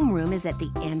Hoppers homeroom is at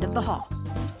the end of the hall.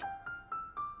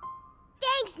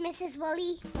 Thanks, Mrs.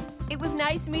 Woolly. It was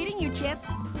nice meeting you, Chip.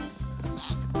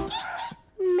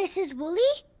 Mrs. Woolly?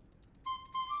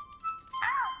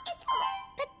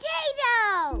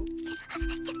 Potato!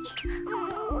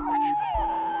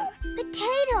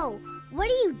 Potato, what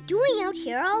are you doing out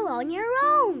here all on your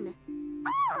own?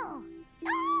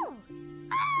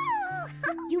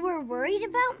 You were worried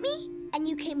about me? And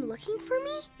you came looking for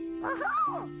me?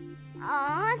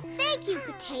 Aw, thank you,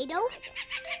 Potato.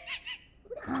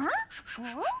 Huh?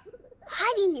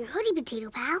 Hide in your hoodie, Potato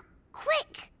Pal.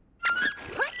 Quick!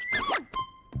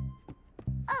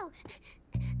 Oh,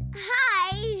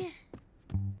 hi.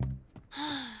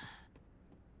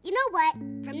 You know what?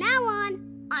 From now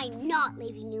on, I'm not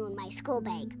leaving you in my school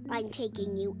bag. I'm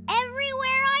taking you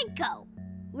everywhere I go.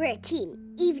 We're a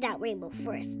team, even at Rainbow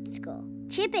Forest School.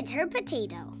 Chip and her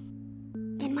Potato.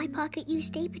 In my pocket you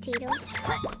stay, Potato.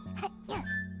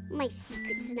 My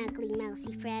secret snuggly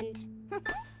mousy friend.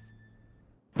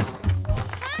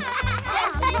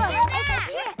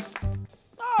 It's Chip.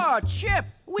 Oh, Chip,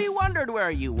 we wondered where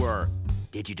you were.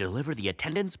 Did you deliver the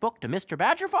attendance book to Mr.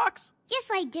 Badger Fox? Yes,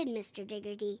 I did, Mr.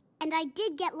 Diggory. And I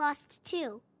did get lost,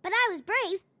 too. But I was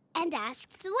brave and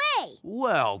asked the way.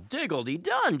 Well,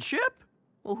 diggledy-done, Chip.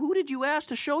 Well, who did you ask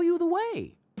to show you the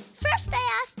way? First,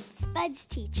 I asked Spud's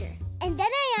teacher. And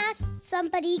then I asked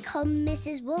somebody called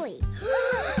Mrs. Woolly.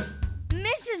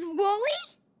 Mrs.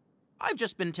 Woolly? I've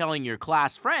just been telling your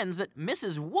class friends that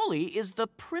Mrs. Woolly is the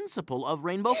principal of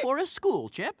Rainbow Forest School,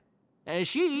 Chip.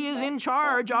 She is in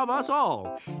charge of us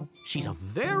all. She's a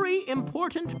very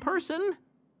important person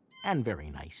and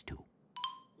very nice, too.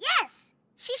 Yes!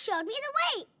 She showed me the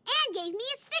way and gave me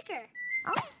a sticker.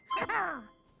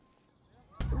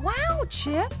 Wow,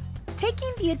 Chip.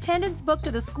 Taking the attendance book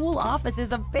to the school office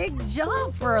is a big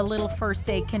job for a little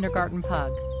first-day kindergarten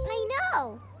pug. I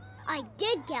know. I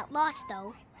did get lost,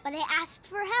 though, but I asked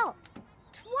for help.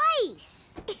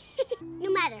 Twice. No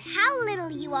matter how little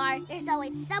you are, there's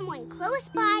always someone close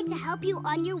by to help you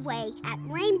on your way at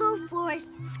Rainbow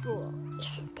Forest School.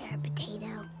 Isn't there,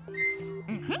 Potato?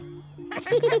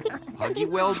 Puggy,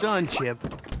 well done, Chip.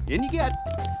 In you get.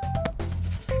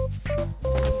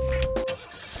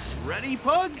 Ready,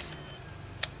 Pugs?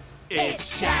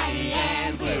 It's shiny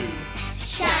and blue.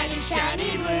 Shiny,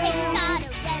 shiny blue. It's got a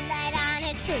red light on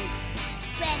its roof.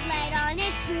 Red light on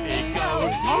its roof. It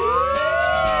goes woo!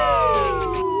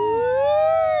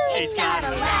 It's got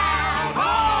a loud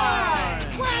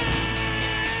horn.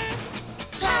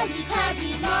 Puggy,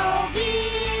 Puggy Mobile.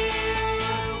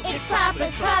 It's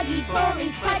Papa's Puggy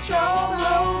Police Patrol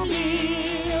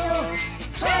Mobile.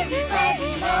 Puggy,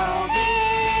 Puggy Mobile.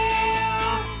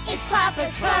 It's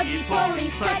Papa's Puggy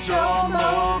Police Patrol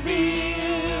Mobile.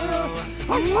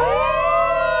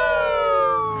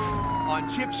 On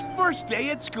Chip's first day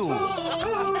at school.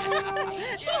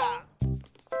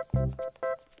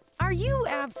 Are you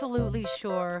absolutely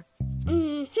sure?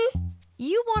 Mm-hmm.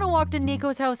 You want to walk to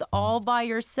Nico's house all by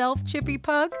yourself, Chippy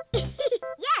Pug?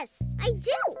 Yes, I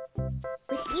do.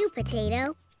 With you,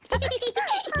 Potato.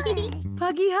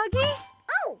 Puggy Huggy?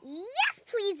 Oh, yes,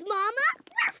 please, Mama.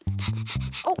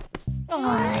 Oh.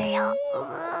 Now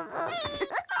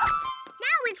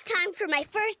it's time for my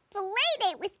first play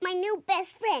date with my new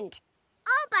best friend.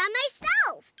 All by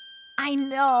myself. I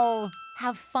know.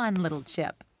 Have fun, little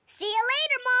Chip. See you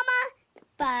later, Mama.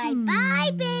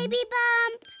 Bye-bye, Baby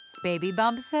Bump. Baby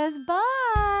Bump says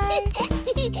bye.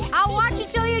 I'll watch you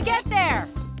till you get there.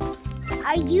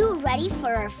 Are you ready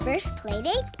for our first play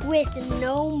date with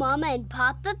no Mama and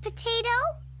Papa, Potato?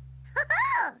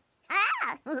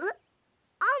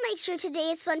 I'll make sure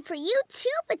today is fun for you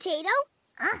too, Potato.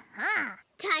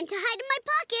 Time to hide in my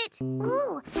pocket.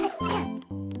 Ooh.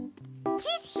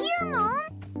 She's here,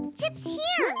 Mom. Chip's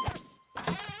here.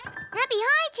 Happy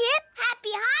hi, Chip.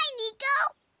 Happy hi, Nico.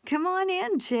 Come on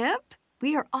in, Chip.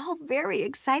 We are all very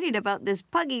excited about this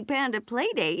Puggy Panda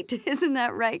playdate. Isn't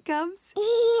that right, Cubs?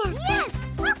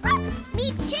 Yes.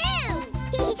 Me too.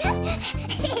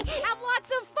 Have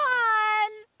lots of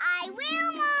fun. I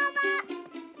will, Mama.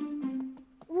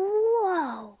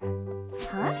 Whoa.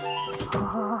 Huh?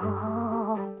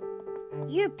 Oh.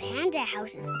 Your panda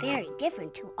house is very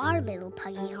different to our little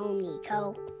puggy home,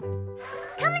 Nico.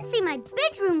 Come and see my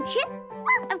bedroom, Chip.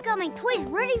 I've got my toys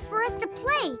ready for us to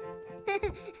play.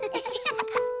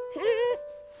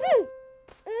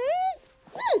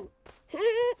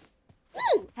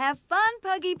 Have fun,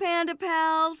 Puggy Panda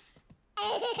pals.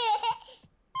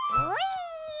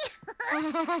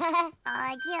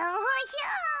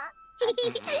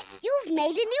 You've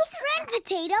made a new friend,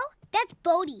 Potato. That's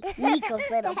Bodie, Nico's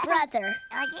little brother.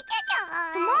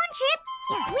 Come on, Chip.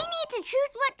 We need to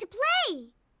choose what to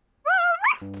play.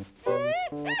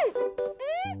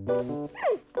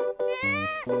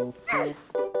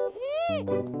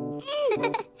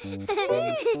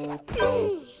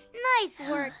 Nice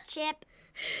work, Chip.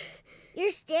 Your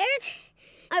stairs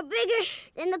are bigger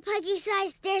than the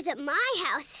puggy-sized stairs at my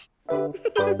house. Come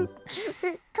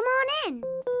on in.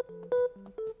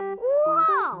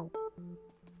 Whoa!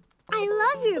 I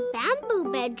love your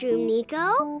bamboo bedroom,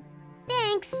 Nico.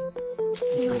 Thanks.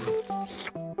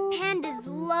 Pandas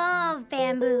love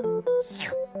bamboo.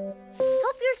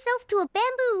 Help yourself to a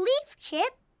bamboo leaf,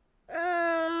 Chip.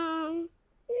 No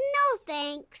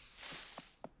thanks.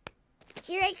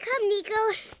 Here I come, Nico.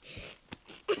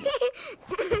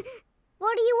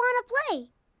 What do you want to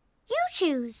play? You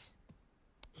choose.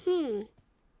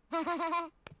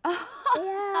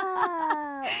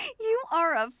 You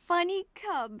are a funny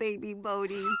cub, baby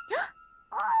Bodie.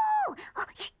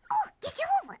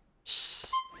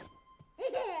 Shh.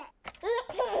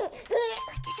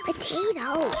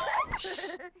 Potato.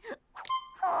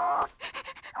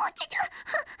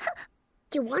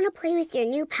 You want to play with your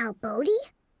new pal, Bodie?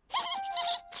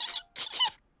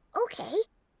 Okay.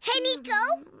 Hey, Nico.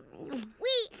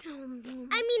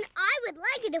 I would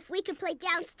like it if we could play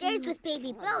downstairs with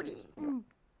baby Bodie.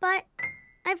 But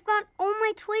I've got all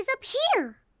my toys up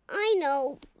here. I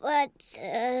know, but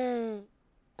soon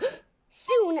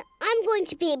I'm going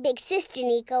to be a big sister,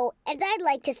 Nico, and I'd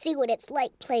like to see what it's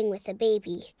like playing with a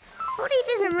baby. Bodie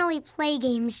doesn't really play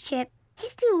games, Chip.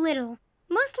 He's too little.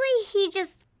 Mostly he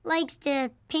just likes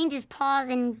to paint his paws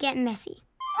and get messy.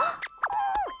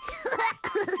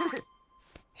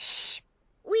 Shh.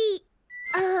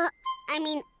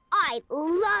 I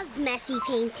love messy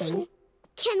painting.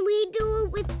 Can we do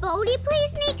it with Bodie,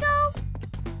 please, Nico?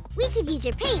 We could use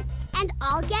your paints, and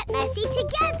all get messy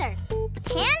together.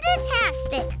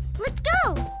 Panda-tastic. Let's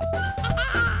go.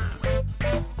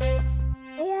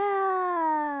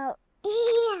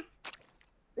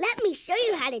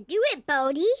 how to do it,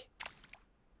 Bodie.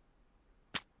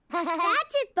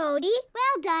 That's it, Bodie.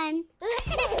 Well done.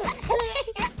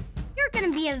 You're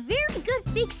gonna be a very good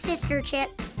big sister,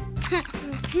 Chip.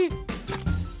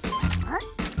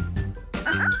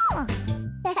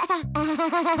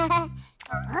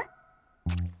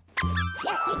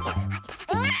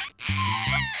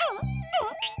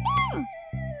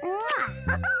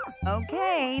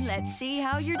 Okay, let's see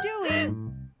how you're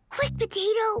doing. Quick,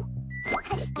 Potato.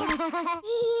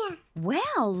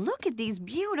 Well, look at these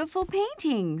beautiful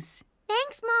paintings.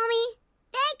 Thanks, Mommy.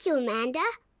 Thank you, Amanda.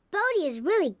 Bodie is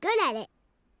really good at it.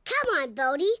 Come on,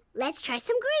 Bodie. Let's try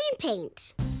some green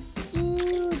paint.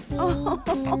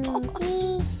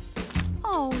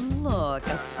 Oh, look,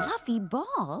 a fluffy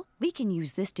ball. We can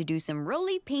use this to do some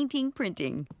roly painting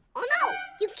printing. Oh, no,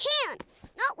 you can't.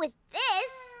 Not with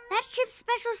this. That's Chip's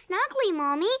special snuggly,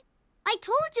 Mommy. I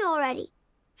told you already.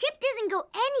 Chip doesn't go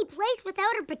any place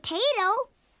without her potato.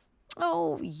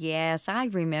 Oh, yes, I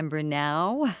remember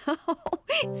now.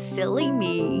 Silly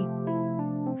me.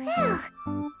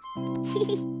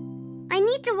 I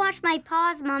need to wash my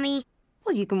paws, Mommy.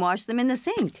 Well, you can wash them in the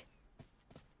sink.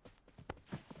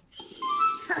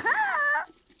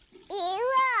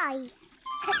 Eli.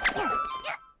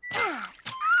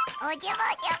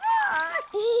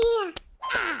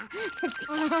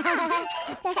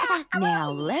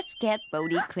 Now, let's get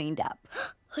Bodie cleaned up.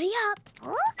 Hurry up.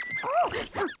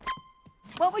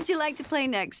 What would you like to play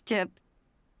next, Chip?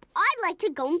 I'd like to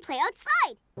go and play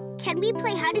outside. Can we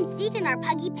play hide and seek in our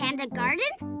Puggy Panda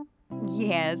garden?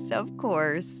 Yes, of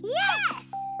course.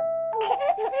 Yes!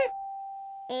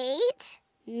 8,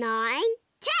 9,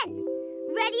 10.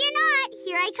 Ready or not,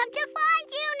 here I come to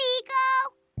find you, Nico.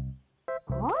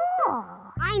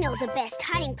 Oh! I know the best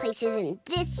hiding places in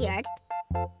this yard.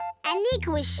 And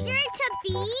Nico is sure to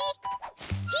be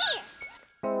here.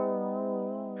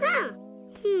 Huh.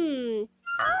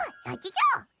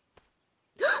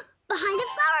 Behind the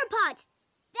flower pots.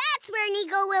 That's where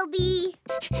Nico will be.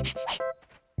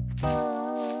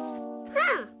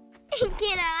 Huh.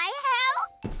 Can I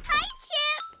help? Hi,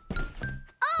 Chip.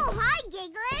 Oh, hi,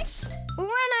 Giglish.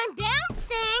 When I'm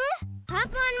bouncing,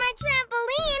 hop on my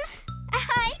trampoline.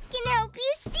 I can help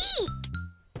you seek.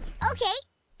 Okay,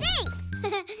 thanks.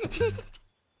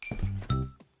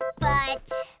 But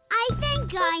I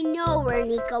think I know where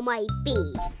Nico might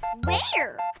be.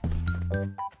 Where?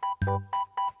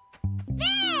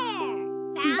 There!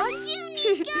 Found you,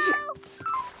 Nico!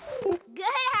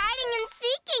 Good hiding and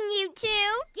seeking, you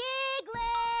two.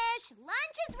 Giglish,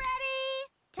 lunch is ready.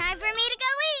 Time for me to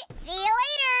go eat. See you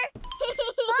later.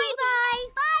 Bye-bye.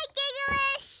 Bye,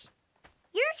 Giglish.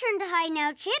 Your turn to hide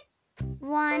now, Chip.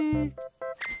 1,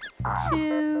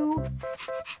 2,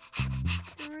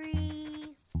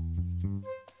 3,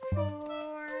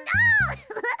 4.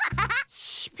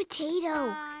 Shh, Potato.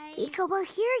 Nico will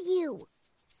hear you.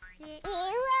 6,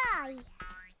 Eli.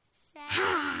 7,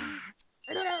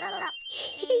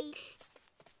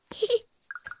 8,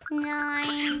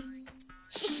 9.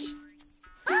 Shh.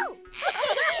 Oh!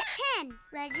 10.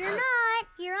 Ready or not,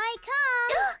 here I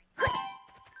come.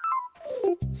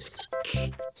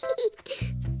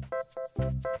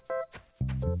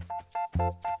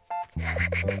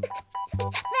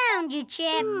 Found you,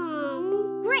 Chip.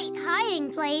 Great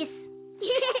hiding place.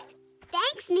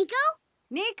 Thanks, Nico.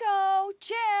 Nico,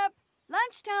 Chip,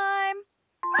 lunchtime.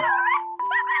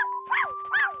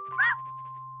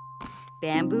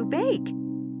 Bamboo bake,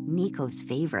 Nico's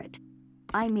favorite.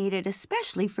 I made it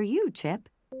especially for you, Chip.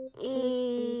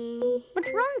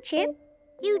 What's wrong, Chip?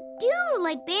 You do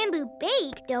like bamboo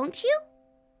bake, don't you?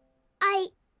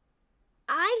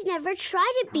 I've never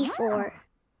tried it before.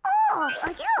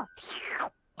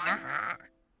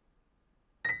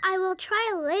 I will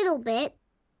try a little bit.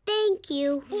 Thank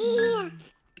you.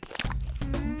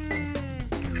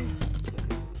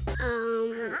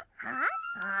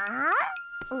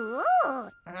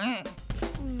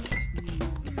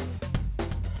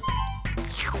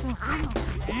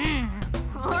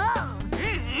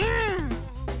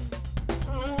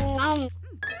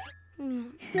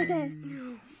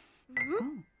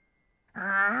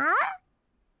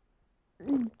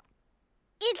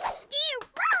 It's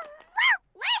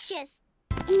delicious.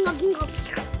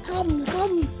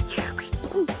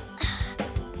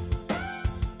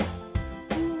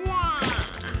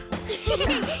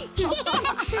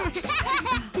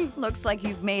 Looks like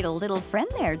you've made a little friend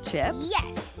there, Chip.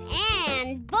 Yes,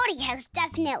 and Bodie has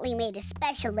definitely made a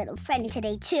special little friend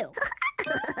today, too.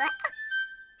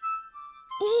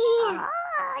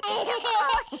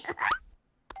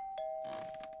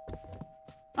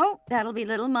 Oh, that'll be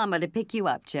little Mama to pick you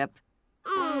up, Chip.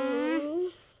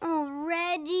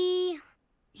 Already?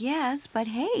 Yes, but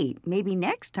hey, maybe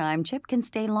next time Chip can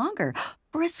stay longer.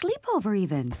 For a sleepover,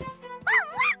 even.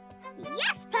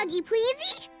 Yes, Puggy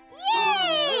Pleasy!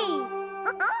 Yay!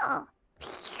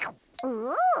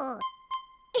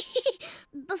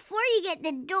 Before you get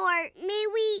the door,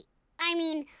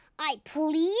 I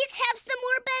please have some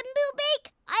more bamboo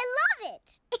bake? I love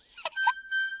it!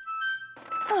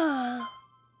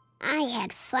 I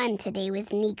had fun today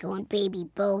with Nico and baby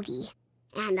Bodie,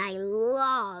 and I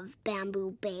love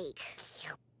bamboo bake.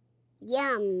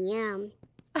 Yum, yum.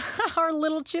 Our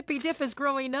little Chippy Dip is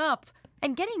growing up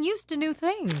and getting used to new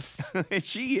things.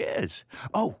 She is.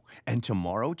 Oh, and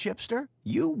tomorrow, Chipster,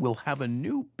 you will have a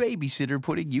new babysitter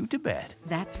putting you to bed.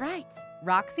 That's right.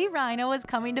 Roxy Rhino is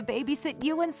coming to babysit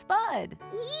you and Spud.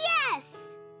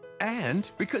 Yes!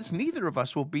 And because neither of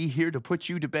us will be here to put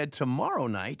you to bed tomorrow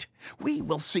night, we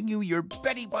will sing you your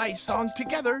Betty Bye song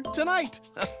together tonight.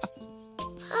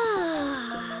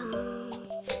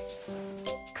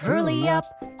 Curly up,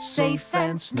 safe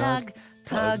and snug,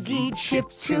 Puggy Chip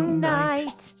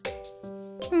tonight.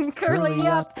 Curly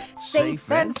up,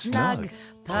 safe and snug,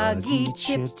 Puggy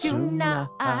Chip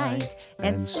tonight.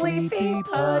 And sleepy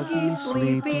Puggy,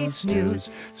 sleepy snooze,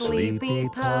 sleepy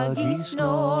Puggy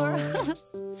snore.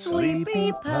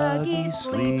 Sleepy Puggy,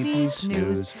 sleepy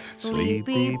snooze,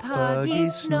 sleepy Puggy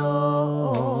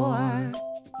snore.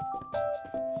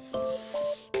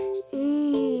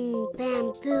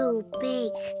 Bamboo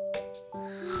bake.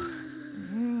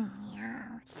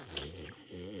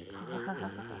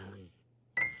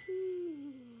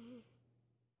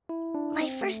 My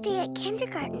first day at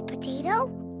kindergarten, Potato.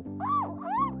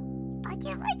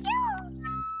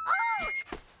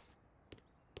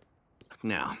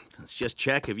 Now, let's just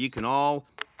check if you can all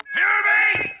hear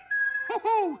me!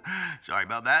 Woo-hoo! Sorry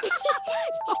about that.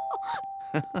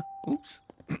 Oops.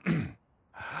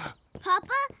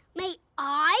 Papa, may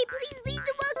I please lead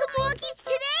the welcome walkies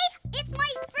today? It's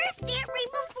my first day at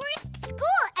Rainbow Forest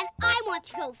School, and I want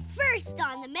to go first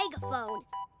on the megaphone.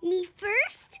 Me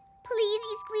first?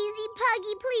 Pleasey, squeezy,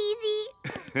 puggy,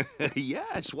 pleasy.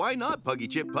 Yes, why not, Puggy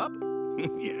Chip Pup?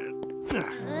 Yeah.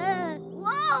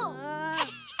 Whoa!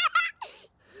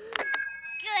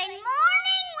 Good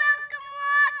morning, Welcome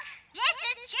Walk. This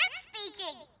is Chip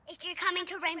speaking. If you're coming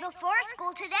to Rainbow Forest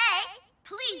School today,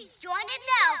 please join in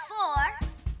now for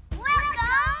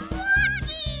Welcome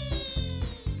Walkies!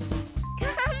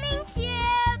 Coming,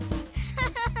 Chip!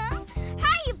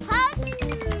 Hi, you pugs!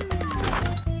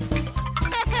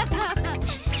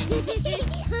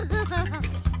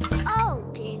 Oh,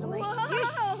 Dingleish,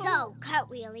 you're so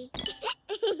cartwheely.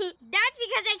 That's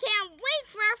because I can't wait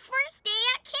for our first day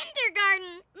at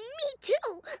kindergarten. Me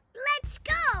too. Let's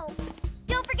go.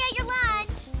 Don't forget your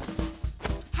lunch.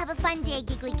 Have a fun day,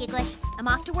 Giggly Gigglish. I'm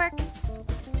off to work.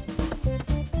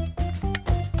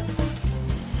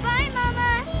 Bye,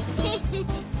 Mama.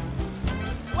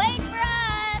 Wait for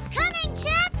us. Coming,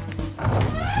 Chip.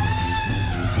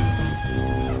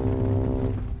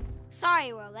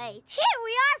 Sorry we're late. Here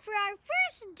we are for our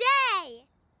first day.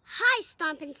 Hi,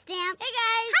 Stomp and Stamp. Hey,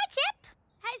 guys. Hi, Chip.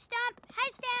 Hi, Stomp. Hi,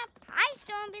 Stamp. Hi,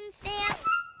 Stomp and Stamp.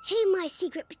 Hey, my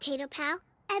secret potato pal.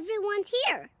 Everyone's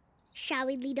here. Shall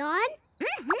we lead on?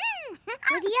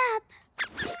 Ready up.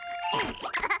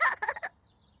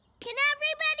 Can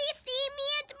everybody see me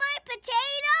and my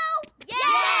potato?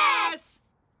 Yes!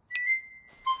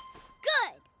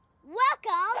 Good.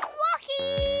 Welcome,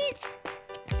 walkies.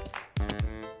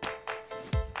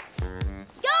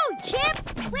 Go, Chip.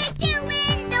 We're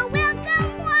doing the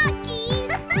welcome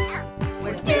walkies.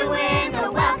 We're doing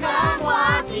the welcome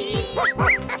walkies.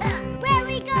 Where are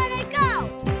we gonna go?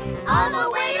 On the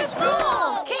way to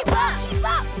school. Keep up. Keep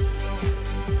up.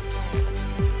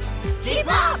 Keep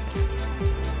up.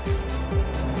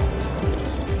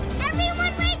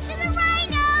 Everyone wait to the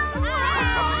rhinos.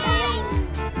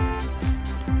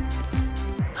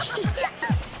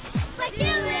 We're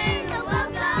doing the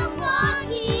welcome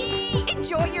walkies.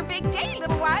 Enjoy your big day,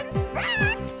 little ones.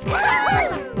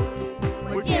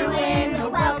 We're doing the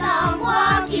welcome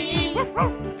walkies.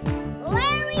 Where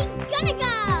are we gonna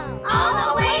go? All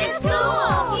the way to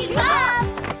school. Keep up.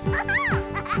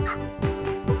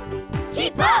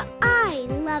 Keep up. I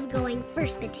love going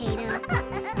first, Potato.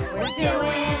 We're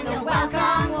doing the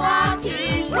welcome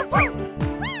walkies. Where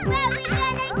are we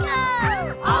gonna go?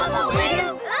 All the way to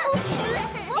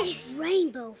school.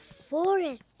 Rainbow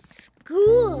Forest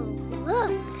School.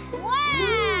 Look.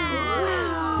 Wow.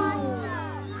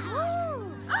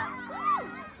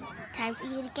 Time for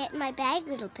you to get in my bag,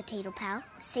 little potato pal.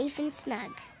 Safe and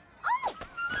snug. Oh!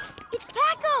 It's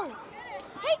Pacco!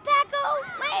 Hey, Pacco!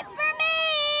 Wait for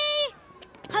me!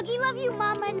 Puggy love you,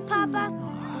 Mama and Papa.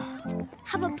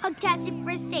 have a pugtastic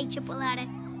first day, Chipolata.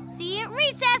 See you at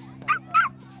recess.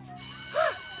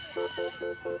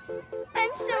 I'm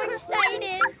so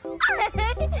excited.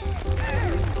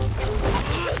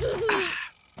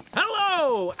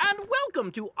 Hello, and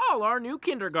welcome to all our new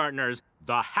kindergartners,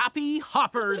 the Happy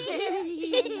Hoppers.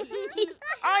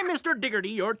 I'm Mr.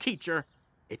 Diggerty, your teacher.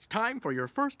 It's time for your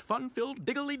first fun-filled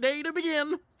Diggly Day to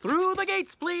begin. Through the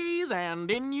gates, please,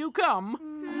 and in you come.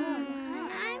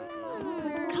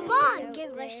 Come on,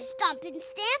 Giggler Stump and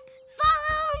Stamp.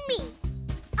 Follow me.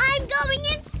 I'm going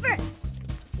in first.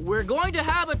 We're going to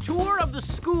have a tour of the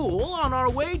school on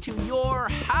our way to your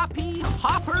Happy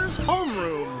Hoppers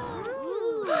homeroom.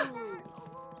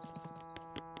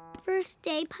 First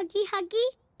day, Puggy Huggy.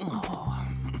 Oh.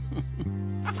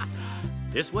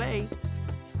 This way.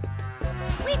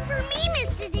 Wait for me,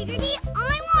 Mr. Diggerty.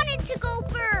 I wanted to go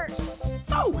first.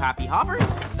 So, Happy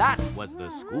Hoppers, that was the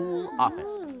school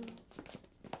office.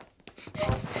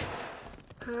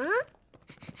 Huh?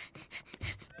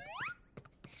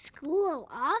 School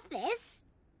office?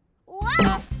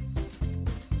 What?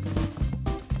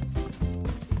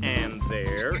 And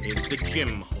there is the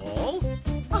gym hall.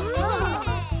 Oh.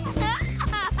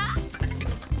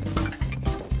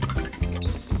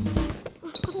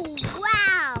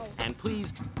 Wow. And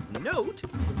please note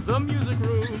the music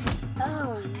room.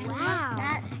 Oh, wow.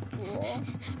 That's cool.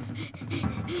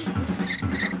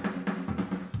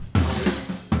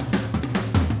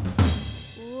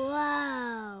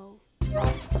 Wow.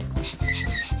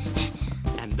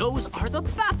 And those are the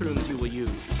bathrooms you will use.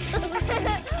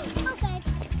 Okay.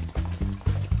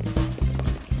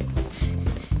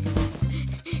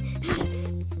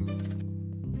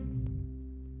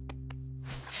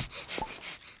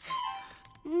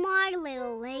 My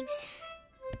little legs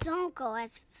don't go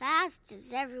as fast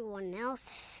as everyone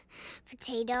else's,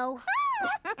 Potato.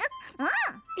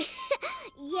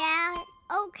 Yeah,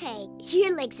 okay.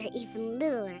 Your legs are even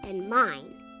littler than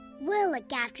mine. We'll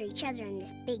look after each other in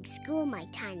this big school, my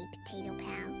tiny potato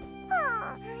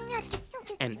pal.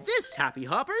 And this, Happy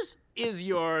Hoppers, is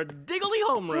your Diggly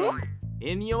homeroom.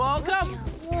 In you all come.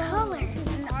 Colors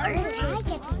and art. I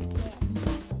get to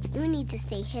sit. You need to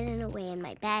stay hidden away in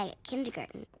my bag at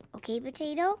kindergarten. Okay,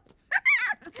 Potato?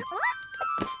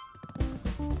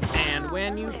 And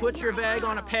when you put your bag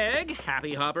on a peg,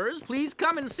 Happy Hoppers, please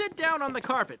come and sit down on the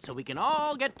carpet so we can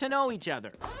all get to know each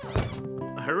other.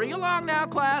 Hurry along now,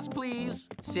 class, please.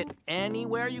 Sit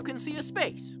anywhere you can see a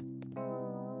space.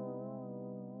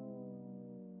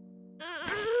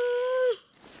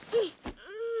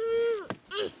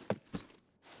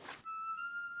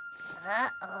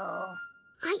 Uh-oh.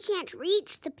 I can't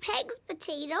reach the pegs,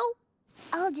 Potato.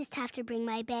 I'll just have to bring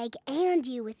my bag and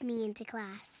you with me into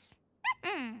class.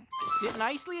 Sit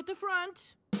nicely at the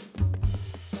front.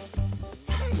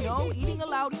 No eating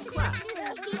allowed in class.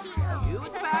 You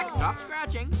at the back, stop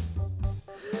scratching.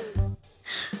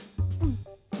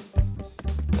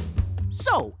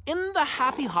 So, in the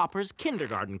Happy Hoppers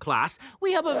kindergarten class,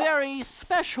 we have a very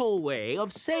special way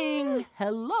of saying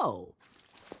hello.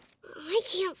 I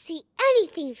can't see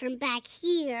anything from back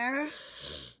here.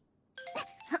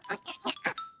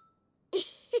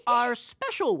 Our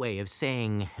special way of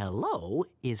saying hello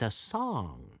is a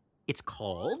song. It's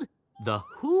called the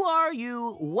Who Are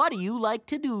You, What Do You Like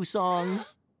to Do song.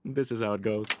 This is how it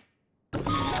goes.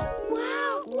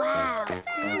 Wow. Wow.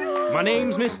 My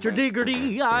name's Mr.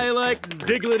 Diggerty. I like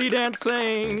diggly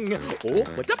dancing. Oh,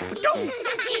 what's up?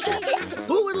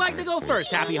 Who would like to go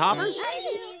first, Happy Hoppers?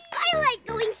 I like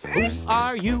going first. Who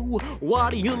are you?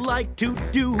 What do you like to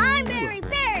do? I'm Mary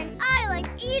Bear and I like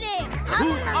eating. Who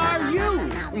are you?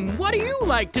 What do you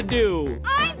like to do?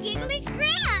 I'm Giggly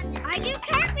Strand. I do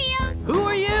cartwheels. Who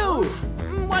are you?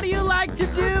 What do you like to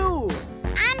do?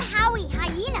 I'm Howie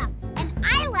Hyena and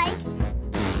I like...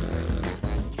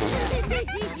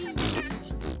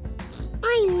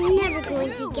 I'm never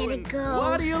going to get a go.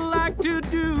 What do you like to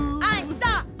do? I'm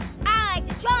Stop. I like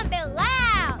to trumpet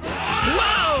loud.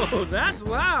 Whoa, that's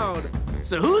loud.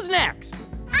 So who's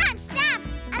next? I'm Snap,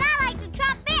 and I like to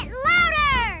trumpet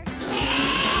louder.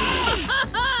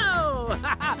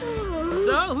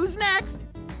 So who's next?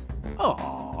 Oh,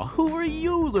 who are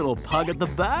you, little pug at the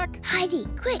back? Heidi,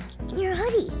 quick, in your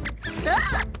hoodie.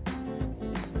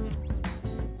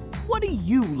 What do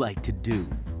you like to do?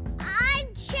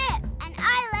 I'm Chip, and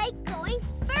I like going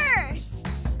first.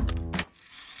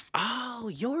 Oh,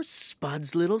 you're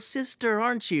Spud's little sister,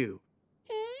 aren't you?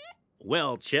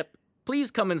 Well, Chip,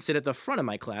 please come and sit at the front of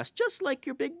my class, just like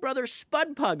your big brother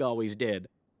Spud Pug always did.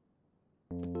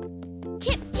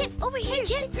 Chip, over here,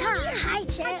 Chip. Hi,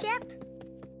 Chip. Hi, Chip.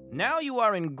 Now you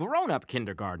are in grown-up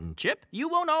kindergarten, Chip. You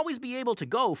won't always be able to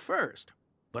go first.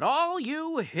 But all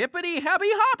you hippity-happy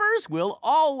hoppers will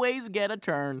always get a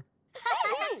turn.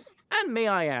 And may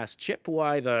I ask, Chip,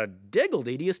 why the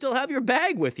diggledy do you still have your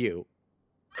bag with you?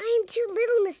 I'm too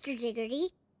little, Mr.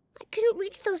 Diggerty. I couldn't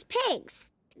reach those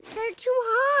pegs. They're too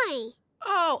high.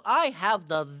 Oh, I have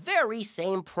the very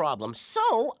same problem.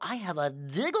 So I have a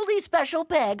Diggledy special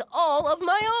peg all of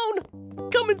my own.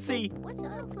 Come and see. What's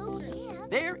up closer?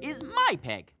 There is my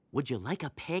peg. Would you like a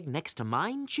peg next to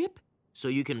mine, Chip? So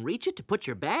you can reach it to put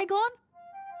your bag on?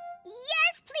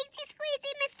 Yes, pleasey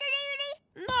squeezy, Mr.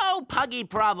 Diggerty. No puggy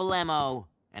problemo.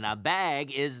 And a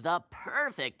bag is the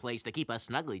perfect place to keep a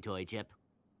snuggly toy, Chip.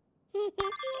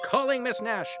 Calling Miss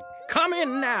Nash. Come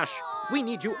in, Nash. We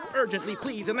need you urgently,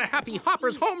 please, in the Happy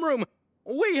Hoppers homeroom.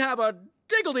 We have a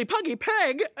Diggledy Puggy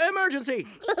Peg emergency.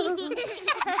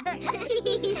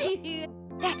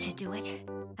 That should do it.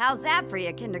 How's that for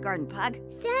you, kindergarten pug?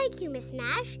 Thank you, Miss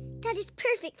Nash. That is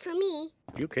perfect for me.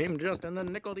 You came just in the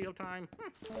nickel deal time.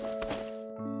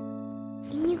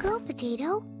 In you go,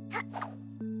 Potato.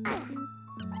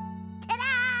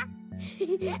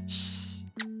 Ta-da! Shh.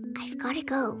 I've got to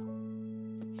go.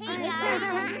 Hey,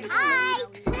 hi!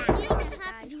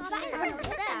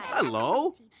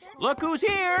 Hello. Look who's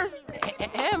here.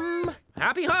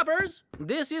 Happy Hoppers.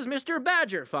 This is Mr.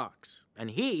 Badger Fox,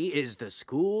 and he is the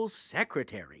school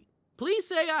secretary. Please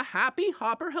say a Happy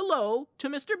Hopper hello to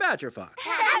Mr. Badger Fox.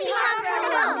 Happy Hopper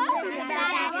hello, Mr.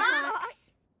 Badger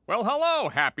Fox. Well, hello,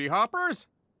 Happy Hoppers.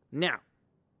 Now,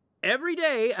 every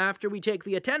day after we take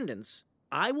the attendance,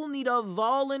 I will need a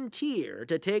volunteer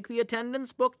to take the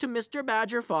attendance book to Mr.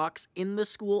 Badger Fox in the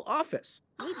school office.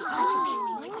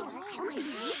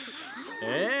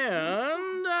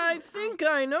 And I think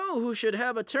I know who should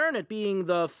have a turn at being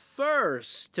the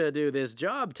first to do this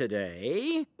job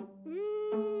today.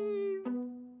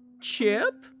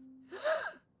 Chip?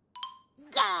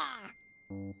 Yeah!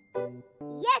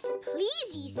 Yes,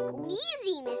 pleasey,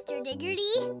 squeezy, Mr.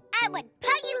 Diggerty. I would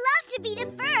puggy love to be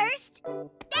the first.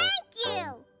 Thank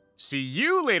you. See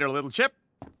you later, little Chip.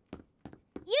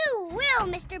 You will,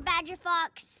 Mr. Badger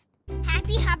Fox.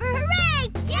 Happy Hopper Hooray!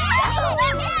 Yay!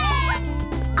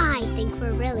 I think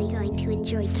we're really going to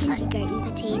enjoy kindergarten,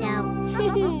 Potato.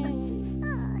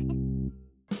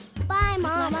 Bye,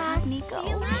 Mama. Nico. See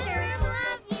you later.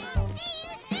 Love you. See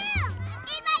you soon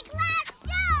in my class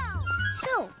show.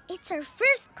 So, it's our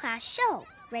first class show.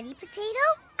 Ready, Potato?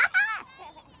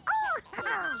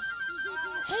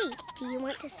 Hey, do you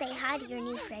want to say hi to your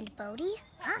new friend, Bodie?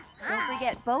 Don't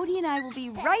forget, Bodie and I will be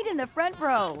right in the front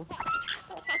row.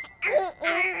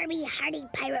 Me hearty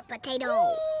pirate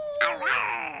potato.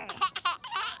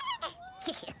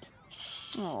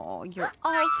 Oh, you're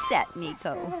all set,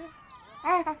 Nico.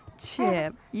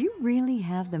 Chip, you really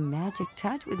have the magic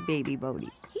touch with baby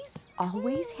Bodie. He's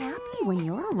always happy when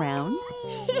you're around.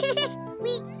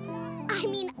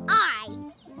 I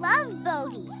love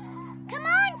Bodie. Come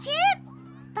on, Chip.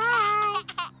 Bye.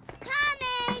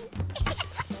 Coming.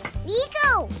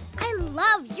 Nico, I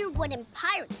love your wooden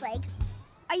pirate's leg.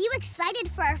 Are you excited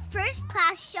for our first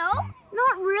class show?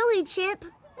 Not really, Chip.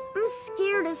 I'm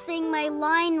scared of saying my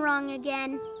line wrong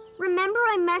again. Remember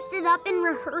I messed it up in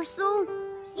rehearsal?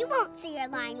 You won't say your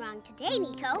line wrong today,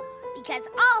 Nico, because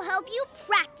I'll help you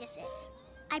practice it.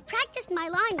 I practiced my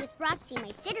line with Roxy,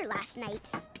 my sitter, last night,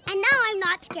 and now I'm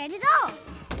not scared at all.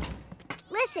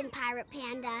 Listen, Pirate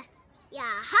Panda.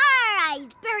 I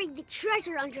buried the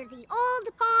treasure under the old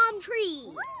palm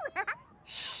tree.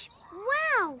 Shh!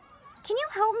 Wow! Can you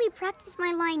help me practice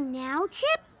my line now,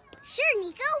 Chip? Sure,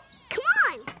 Nico. Come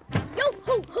on! Yo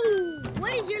ho ho!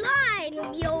 What is your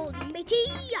line, me old matey?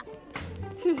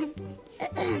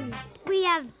 We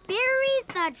have buried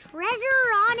the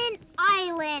treasure on an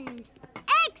island.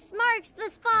 X marks the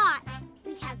spot.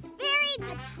 We have buried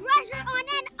the treasure on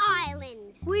an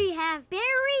island. We have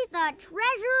buried the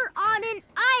treasure on an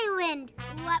island.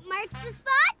 What marks the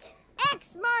spot?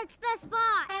 X marks the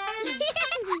spot.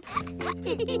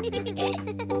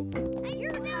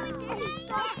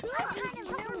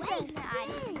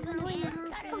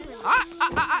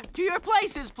 To your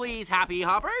places, please, Happy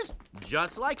Hoppers.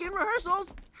 Just like in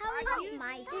rehearsals.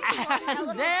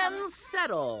 And then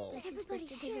settle. Listen to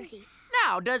Mr. Diggerty.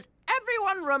 Now, does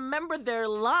everyone remember their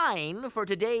line for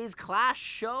today's class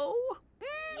show?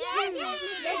 Yes,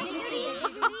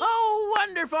 Oh,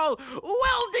 wonderful!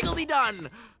 Well diggledy done!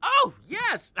 Oh,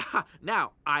 yes!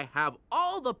 Now, I have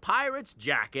all the pirates'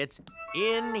 jackets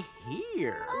in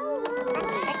here.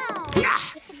 Yeah.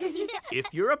 If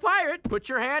you're a pirate, put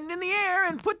your hand in the air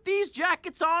and put these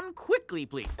jackets on quickly,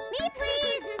 please. Me,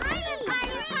 please! I'm a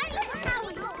pirate!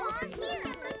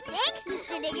 Thanks,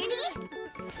 Mr. Diggerty.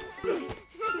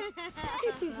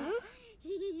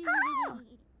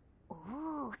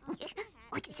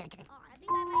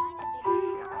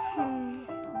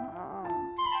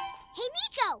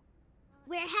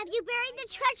 the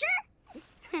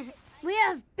treasure? We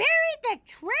have buried the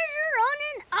treasure on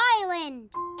an island.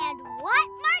 And what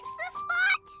marks the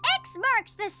spot? X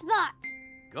marks the spot.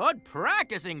 Good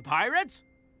practicing, pirates.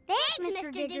 Thanks,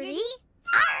 Mr. Diggity.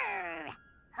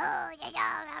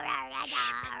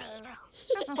 Shh, potato.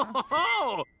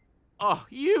 Oh,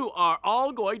 you are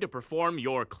all going to perform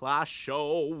your class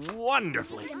show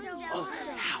wonderfully. Now,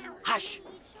 hush.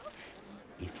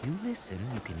 If you listen,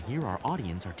 you can hear our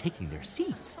audience are taking their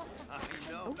seats.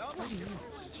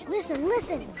 Listen,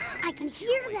 listen. I can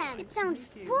hear them. It sounds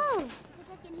full.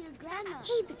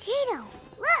 Hey, Potato,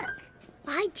 look.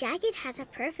 My jacket has a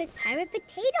perfect pirate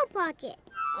potato pocket.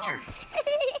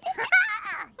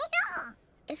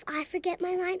 If I forget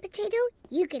my line, Potato,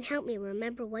 you can help me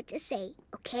remember what to say,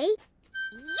 okay?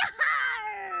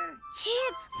 Yar!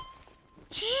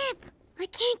 Chip, I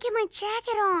can't get my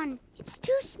jacket on. It's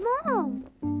too small.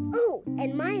 Oh,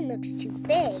 and mine looks too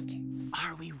big.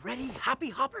 Are we ready, Happy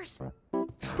Hoppers?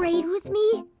 Trade with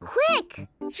me? Quick!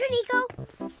 Sure, Nico.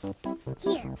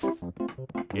 Here.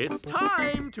 It's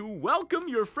time to welcome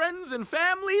your friends and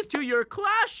families to your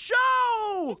class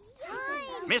show!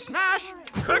 Miss Nash,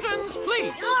 curtains,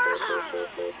 please!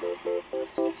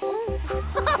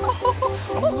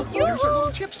 Oh, look, there's our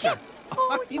little chipster.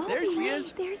 There she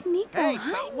is. There's Nico. Hey,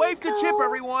 wave to Chip,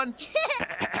 everyone.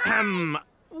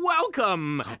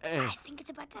 Welcome. I think it's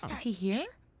about to start. Is he here?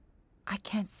 I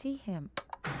can't see him.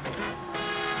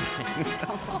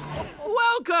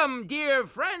 Welcome, dear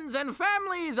friends and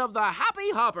families of the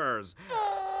Happy Hoppers.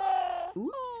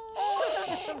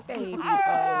 Baby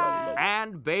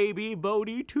And Baby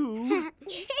Bodie, too.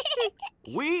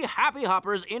 We Happy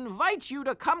Hoppers invite you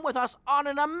to come with us on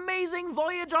an amazing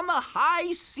voyage on the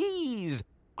high seas.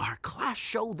 Our class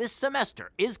show this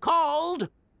semester is called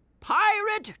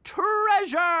Pirate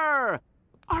Treasure.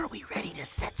 Are we ready to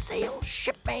set sail,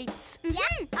 shipmates?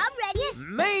 Yeah, I'm ready. Yes.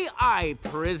 May I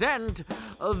present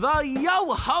the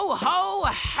Yo-Ho-Ho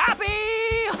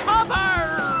Happy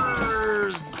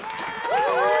Hoppers!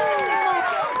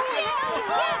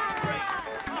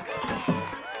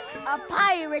 A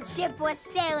pirate ship was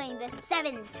sailing the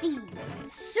 7 seas,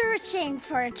 searching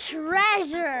for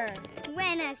treasure.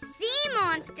 When a sea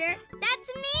monster,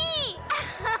 that's me,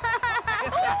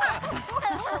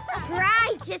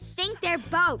 tried to sink their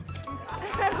boat.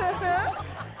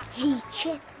 Hey,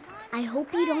 Chip, I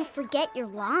hope you don't forget your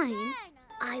line.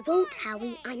 I won't,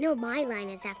 Howie. I know my line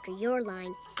is after your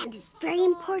line, and it's very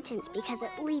important because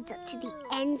it leads up to the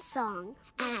end song,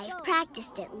 and I've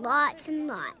practiced it lots and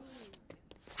lots.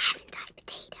 Haven't I,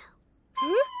 Potato?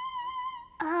 Huh?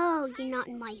 Oh, you're not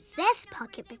in my vest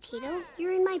pocket, Potato.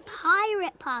 You're in my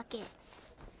pirate pocket.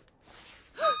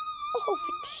 Oh,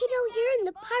 Potato, you're in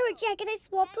the pirate jacket I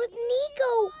swapped with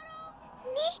Nico.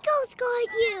 Nico's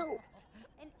got you.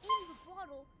 And in the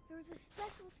bottle, there's a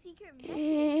special secret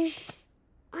message.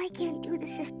 I can't do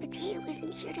this if Potato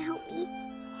isn't here to help me.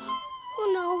 Oh,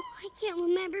 no, I can't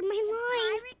remember my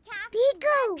line.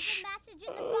 Nico! Shh. Message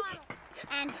in the bottle.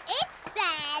 And it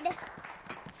said,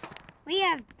 we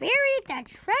have buried the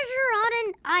treasure on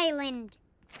an island.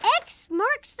 X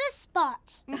marks the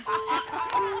spot.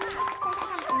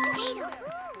 Potato.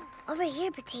 Over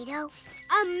here, Potato.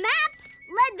 A map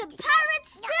led the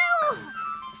pirates to...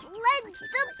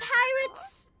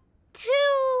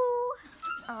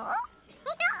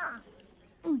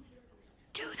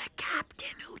 To the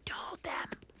captain who told them.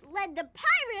 Led the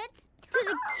pirates to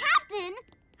the captain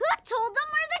who told them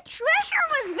where the treasure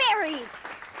was buried.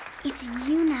 It's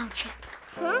you now, Chip.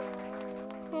 Huh?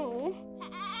 Oh.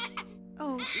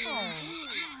 Oh,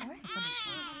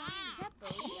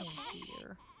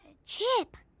 dear.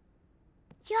 Chip.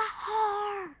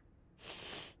 Yar.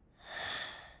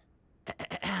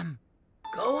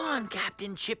 Go on,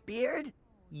 Captain Chipbeard.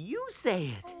 You say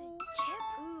it. Chip?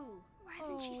 Why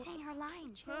isn't she saying her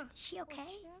line, Chip? Is she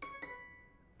okay?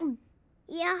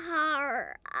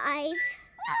 Yar.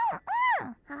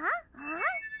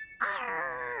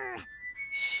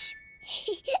 Shh.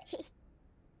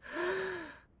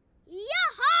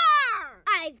 Yahar!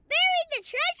 I've buried the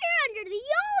treasure under the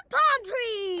old palm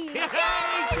tree! Go,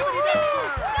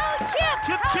 Chip!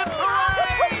 Chip, Chip,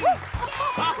 hooray!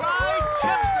 Hooray,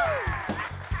 Chipster!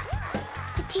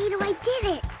 Potato, I did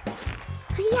it!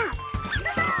 Hurry up!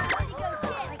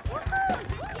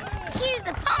 Here's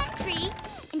the palm tree,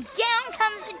 and down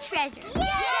comes the treasure.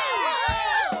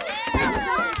 That was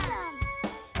awesome!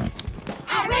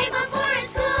 At Rainbow Forest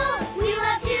School, we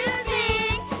love to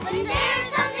sing. When there's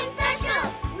something special,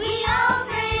 we all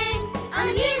bring a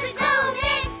musical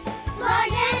mix,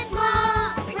 large and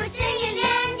small. We're singing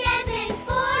and dancing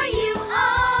for you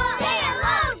all. Say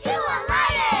hello to a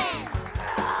lion,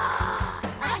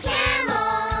 a camel,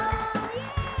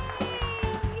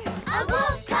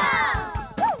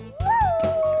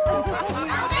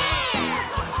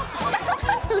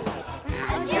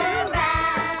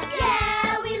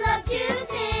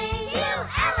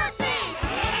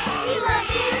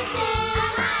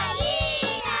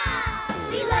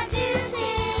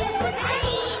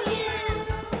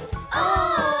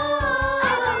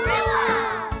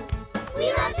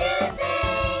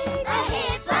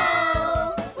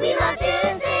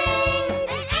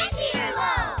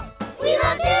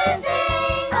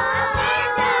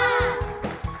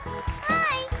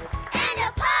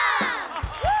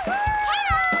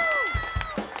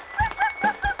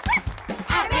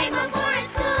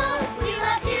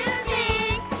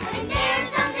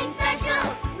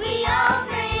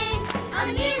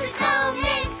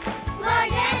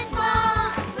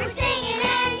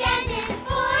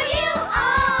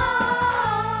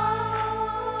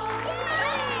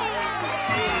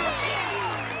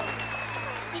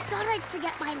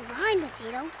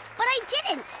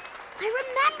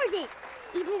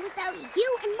 home without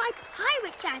you and my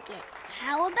pirate jacket.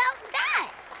 How about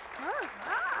that?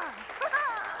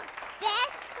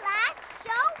 Best class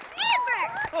show ever!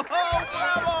 Oh,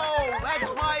 bravo! That's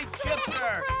my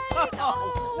chipster!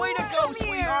 Oh, way to go,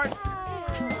 sweetheart!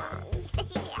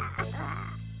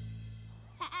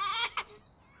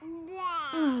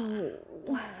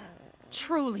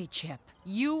 Truly, Chip,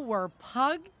 you were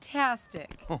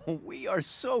pug-tastic. Oh, we are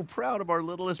so proud of our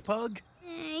littlest pug.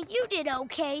 You did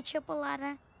okay,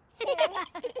 Chipolata.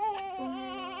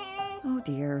 Oh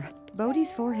dear,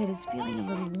 Bodie's forehead is feeling a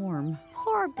little warm.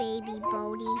 Poor baby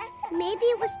Bodie. Maybe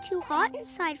it was too hot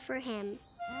inside for him.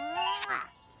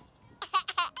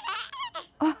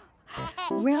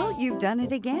 Well, you've done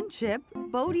it again, Chip.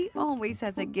 Bodie always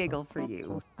has a giggle for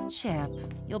you. Chip,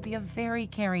 you'll be a very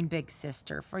caring big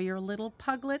sister for your little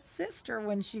puglet sister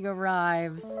when she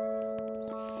arrives.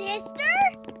 Sister?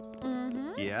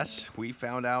 Mm-hmm. Yes, we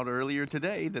found out earlier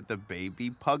today that the baby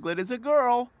puglet is a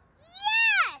girl.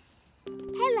 Yes!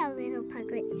 Hello, little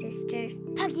puglet sister.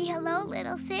 Puggy, hello,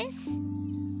 little sis.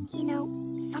 You know,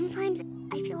 sometimes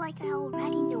I feel like I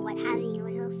already know what having a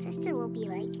little sister will be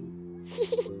like.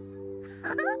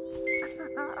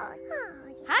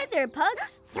 Hi there,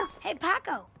 pugs. Hey,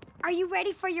 Pacco, are you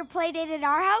ready for your play date at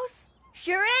our house?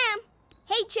 Sure am.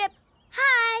 Hey, Chip.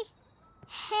 Hi.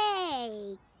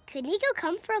 Hey, could Nico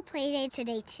come for a play date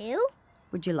today, too?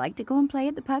 Would you like to go and play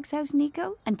at the Pug's house,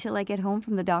 Nico, until I get home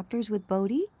from the doctor's with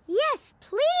Bodie? Yes,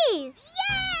 please.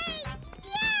 Yay!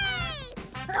 Yay!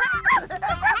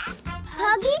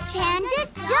 Puggy Panda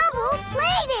double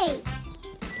playdate.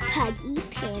 Puggy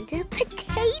Panda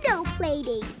potato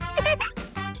playdate.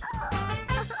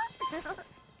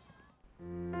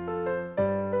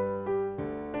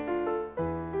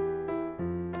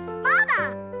 Mama,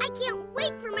 I can't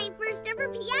wait for my first ever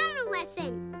piano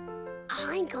lesson.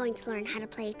 I'm going to learn how to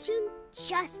play a tune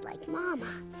just like Mama.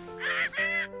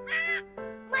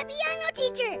 My piano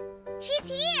teacher! She's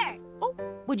here! Oh,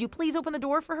 would you please open the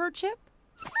door for her, Chip?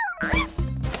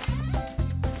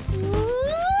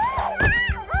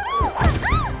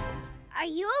 Are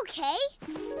you okay?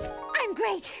 I'm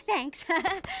great, thanks.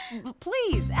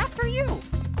 Please, after you.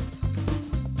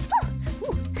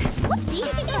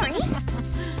 Whoopsie, sorry.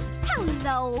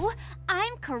 Hello,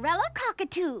 I'm Corella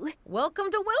Cockatoo.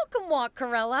 Welcome to Welcome Walk,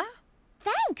 Corella.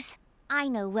 Thanks. I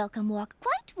know Welcome Walk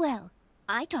quite well.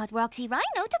 I taught Roxy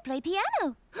Rhino to play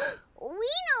piano.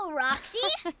 We know Roxy.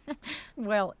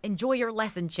 Well, enjoy your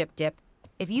lesson, Chip Dip.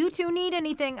 If you two need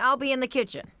anything, I'll be in the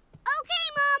kitchen. Okay,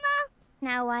 Mama.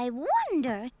 Now I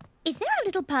wonder, is there a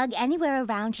little pug anywhere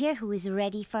around here who is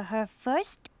ready for her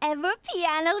first ever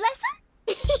piano lesson?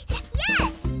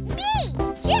 Yes, me,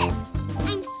 Chip.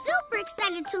 I'm super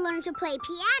excited to learn to play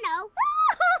piano.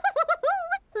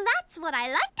 That's what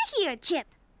I like to hear, Chip.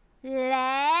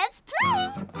 Let's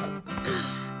play.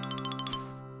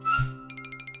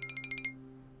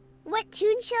 What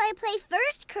tune shall I play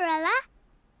first, Corella?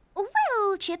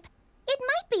 Well, Chip, it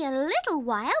might be a little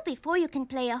while before you can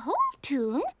play a whole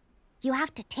tune. You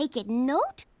have to take it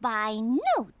note by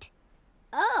note.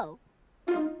 Oh.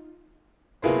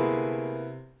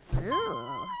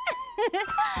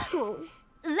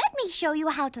 Let me show you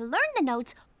how to learn the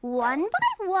notes one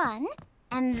by one,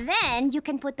 and then you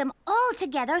can put them all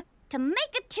together to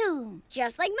make a tune.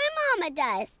 Just like my Mama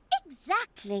does.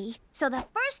 Exactly. So the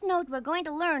first note we're going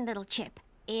to learn, little Chip,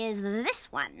 is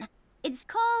this one. It's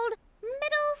called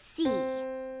middle C.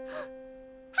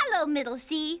 Hello, middle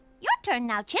C. Your turn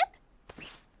now, Chip.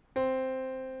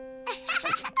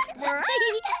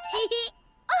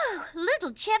 Oh,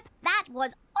 little Chip, that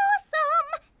was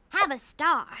awesome! Have a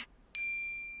star.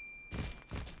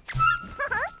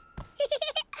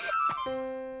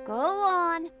 Go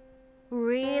on.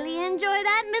 Really enjoy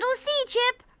that middle C,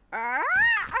 Chip. Huh?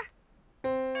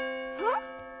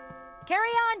 Carry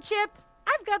on, Chip.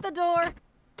 I've got the door.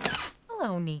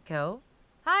 Hello, Nico.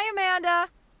 Hi, Amanda.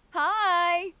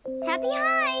 Hi. Happy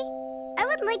hi. I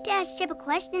would like to ask Chip a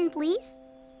question, please.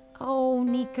 Oh,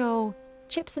 Nico.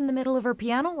 Chip's in the middle of her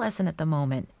piano lesson at the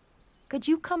moment. Could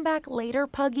you come back later,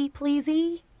 Puggy,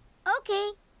 pleasey?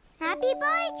 Okay. Happy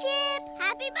bye, Chip.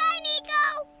 Happy bye,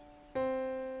 Nico.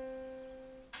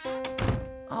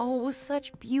 Oh,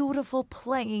 such beautiful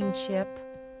playing, Chip.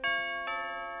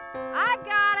 I've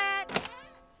got it!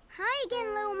 Hi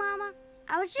again, little Mama.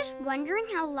 I was just wondering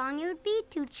how long it would be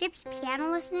till Chip's piano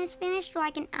lesson is finished so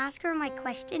I can ask her my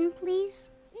question,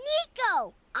 please.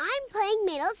 Nico! I'm playing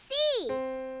middle C.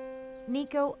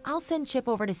 Nico, I'll send Chip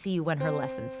over to see you when her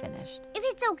lesson's finished. If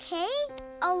it's okay,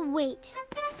 I'll wait.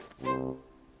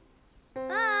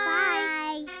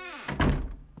 Bye.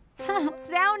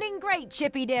 Sounding great,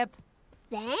 Chippy Dip.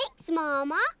 Thanks,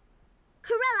 Mama.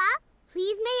 Corella,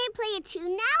 please may I play a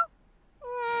tune now?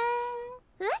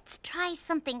 Let's try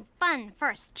something fun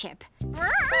first, Chip.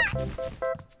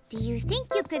 Do you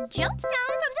think you could jump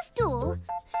down from the stool,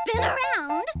 spin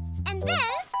around, and then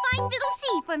find Fiddle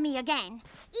C for me again?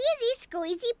 Easy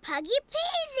squeezy puggy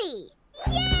peasy.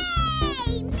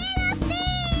 Yay! Middle C!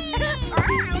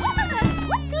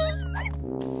 Whoopsie!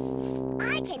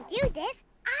 I can do this.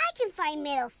 I can find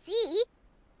middle C.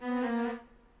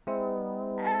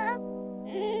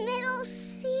 Middle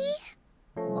C?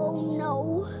 Oh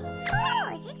no.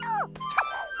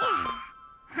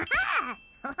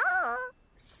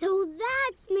 So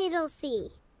that's middle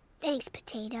C. Thanks,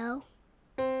 Potato.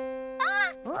 You're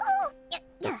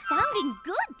sounding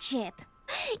good, Chip.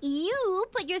 You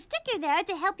put your sticker there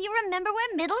to help you remember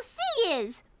where middle C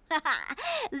is.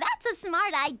 That's a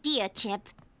smart idea, Chip.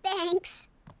 Thanks.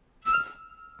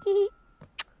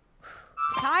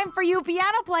 Time for you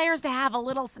piano players to have a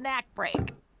little snack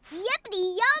break.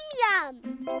 Yippity yum yum!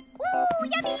 Ooh,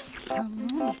 yummies!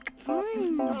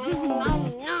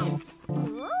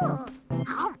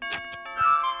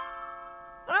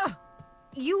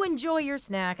 You enjoy your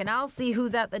snack, and I'll see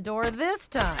who's at the door this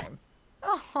time.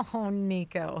 Oh,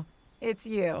 Nico, it's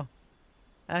you.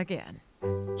 Again.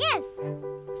 Yes.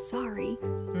 Sorry.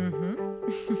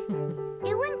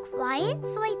 It went quiet,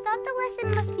 so I thought the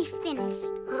lesson must be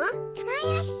finished. Huh? Can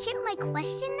I ask Chip my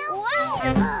question now?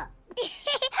 Wow!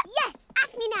 Yes,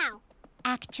 ask me now.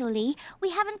 Actually, we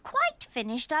haven't quite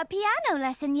finished our piano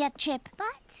lesson yet, Chip.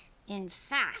 But? In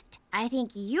fact, I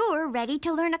think you're ready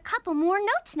to learn a couple more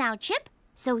notes now, Chip,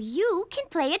 so you can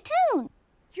play a tune.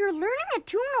 You're learning a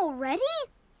tune already?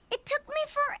 It took me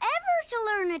forever to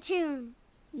learn a tune.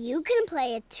 You can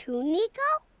play a tune,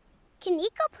 Nico? Can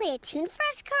Nico play a tune for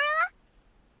us, Corella?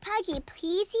 Puggy,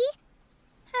 pleasey?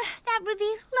 That would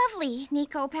be lovely,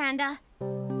 Nico Panda.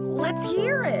 Let's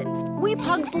hear it. We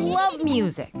pugs love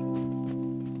music.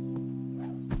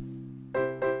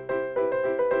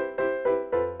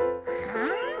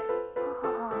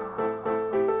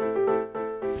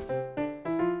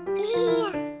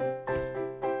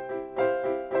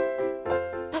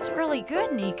 That's really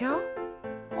good, Nico.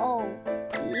 Oh,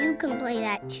 you can play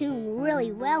that tune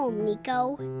really well,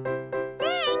 Nico.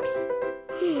 Thanks.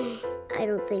 I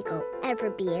don't think I'll ever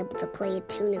be able to play a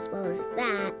tune as well as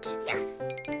that.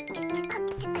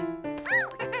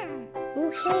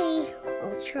 Okay,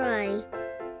 I'll try.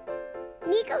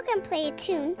 Nico can play a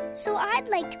tune, so I'd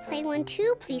like to play one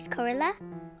too, please, Corella.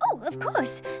 Oh, of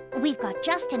course. We've got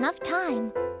just enough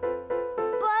time.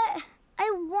 But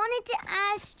I wanted to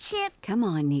ask Chip... Come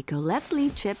on, Nico. Let's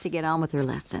leave Chip to get on with her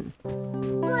lesson.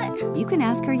 But... You can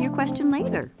ask her your question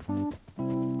later.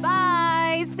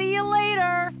 Bye! See you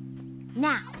later!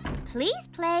 Now, please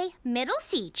play middle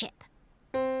C, Chip.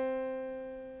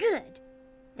 Good.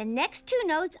 The next two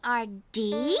notes are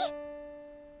D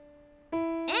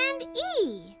and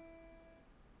E.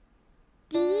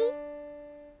 D,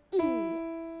 E.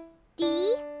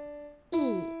 D,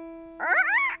 E.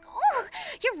 Oh,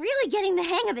 you're really getting the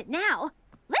hang of it now.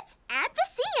 Let's add the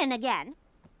C in again.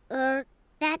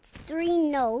 That's 3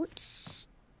 notes.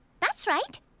 That's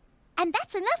right. And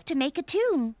that's enough to make a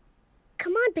tune.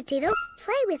 Come on, Potato,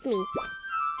 play with me.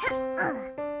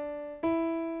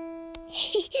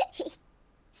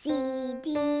 C,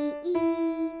 D, E.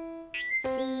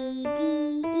 C,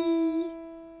 D, E.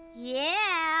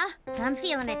 Yeah, I'm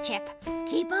feeling it, Chip.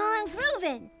 Keep on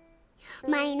grooving.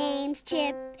 My name's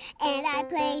Chip, and I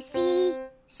play C.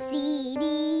 C,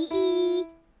 D, E.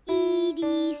 E,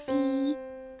 D, C.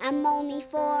 I'm only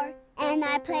 4, and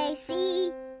I play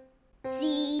C.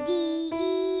 C, D,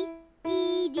 E.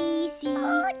 E, D, C.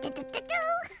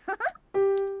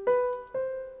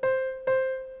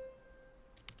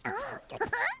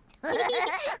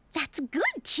 That's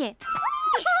good, Chip.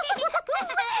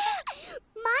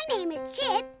 My name is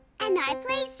Chip, and I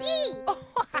play C.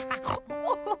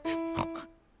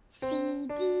 C,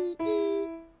 D, E.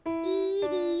 E,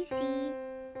 D, C.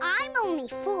 I'm only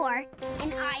 4,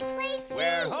 and I play C.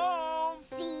 We're home.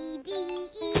 C, D,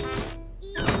 E.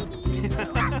 E, D, C.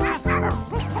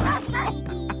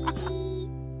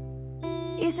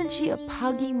 Isn't she a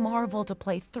puggy marvel to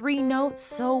play 3 notes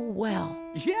so well?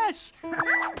 Yes!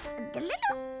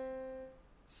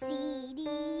 C, D,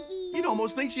 E. You'd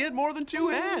almost think she had more than 2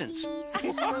 hands.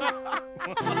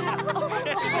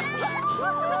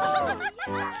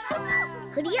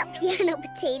 Hooty up, piano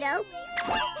potato.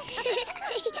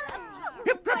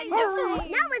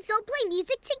 Now let's all play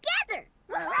music together.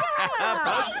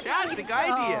 Fantastic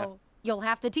idea. Oh, you'll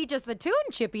have to teach us the tune,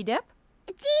 Chippy Dip.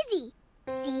 It's easy.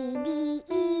 C, D,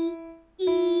 E.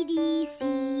 E, D,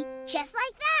 C. Just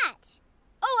like that.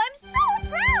 I'm so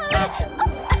proud!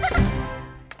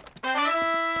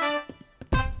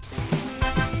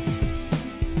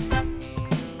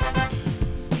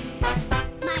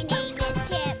 My name is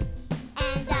Chip,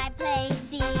 and I play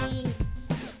C.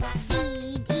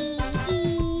 C, D,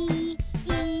 E,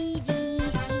 E, D,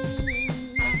 C.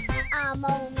 I'm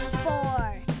only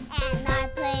 4, and I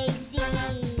play C.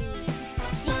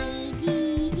 C,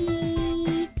 D,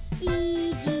 E,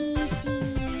 E, D, C.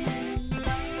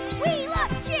 We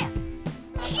love Chip!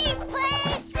 She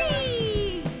plays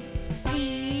C!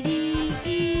 C, D,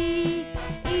 E,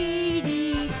 E,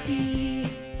 D, C.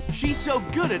 She's so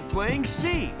good at playing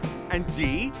C and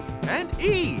D and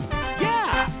E.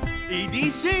 Yeah,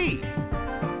 EDC.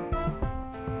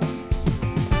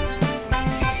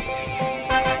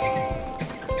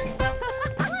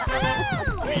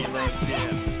 We love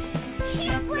Chip. She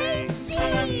plays C!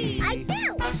 I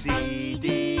do! C, D,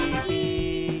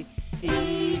 E,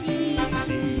 E, D,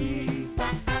 C.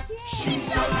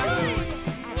 She's so good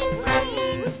at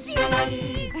playing C!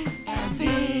 and D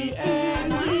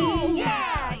and E.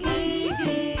 Yeah,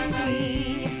 EDC.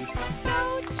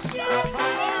 Go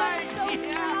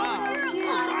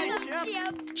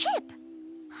Chip! Chip,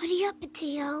 hurry up,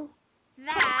 Potato.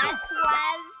 That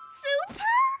was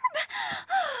superb!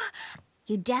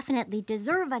 You definitely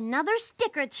deserve another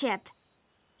sticker, Chip.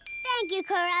 Thank you,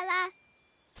 Corella.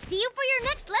 See you for your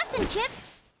next lesson, Chip.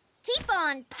 Keep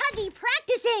on puggy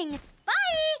practicing. Bye!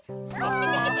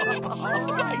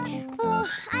 Oh,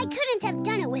 I couldn't have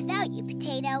done it without you,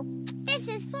 Potato. This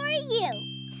is for you.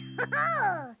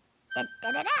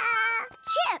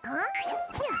 Chip!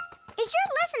 Is your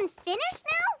lesson finished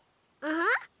now?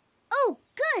 Uh-huh. Oh,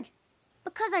 good.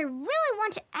 Because I really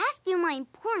want to ask you my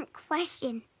important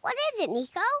question. What is it,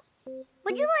 Nico?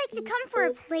 Would you like to come for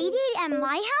a play date at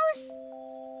my house?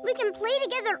 We can play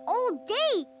together all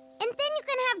day, and then you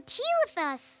can have tea with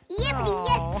us. Yippee,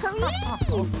 yes,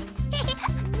 please!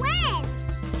 When?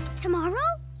 Tomorrow?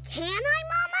 Can I,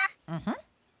 Mama? Mm-hmm.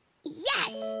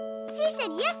 Yes! She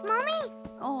said yes, Mommy.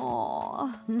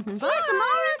 Oh. See you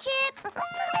tomorrow, Chip.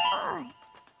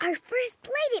 Our first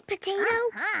play date, Potato.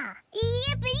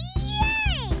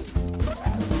 Yippee-yay!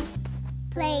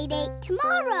 Play date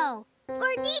tomorrow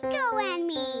for Nico and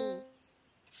me.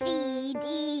 C, D,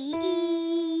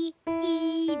 E,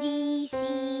 E, D,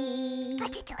 C.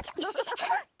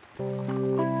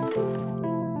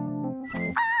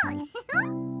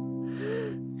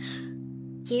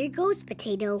 Here goes,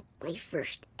 Potato, my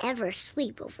first ever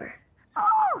sleepover.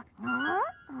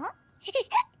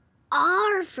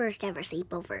 Our first ever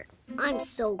sleepover. I'm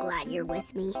so glad you're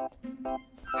with me.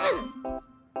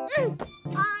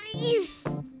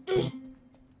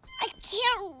 I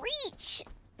can't reach.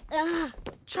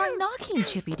 Try knocking,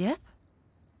 Chippy Dip.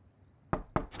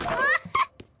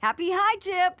 Happy hi,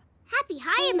 Chip. Happy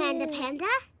hi, Amanda Panda.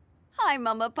 Hi,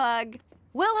 Mama Pug.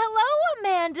 Well, hello,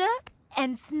 Amanda.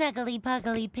 And Snuggly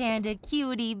Puggly Panda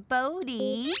Cutie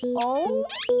Bodie. Oh.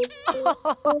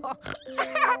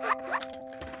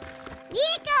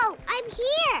 Nico, I'm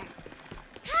here.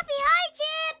 Happy hi,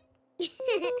 Chip.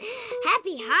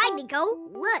 Happy hi, Nico.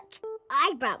 Look,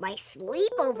 I brought my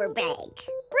sleepover bag.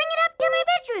 Bring it up to my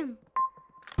bedroom.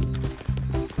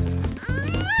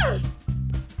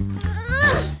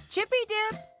 Chippy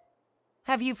Dip,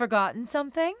 have you forgotten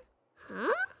something?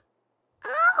 Huh?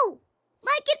 Oh,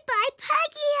 my goodbye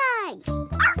puggy hug.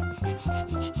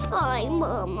 Bye,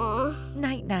 Mama.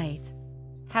 Night-night.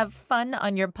 Have fun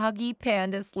on your Puggy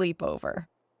Panda sleepover.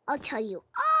 I'll tell you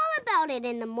all about it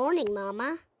in the morning,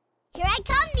 Mama. Here I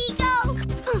come, Nico.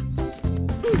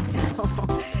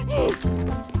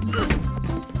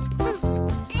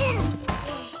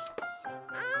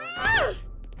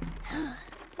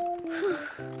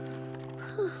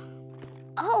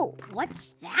 Oh,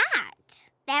 what's that?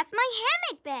 That's my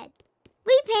hammock bed.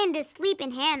 We pandas sleep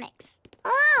in hammocks.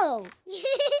 Oh.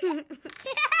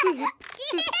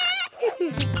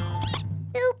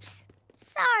 Oops.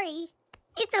 Sorry.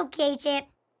 It's okay, Chip.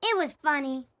 It was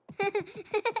funny.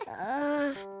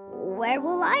 Where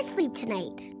will I sleep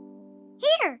tonight?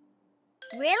 Here.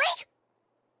 Really?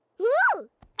 Ooh,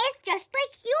 it's just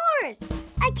like yours.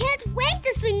 I can't wait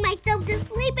to swing myself to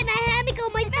sleep in a hammock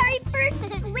on my very first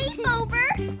sleepover.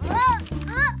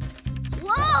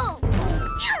 Whoa!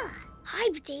 Hi,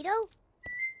 Potato.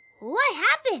 What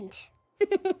happened?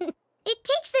 It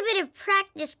takes a bit of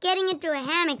practice getting into a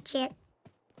hammock, Chip.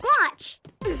 Watch.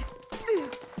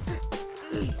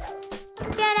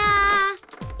 Ta-da!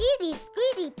 Easy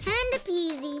squeezy panda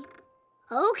peasy.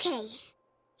 Okay,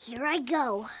 here I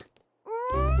go.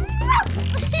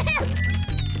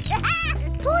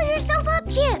 Pull yourself up,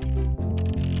 Chip.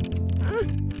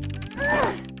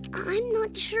 I'm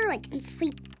not sure I can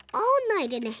sleep all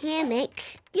night in a hammock.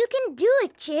 You can do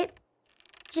it, Chip.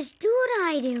 Just do what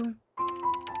I do.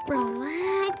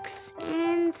 Relax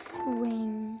and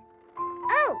swing.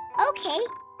 Oh, okay.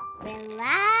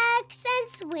 Relax and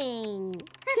swing.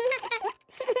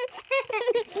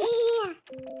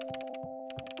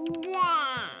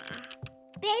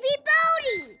 Baby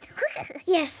Bodie!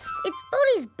 Yes, it's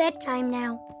Bodie's bedtime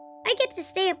now. I get to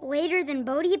stay up later than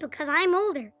Bodie because I'm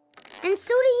older. And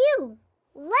so do you.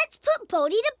 Let's put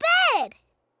Bodie to bed.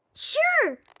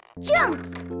 Sure.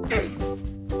 Jump.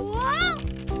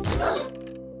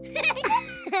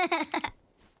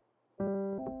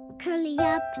 Curly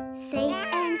up, safe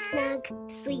and snug.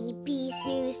 Sleepy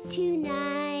snooze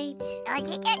tonight.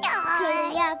 Curly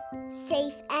up,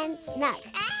 safe and snug.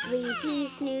 Sleepy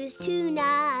snooze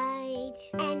tonight.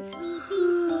 And sleepy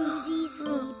snoozy,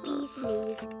 sleepy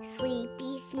snooze.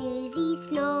 Sleepy snoozy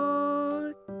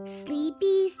snore.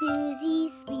 Sleepy snoozy,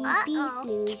 sleepy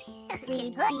snooze.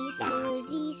 Sleepy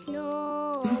snoozy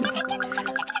snore.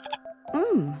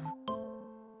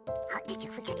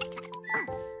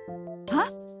 Huh?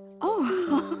 Oh,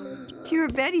 your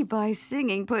Betty Bye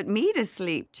singing put me to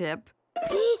sleep, Chip.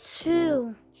 Me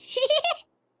too.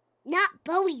 Not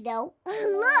Bodie, though.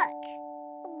 Look.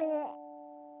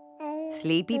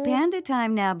 Sleepy panda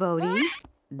time now, Bodie.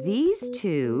 These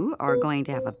two are going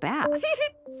to have a bath.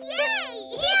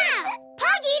 Yay! Yeah!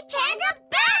 Puggy Panda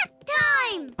bath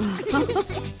time!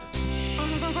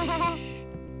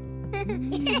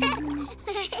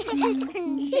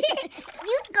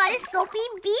 You've got a soapy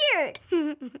beard.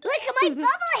 Look at my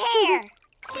bubble hair.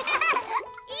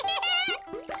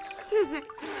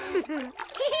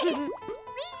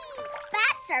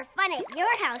 Baths are fun at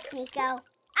your house, Nico.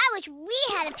 I wish we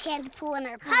had a panda pool in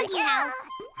our puggy house.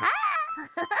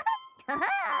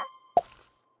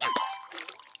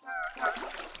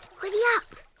 Hurry up.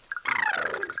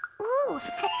 Ooh.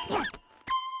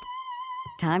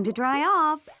 Time to dry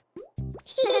off.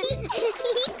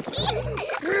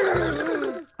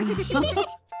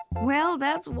 Well,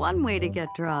 that's one way to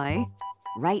get dry.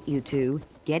 Right, you two.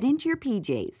 Get into your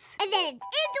PJs. And then it's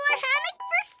into our hammock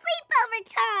for sleepover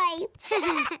time.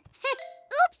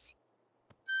 Oops.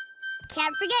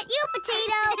 Can't forget you,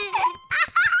 Potato.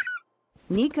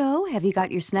 Nico, have you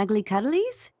got your snuggly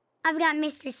cuddlies? I've got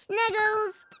Mr.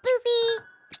 Snuggles, Boofy,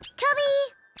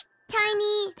 Cubby,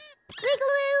 Tiny,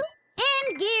 Wiggly,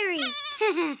 and Gary.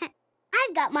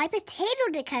 I've got my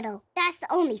potato to cuddle. That's the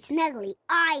only snuggly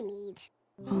I need.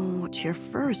 Oh, it's your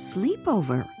first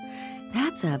sleepover.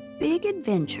 That's a big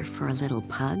adventure for a little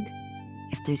pug.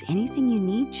 If there's anything you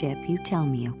need, Chip, you tell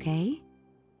me, okay?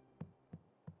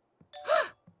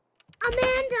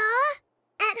 Amanda!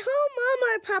 At home, Mama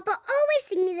or Papa always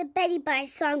sing me the Betty Bye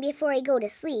song before I go to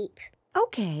sleep.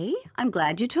 Okay, I'm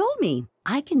glad you told me.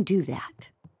 I can do that.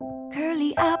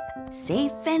 Curly up,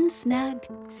 safe and snug,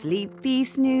 sleepy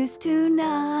snooze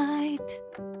tonight.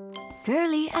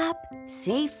 Curly up,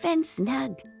 safe and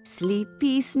snug,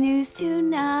 sleepy snooze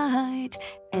tonight.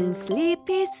 And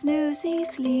sleepy snoozy,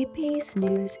 sleepy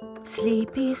snooze,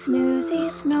 sleepy snoozy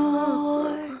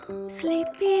snore.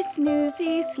 Sleepy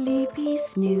snoozy, sleepy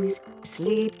snooze,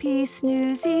 sleepy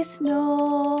snoozy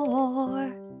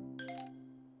snore.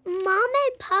 Mama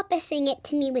and Papa sing it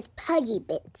to me with puggy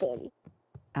bits in.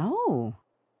 Oh,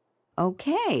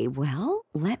 okay, well,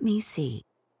 let me see.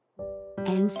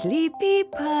 And sleepy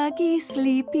puggy,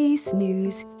 sleepy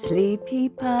snooze, sleepy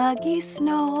puggy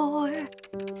snore.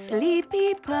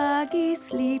 Sleepy puggy,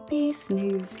 sleepy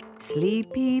snooze,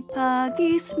 sleepy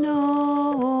puggy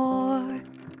snore.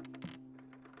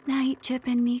 Night, Chip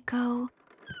and Nico.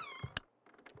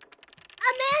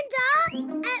 Amanda!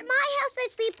 At my house, I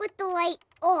sleep with the light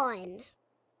on.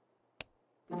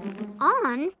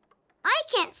 On? I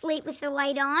can't sleep with the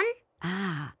light on.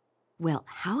 Ah, well,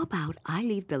 how about I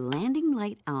leave the landing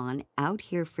light on out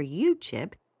here for you,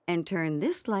 Chip, and turn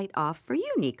this light off for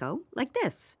you, Nico, like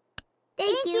this.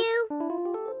 Thank you.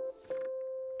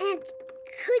 And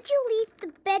could you leave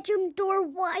the bedroom door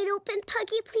wide open,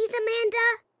 Puggy, please,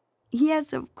 Amanda?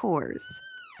 Yes, of course.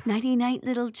 Nighty-night,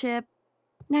 little Chip.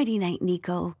 Nighty-night,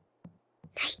 Nico.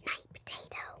 Night-night,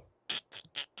 Potato.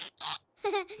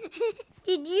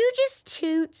 Did you just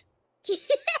toot?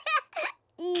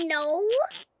 No.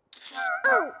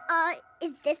 Oh,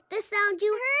 is this the sound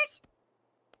you heard?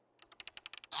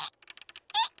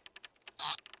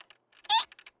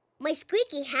 My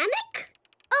squeaky hammock?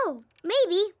 Oh,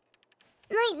 maybe.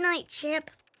 Night-night,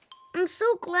 Chip. I'm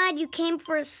so glad you came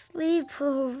for a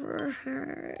sleepover.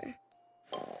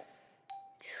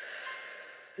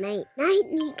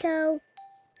 Night-night, Nico.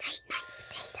 Night-night,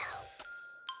 Potato.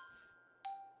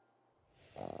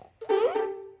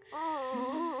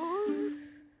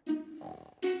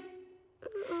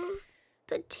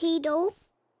 Potato,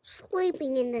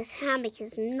 sleeping in this hammock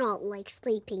is not like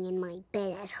sleeping in my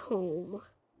bed at home.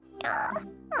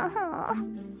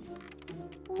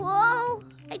 Whoa,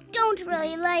 I don't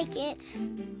really like it.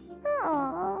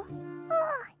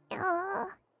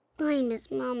 I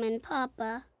miss Mom and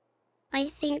Papa. I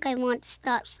think I want to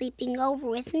stop sleeping over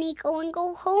with Nico and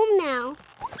go home now.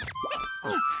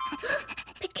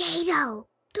 Potato,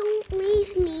 don't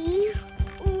leave me.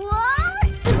 What?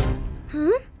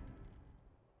 Huh?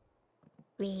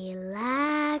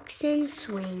 Relax and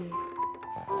swing.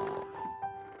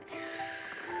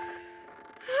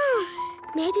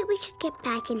 Maybe we should get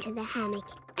back into the hammock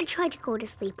and try to go to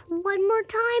sleep one more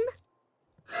time.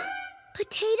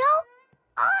 Potato?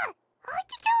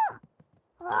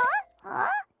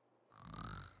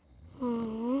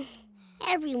 Oh,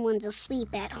 everyone's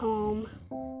asleep at home.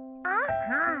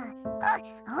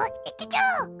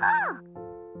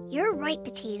 You're right,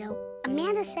 Potato.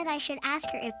 Amanda said I should ask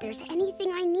her if there's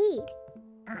anything I need.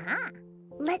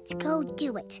 Let's go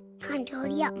do it. Time to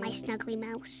hoodie up, my snuggly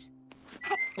mouse.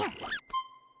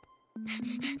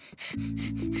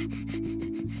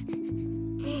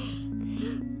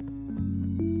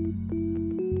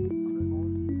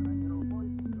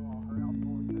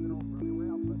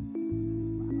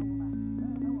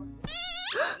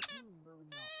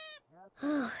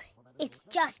 It's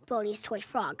just Bodhi's toy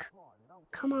frog.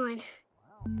 Come on.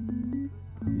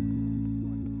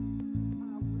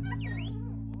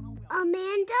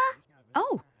 Amanda?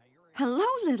 Oh, hello,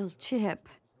 little Chip.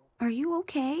 Are you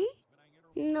okay?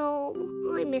 No,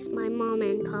 I miss my Mom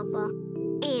and Papa.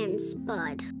 And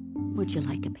Spud. Would you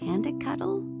like a panda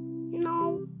cuddle?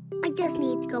 No, I just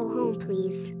need to go home,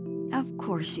 please. Of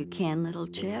course you can, little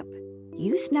Chip.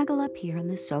 You snuggle up here on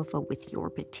the sofa with your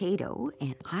potato,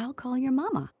 and I'll call your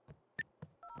mama.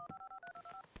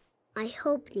 I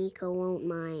hope Nico won't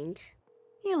mind.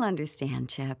 He'll understand,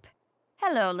 Chip.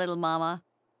 Hello, little mama.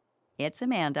 It's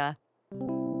Amanda.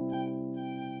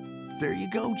 There you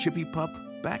go, Chippy Pup.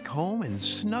 Back home and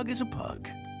snug as a pug.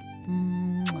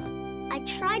 I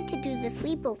tried to do the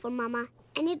sleepover, Mama,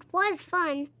 and it was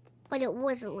fun, but it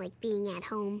wasn't like being at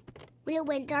home. When it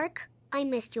went dark, I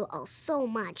missed you all so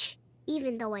much,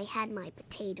 even though I had my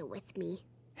potato with me.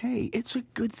 Hey, it's a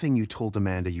good thing you told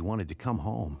Amanda you wanted to come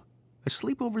home. A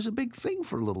sleepover's a big thing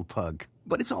for a little pug,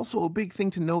 but it's also a big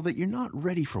thing to know that you're not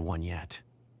ready for one yet.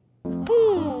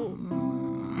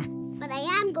 But I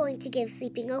am going to give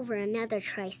sleeping over another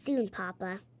try soon,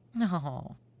 Papa.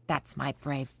 Oh, that's my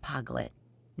brave puglet.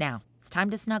 Now, it's time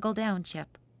to snuggle down,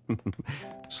 Chip.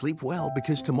 Sleep well,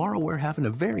 because tomorrow we're having a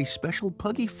very special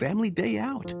Puggy family day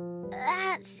out.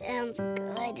 That sounds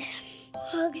good.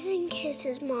 Hugs and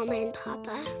kisses, Mama and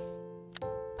Papa.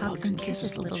 Hugs and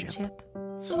kisses, little Chip.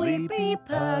 Sleepy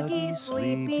Puggy,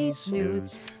 sleepy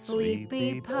snooze,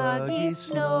 sleepy Puggy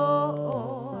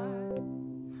snore.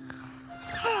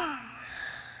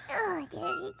 Oh,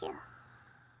 there you go.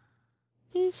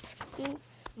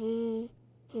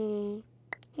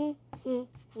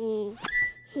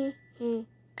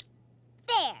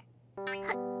 There.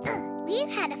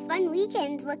 We've had a fun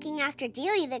weekend looking after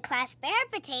Dealey the class bear,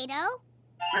 Potato.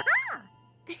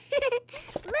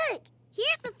 Look,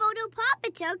 here's the photo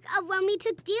Papa took of when we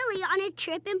took Dealey on a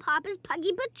trip in Papa's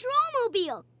Puggy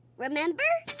Patrolmobile. Remember?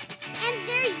 And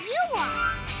there you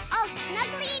are, all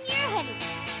snugly in your hoodie.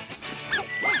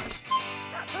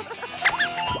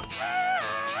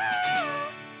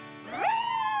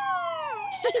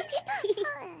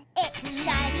 It's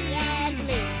shiny and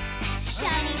blue.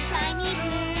 Shiny, shiny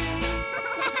blue.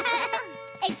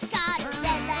 It's got a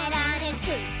red light on its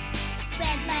roof.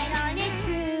 Red light on its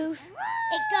roof.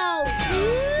 It goes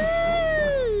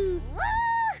woo!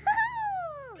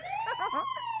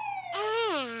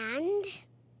 And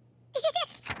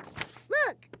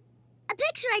look, a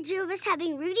picture I drew of us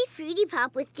having Rudy Fruity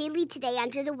Pop with Dealey today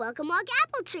under the Welcome Walk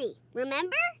apple tree.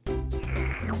 Remember?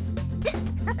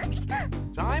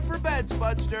 Time for bed,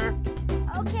 Spudster.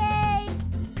 Okay.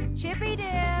 Chippy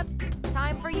Dip,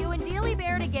 time for you and Dealey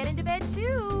Bear to get into bed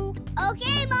too.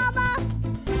 Okay, Mama.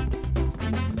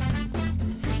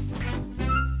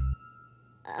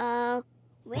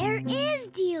 Where is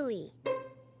Dealey?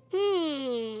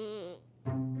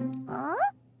 Huh?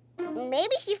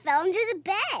 Maybe she fell under the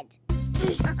bed.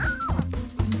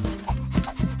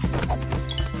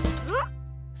 Huh?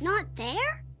 Not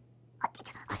there?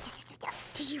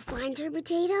 Did you find her,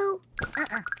 Potato?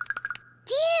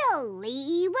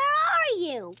 Dealey, where are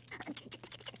you?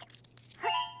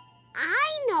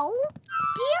 I know.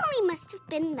 Dealey must have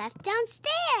been left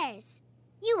downstairs.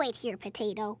 You wait here,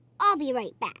 Potato. I'll be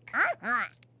right back.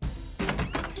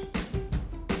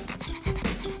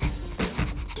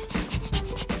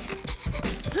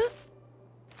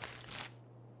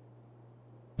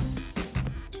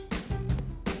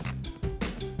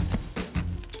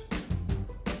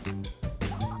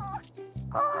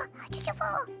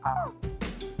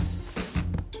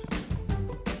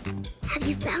 Have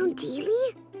you found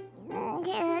Dealy?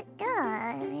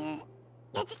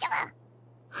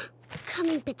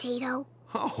 Coming, Potato.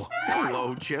 Oh,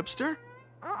 hello, Chipster.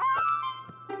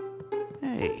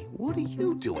 Hey, what are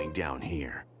you doing down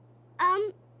here?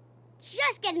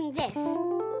 Just getting this.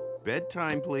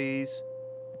 Bedtime, please.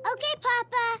 Okay,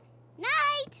 Papa.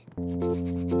 Night.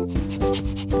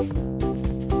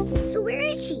 So where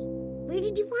is she? Where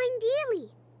did you find Dealy?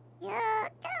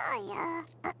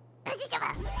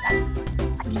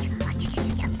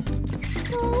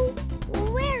 So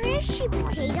where is she,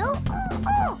 Potato?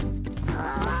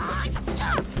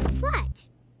 What?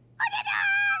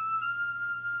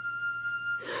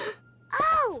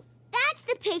 Oh, that's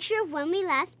the picture of when we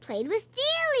last played with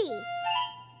Dealy.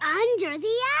 Under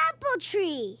the apple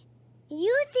tree.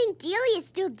 You think Dealy is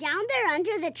still down there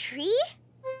under the tree?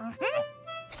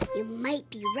 You might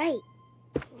be right.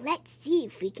 Let's see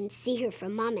if we can see her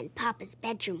from Mom and Papa's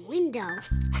bedroom window.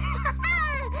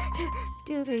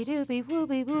 Doobie doobie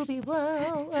wooby wooby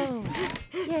whoa, whoa.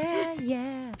 Yeah,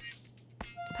 yeah.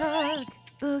 Pug,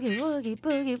 boogie woogie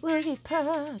boogie woogie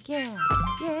pug, yeah.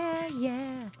 Yeah,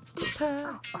 yeah.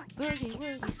 Pug, boogie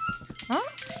woogie. Huh?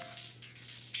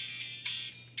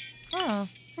 Oh.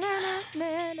 Na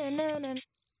na na na na.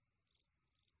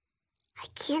 I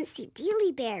can't see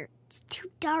Dealy Bear. It's too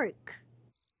dark.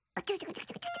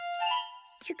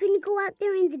 You're gonna go out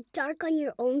there in the dark on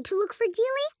your own to look for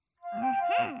Dealy?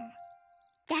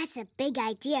 That's a big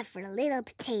idea for a little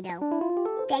potato.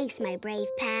 Thanks, my brave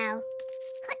pal.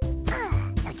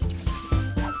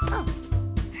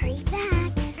 Hurry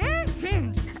back.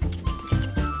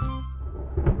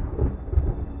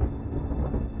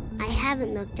 I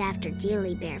haven't looked after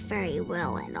Dealy Bear very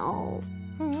well at all.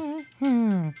 No,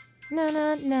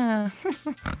 no, no.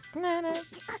 No, no.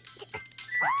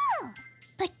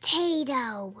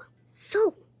 Potato.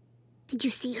 So, did you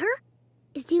see her?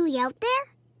 Is Dealy out there?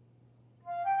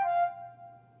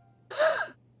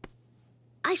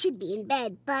 I should be in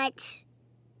bed, but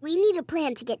we need a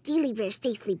plan to get Dealy Bear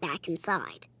safely back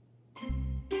inside.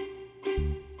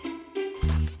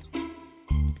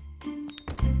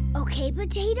 Okay,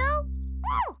 Potato?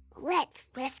 Let's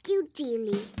rescue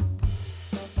Dealy.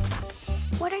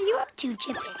 What are you up to,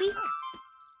 Chipsqueak?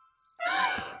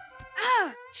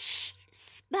 Shh,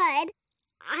 Spud.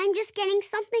 I'm just getting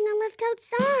something I left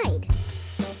outside.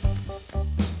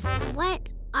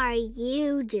 What are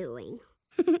you doing?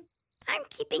 I'm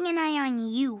keeping an eye on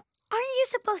you. Aren't you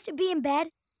supposed to be in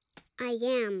bed? I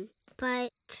am,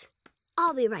 but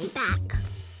I'll be right back.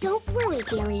 Don't worry,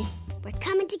 Dealy. We're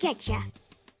coming to get ya.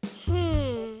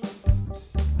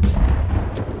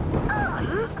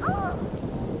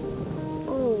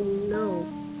 Oh, no.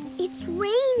 It's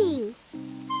raining.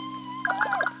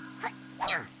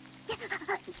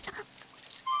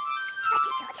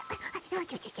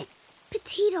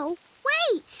 Potato,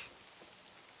 wait!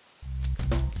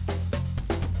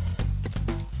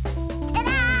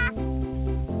 Ta-da!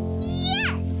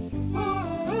 Yes!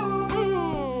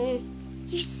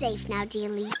 You're safe now,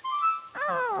 Dealy.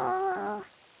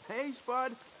 Hey,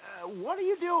 Spud. What are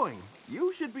you doing?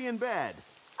 You should be in bed.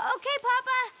 Okay,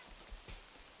 Papa. Psst,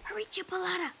 hurry,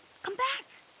 Chipolata. Come back.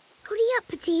 Hurry up,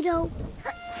 Potato.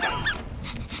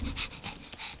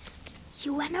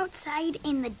 You went outside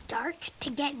in the dark to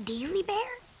get Dealy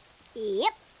Bear?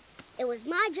 Yep. It was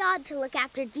my job to look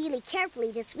after Dealy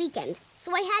carefully this weekend,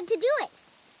 so I had to do it.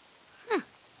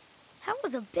 That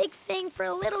was a big thing for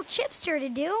a little chipster to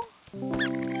do.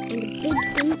 And a big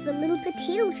thing for little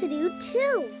Potato to do,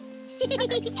 too.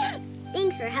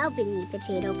 Thanks for helping me,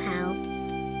 Potato Pal.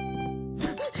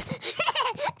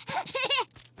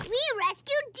 We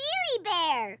rescued Dealy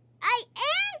Bear! I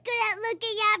am good at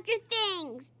looking after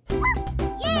things!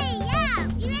 Yay, yeah!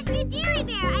 We rescued Dealy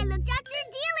Bear! I looked after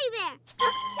Dealy Bear!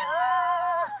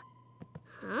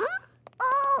 Huh?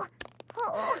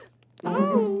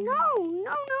 Oh,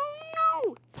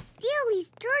 no!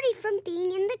 Dealy's dirty from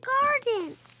being in the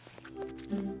garden.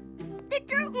 The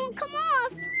dirt won't come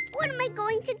off. What am I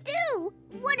going to do?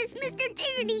 What is Mr.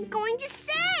 Diggity going to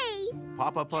say?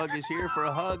 Papa Pug is here for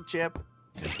a hug, Chip.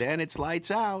 And then it's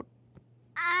lights out.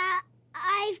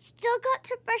 I've still got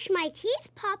to brush my teeth,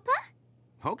 Papa.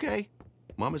 Okay.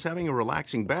 Mama's having a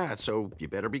relaxing bath, so you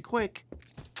better be quick.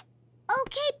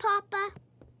 Okay, Papa.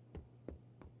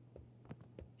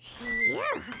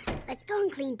 Yeah. Let's go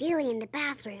and clean Dealy in the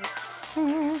bathroom.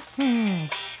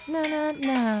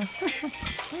 No.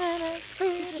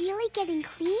 Is Dealy getting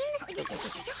clean?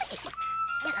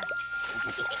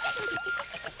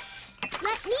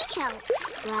 Let me help.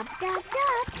 Rub, dub,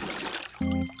 dub.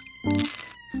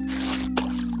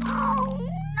 Oh,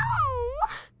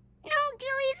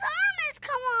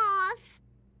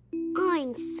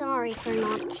 I'm sorry for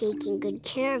not taking good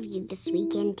care of you this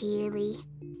weekend, dearie.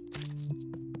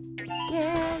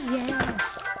 Yeah.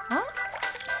 Huh?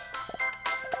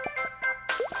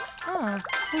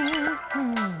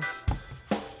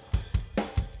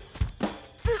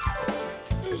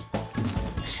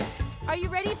 Are you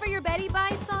ready for your Betty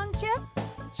Bye song, Chip?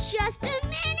 Just a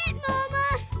minute, Mama.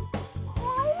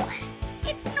 Oh,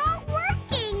 it's not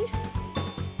working.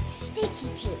 Sticky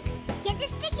tape. Get the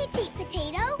sticky tape,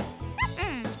 Potato.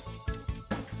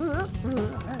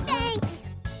 Thanks.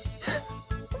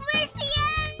 Where's the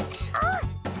end?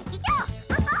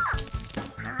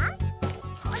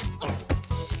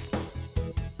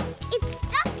 It's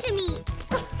stuck to me.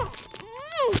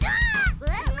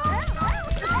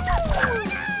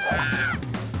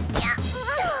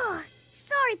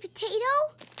 Sorry, Potato.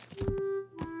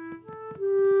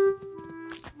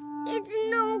 It's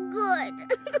no good.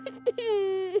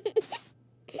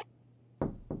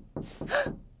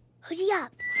 Hoodie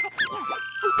up.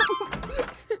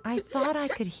 I thought I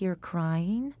could hear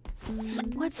crying.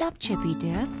 What's up, Chippy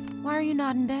Dip? Why are you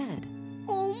not in bed?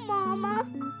 Oh, Mama.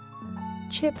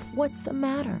 Chip, what's the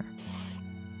matter?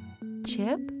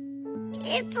 Chip?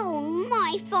 It's all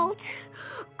my fault.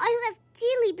 I left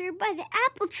Dealy Bear by the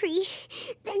apple tree.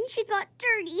 Then she got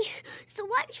dirty, so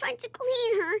I tried to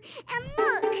clean her. And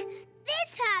look,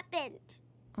 this happened.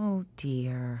 Oh,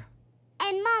 dear.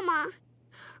 And Mama,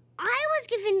 I was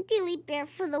given Dealy Bear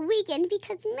for the weekend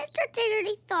because Mr.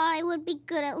 Diggerty thought I would be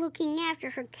good at looking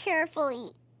after her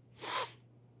carefully.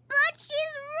 But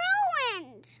she's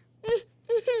ruined.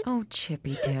 Oh,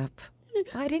 Chippy Dip.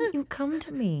 Why didn't you come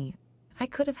to me? I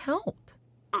could have helped.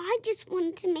 I just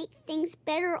wanted to make things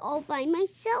better all by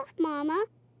myself, Mama.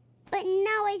 But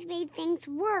now I've made things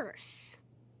worse.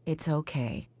 It's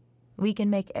okay. We can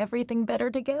make everything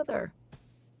better together.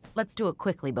 Let's do it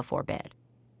quickly before bed.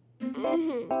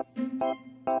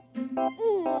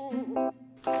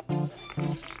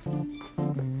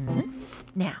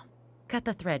 Now, cut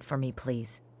the thread for me,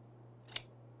 please.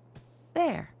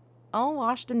 There, all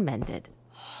washed and mended.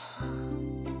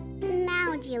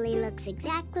 Now Jilly looks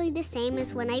exactly the same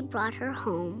as when I brought her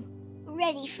home.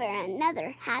 Ready for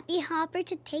another happy hopper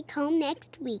to take home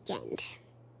next weekend.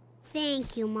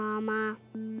 Thank you, Mama.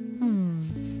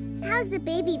 How's the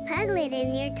baby puglet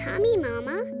in your tummy,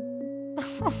 Mama?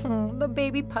 The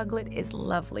baby puglet is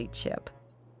lovely, Chip.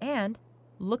 And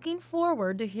looking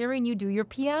forward to hearing you do your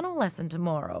piano lesson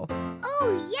tomorrow.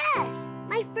 Oh, yes!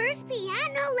 My first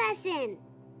piano lesson!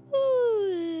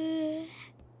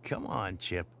 Come on,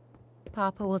 Chip.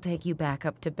 Papa will take you back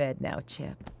up to bed now,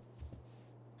 Chip.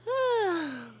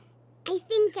 I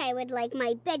think I would like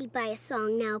my Betty Bye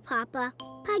song now, Papa.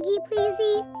 Puggy,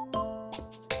 pleasey.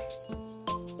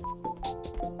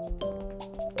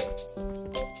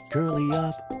 Curly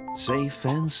up, safe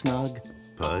and snug,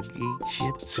 Puggy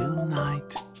Chip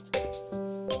tonight.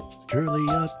 Curly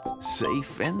up,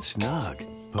 safe and snug,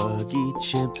 Puggy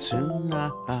Chip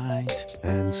tonight.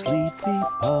 And sleepy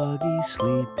Puggy,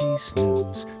 sleepy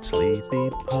snooze, sleepy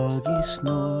Puggy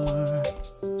snore.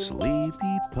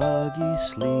 Sleepy Puggy,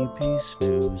 sleepy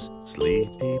snooze,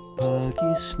 sleepy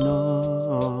Puggy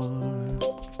snore.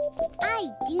 I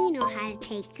do know how to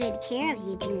take good care of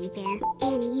you, Billy Bear.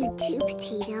 And you too,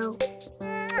 Potato.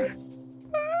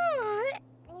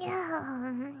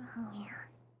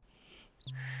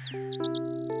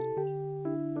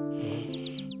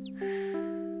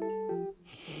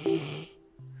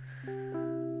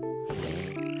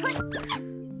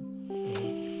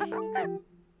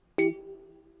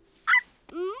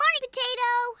 Morning,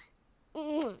 Potato!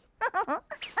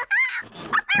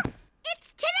 It's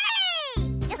today!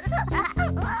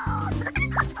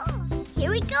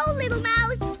 Here we go, little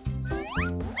mouse!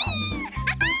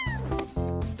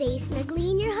 Stay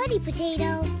snugly in your hoodie,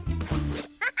 Potato.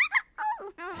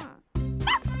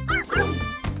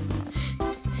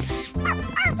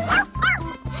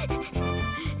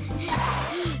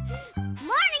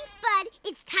 Morning, Spud!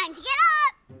 It's time to get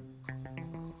up!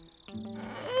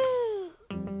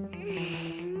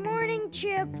 Morning,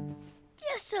 Chip.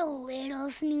 Just a little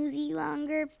snoozy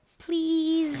longer,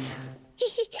 please.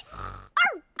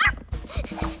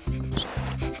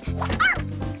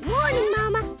 Morning,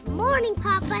 Mama. Morning,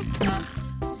 Papa.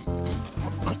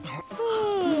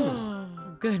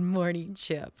 Good morning,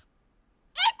 Chip.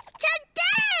 It's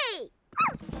today!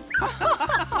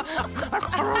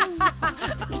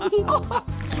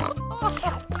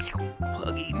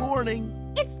 Puggy morning.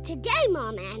 It's today,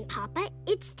 Mama and Papa.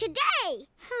 It's today.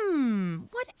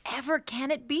 Whatever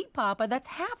can it be, Papa, that's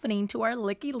happening to our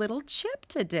licky little Chip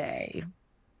today?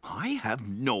 I have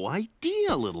no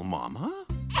idea, little mama.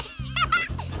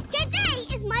 Today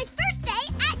is my first day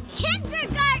at Kiddyzuzaa!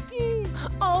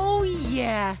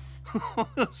 Yes.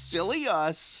 Silly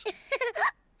us.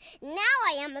 Now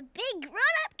I am a big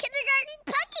grown-up kindergarten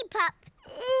Puggy Pup.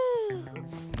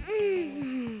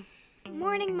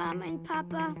 Morning, Mama and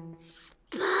Papa.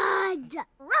 Spud!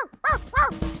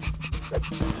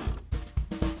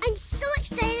 I'm so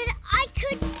excited I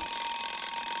could...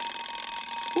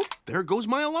 Oop, there goes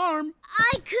my alarm.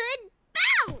 I could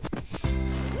bounce!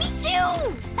 Me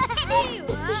too!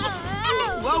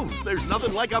 Whoa, there's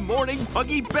nothing like a morning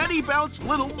Puggy Betty bounce,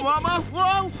 little mama.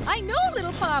 Whoa! I know,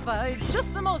 little Papa. It's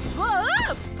just the most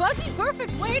Puggy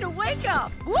perfect way to wake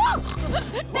up. Whoa!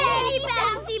 Betty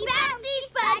bouncy, bouncy,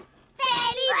 Spud.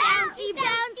 Betty bouncy,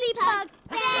 bouncy, Pug.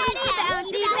 Betty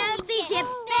bouncy, bouncy, Chip.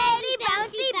 Betty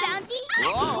bouncy, bouncy.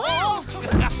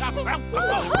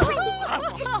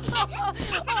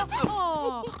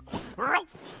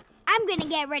 I'm gonna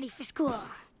get ready for school.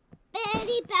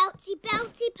 Betty bouncy,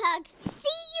 bouncy, Pug. See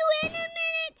you in a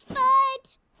minute, Spud.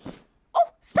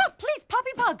 Oh, stop, please,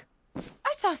 Poppy Pug.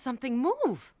 I saw something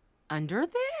move. Under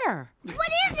there.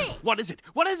 What is it? What is it?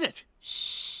 What is it?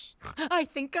 Shh. I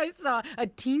think I saw a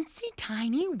teensy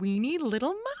tiny weeny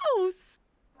little mouse.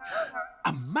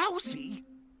 A mousey?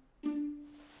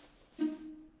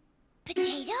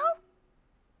 Potato?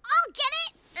 I'll get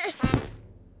it.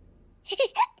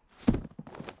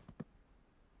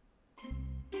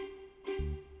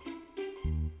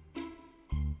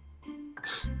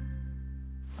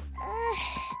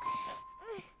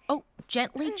 Oh,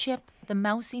 gently, Chip. The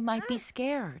mousey might be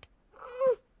scared.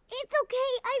 It's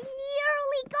okay. I've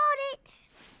nearly got it.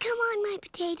 Come on, my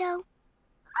potato.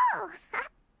 Oh.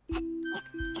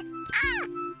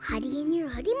 Hiding in your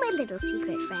hoodie, my little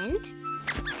secret friend.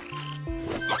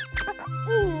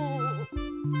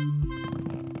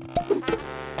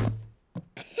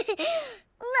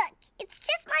 Look, it's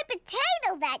just my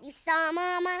potato that you saw,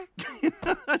 Mama.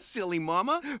 Silly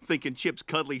mama, thinking Chip's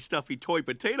cuddly, stuffy toy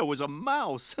potato was a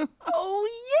mouse. Oh,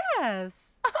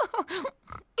 yes.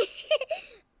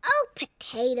 Oh,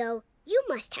 potato, you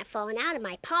must have fallen out of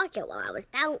my pocket while I was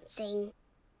bouncing.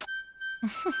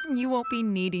 You won't be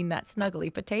needing that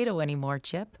snuggly potato anymore,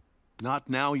 Chip. Not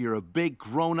now you're a big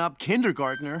grown-up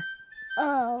kindergartner.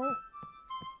 Oh.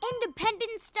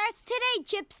 Independence starts today,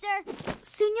 Chipster.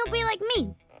 Soon you'll be like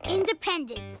me,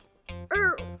 independent.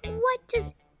 What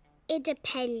does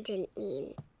independent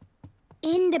mean?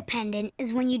 Independent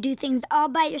is when you do things all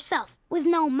by yourself, with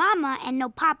no mama and no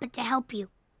papa to help you,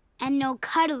 and no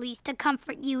cuddlies to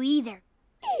comfort you either.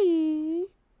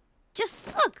 Just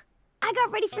look, I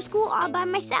got ready for school all by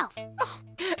myself. Oh,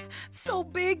 so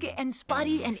big and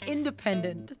spuddy and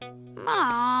independent.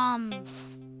 Mom.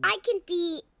 I can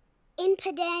be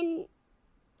independent.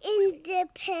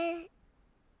 Independent.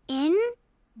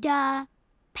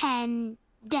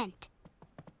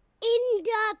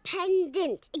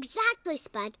 Exactly,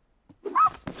 Spud.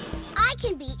 I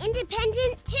can be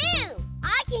independent, too.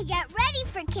 I can get ready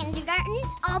for kindergarten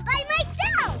all by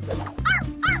myself.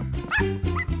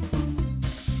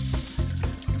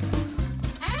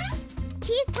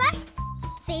 Teeth brushed,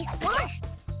 face washed.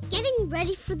 Getting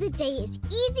ready for the day is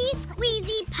easy,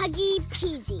 squeezy, puggy,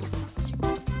 peasy.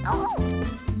 Oh!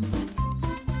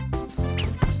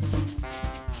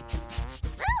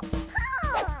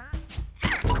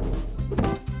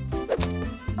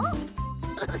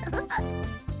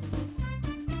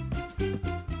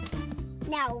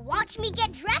 Now watch me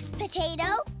get dressed,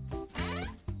 Potato.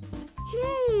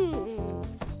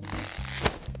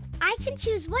 I can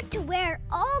choose what to wear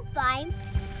all by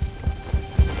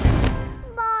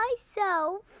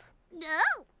myself.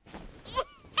 No.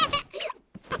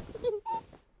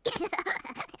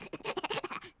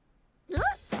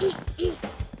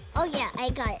 Oh yeah, I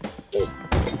got it.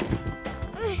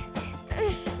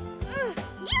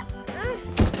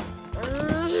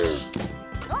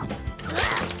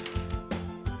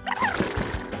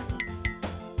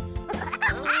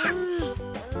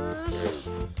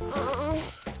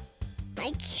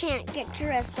 I can't get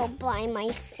dressed all by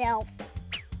myself.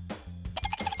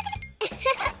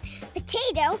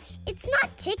 Potato, it's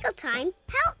not tickle time.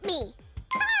 Help me.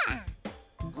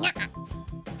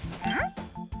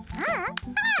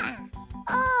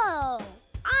 Oh,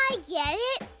 I get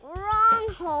it.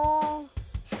 Wrong hole.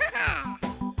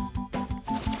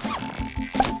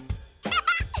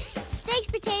 Thanks,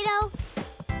 Potato.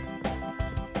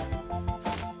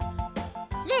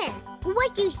 There,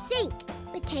 what do you think,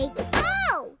 Potato?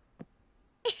 Oh!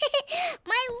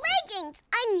 My leggings!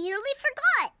 I nearly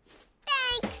forgot.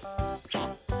 Thanks.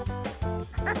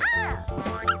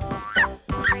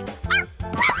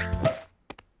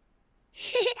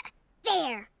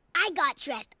 There, I got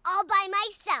dressed all by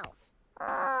myself.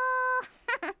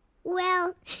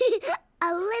 Well,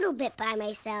 a little bit it by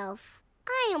myself.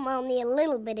 I am only a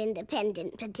little bit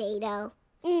independent, Potato.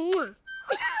 Mwah.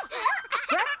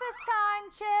 Breakfast time,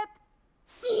 Chip.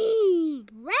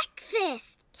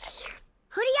 Breakfast.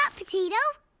 Hurry up, Potato.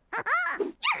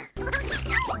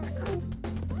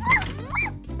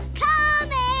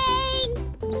 Coming!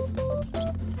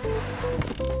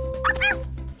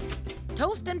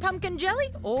 Toast and pumpkin jelly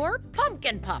or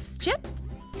pumpkin puffs, Chip?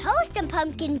 Toast and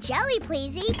pumpkin jelly,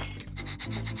 pleasey.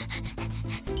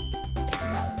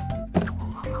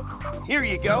 Here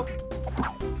you go.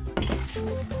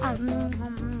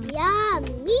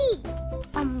 Yummy.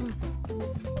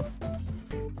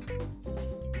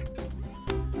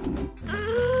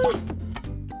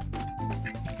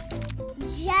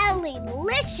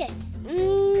 Jellylicious.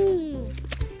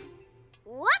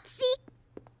 Whoopsie.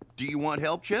 Do you want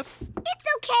help, Chip? It's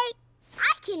okay.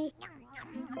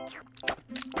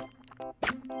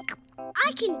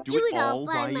 I can do it all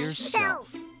by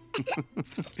myself.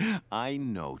 I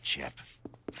know, Chip.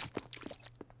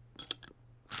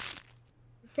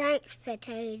 Thanks,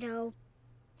 Potato.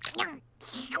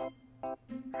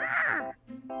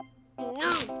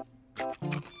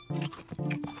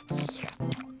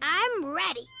 I'm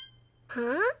ready.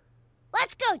 Huh?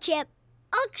 Let's go, Chip.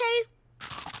 Okay.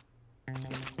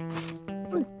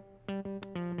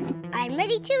 I'm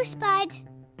ready too, Spud.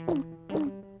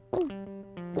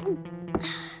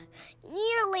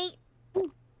 Nearly.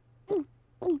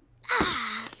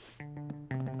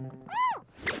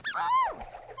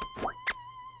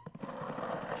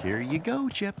 Here you go,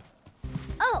 Chip.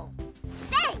 Oh,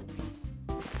 thanks.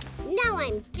 Now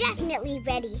I'm definitely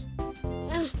ready.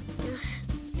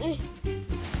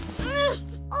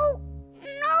 Oh,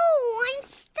 no, I'm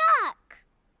stuck.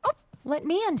 Let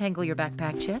me untangle your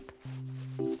backpack, Chip.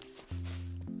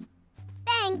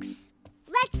 Thanks.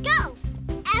 Let's go.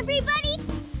 Everybody,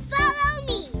 follow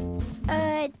me.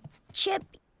 Chip,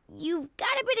 you've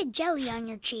got a bit of jelly on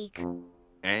your cheek.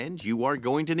 And you are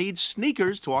going to need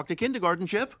sneakers to walk to kindergarten,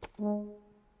 Chip. Oh,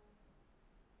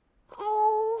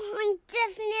 I'm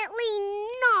definitely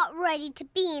not ready to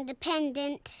be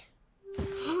independent.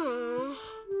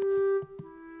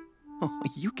 Oh,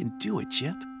 you can do it,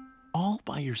 Chip. All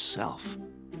by yourself.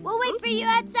 We'll wait for you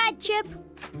outside, Chip.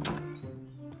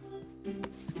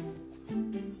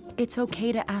 It's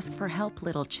okay to ask for help,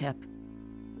 little Chip.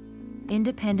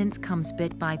 Independence comes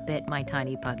bit by bit, my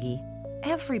tiny puggy.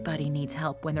 Everybody needs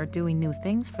help when they're doing new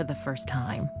things for the first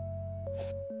time.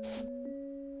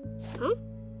 Huh?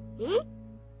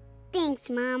 Thanks,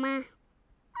 Mama.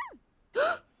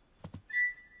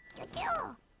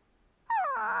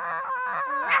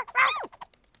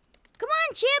 Come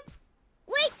on, Chip.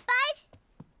 Wait, Spud.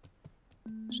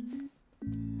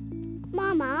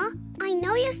 Mama, I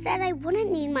know you said I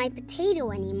wouldn't need my potato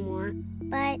anymore,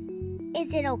 but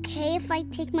is it okay if I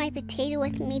take my potato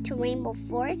with me to Rainbow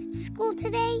Forest School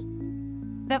today?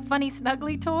 That funny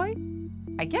snuggly toy?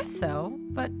 I guess so,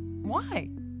 but why?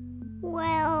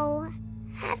 Well,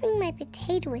 having my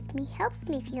potato with me helps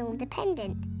me feel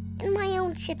independent in my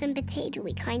own chip and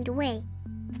potato-y kind of way.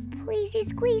 Pleasey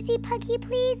squeezy puggy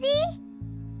pleasey?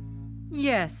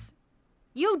 Yes.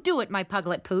 You do it, my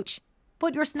puglet pooch.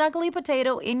 Put your snuggly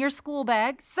potato in your school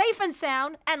bag, safe and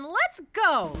sound, and let's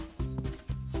go!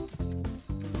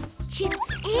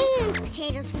 Chips and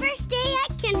potatoes first day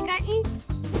at kindergarten.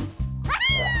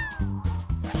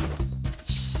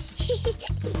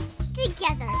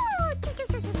 Together.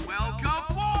 Welcome,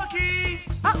 walkies!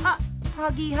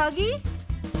 Huggy huggy?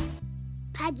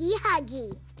 Puggy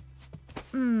huggy.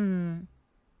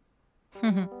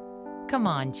 Come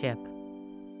on, Chip.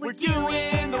 We're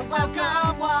doing the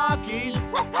welcome walkies.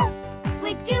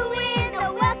 We're doing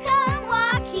the welcome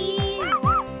walkies.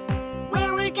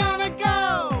 Where we gonna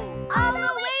go? All the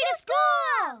way to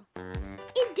school.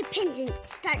 Independence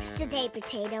starts today,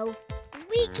 Potato.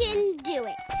 We can do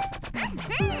it.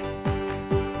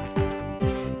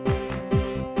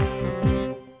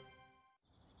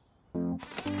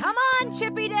 Come on,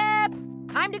 Chippy Dip.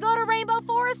 Time to go to Rainbow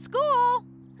Forest School.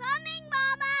 Coming,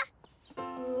 Mama.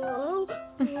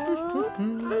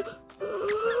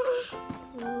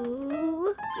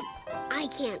 I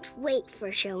can't wait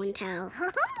for show and tell.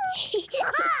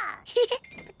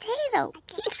 Potato,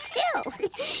 keep still.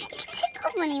 It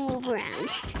tickles when you move around.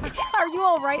 Are you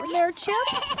all right in there, Chip?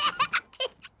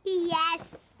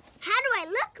 Yes. How do I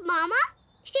look, Mama?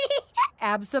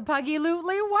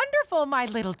 Abso-puggy-lutely wonderful, my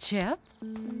little Chip.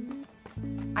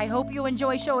 I hope you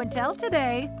enjoy show and tell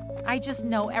today. I just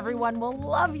know everyone will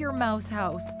love your mouse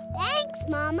house. Thanks,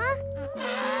 Mama.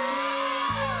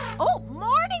 Oh,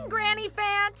 morning, Granny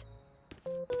Fant.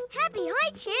 Happy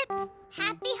hi, Chip.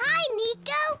 Happy hi,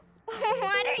 Nico.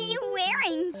 What are you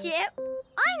wearing, Chip? I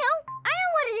know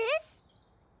what it is.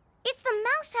 It's the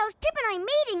mouse house Chip and I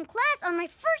made in class on my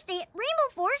first day at Rainbow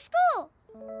Forest School.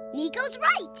 Nico's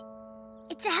right.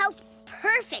 It's a house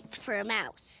perfect for a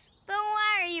mouse. But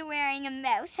why are you wearing a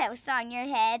mouse house on your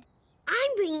head?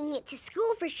 I'm bringing it to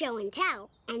school for show and tell,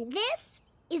 and this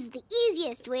is the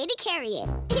easiest way to carry it.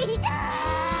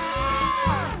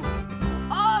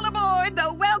 All aboard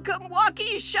the Welcome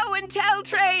Walkie Show and Tell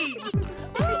train!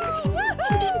 We're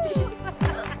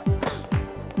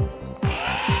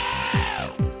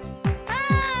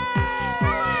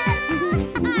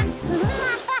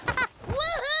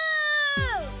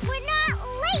not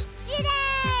late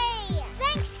today!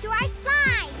 Thanks to our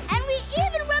slide. And we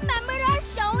even remembered our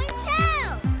show and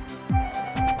tell.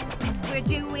 We're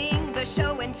doing the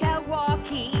Show and Tell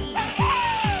walkies.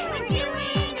 We're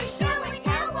doing the show and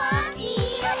tell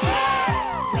walkies.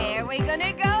 Where are we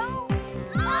gonna go?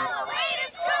 All the way to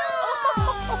school!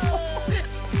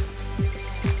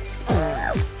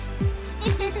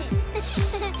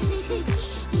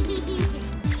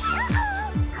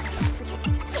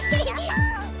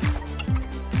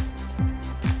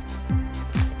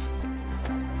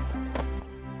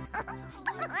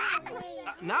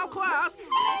 Now, class,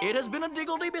 it has been a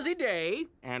diggledy busy day,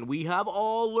 and we have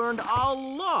all learned a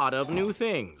lot of new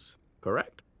things,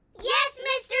 correct? Yes,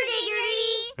 Mr.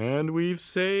 Diggory! And we've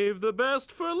saved the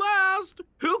best for last.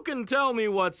 Who can tell me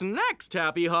what's next,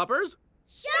 Happy Hoppers?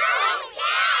 Show and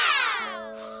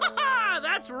tell! Ha!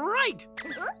 That's right!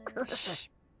 Shh.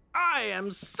 I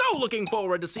am so looking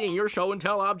forward to seeing your show and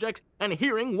tell objects and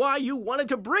hearing why you wanted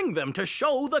to bring them to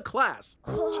show the class.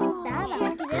 This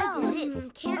is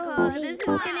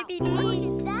gonna be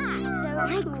neat.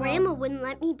 My grandma wouldn't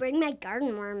let me bring my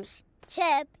garden worms.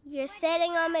 Chip, you're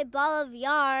sitting on my ball of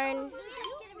yarn.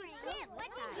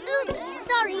 Oops,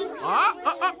 sorry.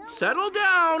 Settle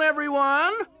down,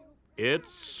 everyone.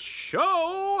 It's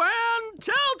show and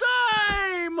tell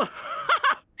time!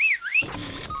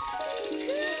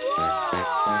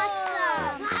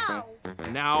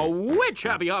 Now, which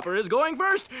Happy Hopper is going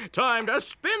first? Time to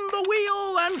spin the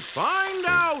wheel and find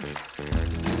out.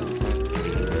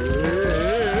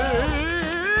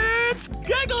 It's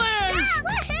Giggles!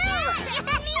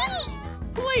 It's me!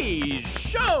 Please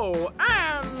show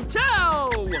and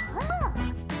tell.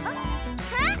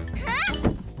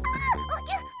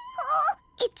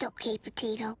 It's okay,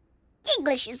 Potato.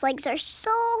 Gigglish's legs are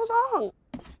so long.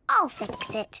 I'll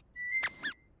fix it.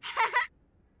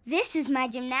 This is my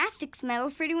gymnastics medal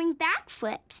for doing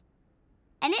backflips.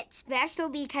 And it's special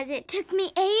because it took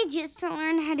me ages to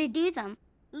learn how to do them.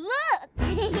 Look!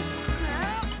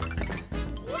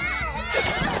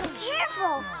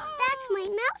 Careful! That's my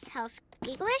mouse house,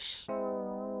 Gigglish.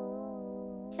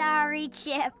 Sorry,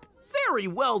 Chip. Very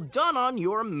well done on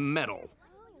your medal.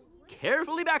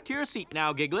 Carefully back to your seat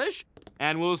now, Gigglish,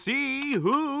 and we'll see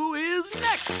who is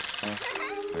next.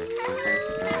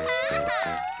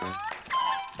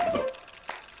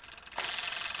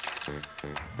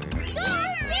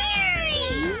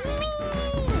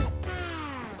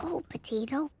 Oh,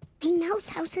 Potato, my mouse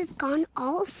house has gone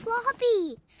all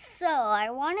floppy. So I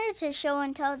wanted to show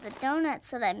and tell the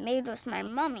donuts that I made with my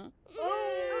mummy.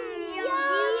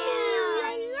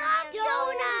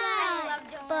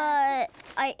 But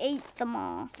I ate them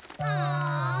all.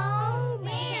 Oh,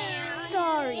 man.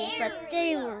 Sorry, but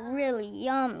they were really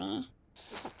yummy.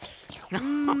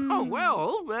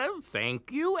 Well,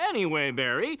 thank you anyway,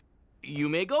 Barry. You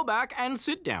may go back and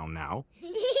sit down now.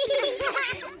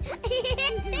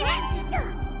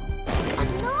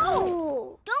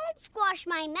 No! Don't squash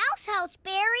my mouse house,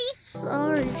 Barry.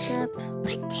 Sorry, Chip.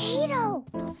 Potato!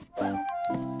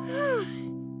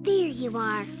 There you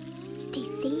are. Stay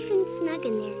safe and snug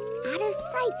in there. Out of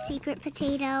sight, Secret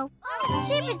Potato. Oh,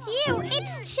 Chip, it's you.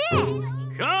 It's Chip.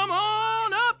 Come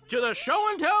on up to the show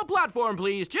and tell platform,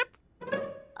 please, Chip.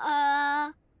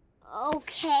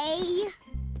 Okay.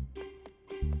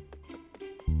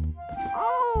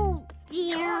 Oh,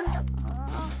 dear.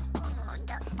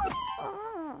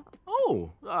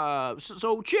 Oh,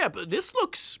 so Chip, this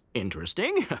looks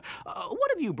interesting.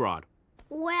 What have you brought?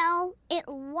 Well, it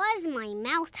was my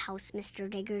mouse house, Mr.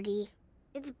 Diggory.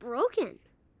 It's broken.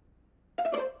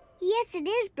 Yes, it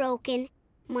is broken.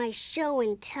 My show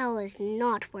and tell is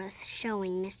not worth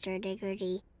showing, Mr.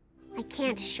 Diggory. I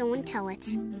can't show and tell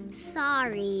it.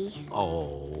 Sorry.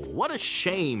 Oh, what a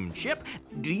shame, Chip.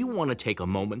 Do you want to take a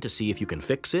moment to see if you can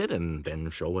fix it and then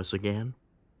show us again?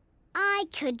 I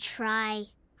could try,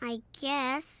 I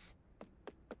guess.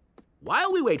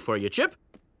 While we wait for you, Chip,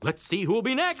 let's see who'll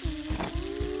be next.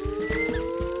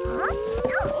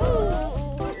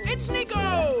 It's Nico!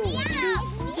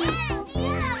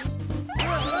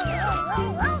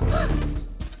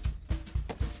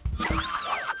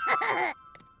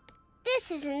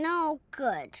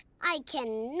 good. I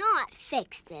cannot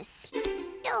fix this.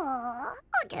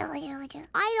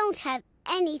 I don't have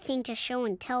anything to show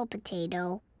and tell,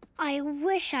 Potato. I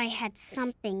wish I had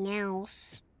something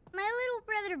else. My little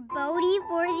brother Bodie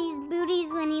wore these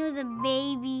booties when he was a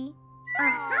baby.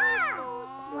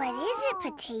 What is it,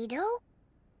 Potato?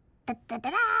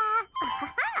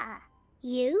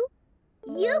 You?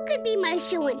 You could be my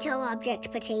show and tell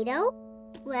object, Potato.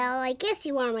 Well, I guess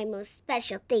you are my most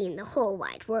special thing in the whole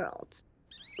wide world.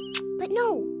 But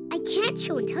no, I can't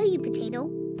show and tell you, Potato.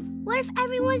 What if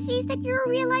everyone sees that you're a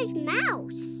real-life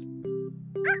mouse?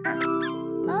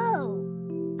 Oh,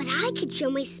 but I could show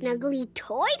my snuggly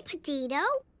toy, Potato.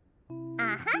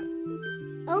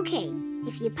 Okay,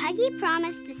 if you Puggy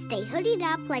promise to stay hoodied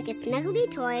up like a snuggly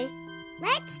toy,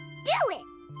 let's do it!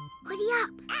 Hoodie up.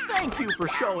 Thank you for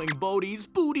showing Bodie's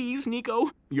booties,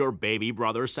 Nico. Your baby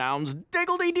brother sounds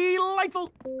diggledy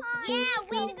delightful. Yeah,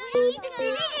 way to go, Mr.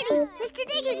 Diggerty! Mr.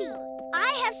 Diggerty,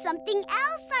 I have something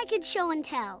else I could show and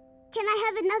tell. Can I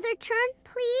have another turn,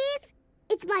 please?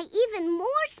 It's my even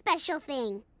more special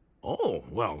thing. Oh,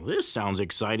 well, this sounds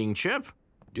exciting, Chip.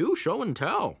 Do show and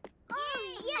tell.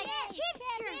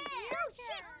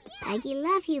 Puggy,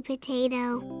 love you,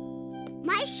 Potato.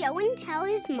 My show and tell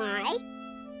is my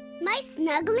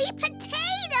snuggly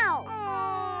potato.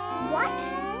 What?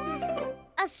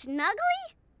 A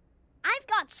snuggly? I've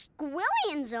got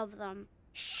squillions of them.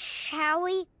 Shall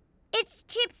we? It's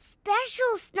Chip's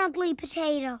special snuggly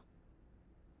potato.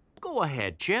 Go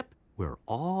ahead, Chip. We're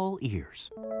all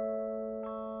ears.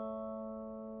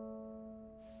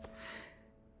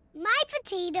 My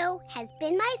potato has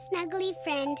been my snuggly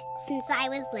friend since I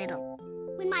was little.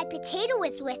 When my potato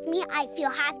is with me, I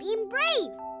feel happy and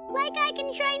brave, like I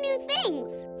can try new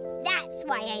things. That's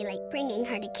why I like bringing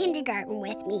her to kindergarten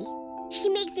with me. She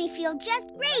makes me feel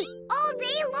just great all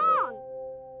day long.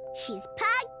 She's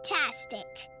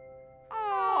pug-tastic.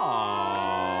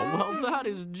 Aw, well, that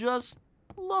is just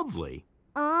lovely.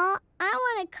 Aw, I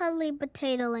want a cuddly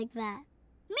potato like that.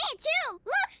 Me too!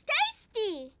 Looks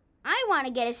tasty! I want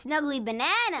to get a snuggly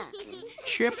banana.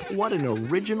 Chip, what an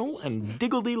original and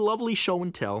diggledy lovely show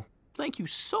and tell. Thank you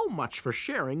so much for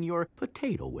sharing your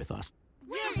potato with us.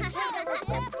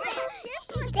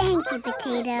 Thank you,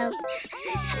 Potato.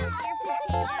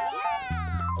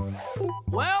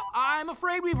 Well, I'm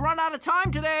afraid we've run out of time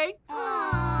today.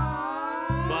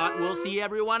 But we'll see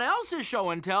everyone else's show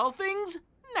and tell things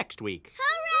next week.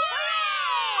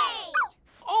 Hooray!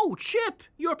 Oh, Chip,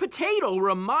 your potato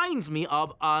reminds me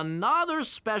of another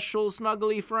special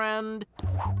snuggly friend.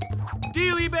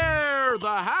 Dealy Bear,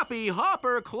 the Happy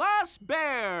Hopper Class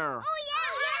Bear. Oh, yeah.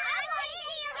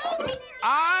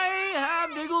 I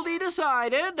have diggledy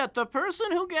decided that the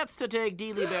person who gets to take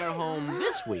Dealy Bear home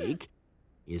this week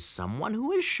is someone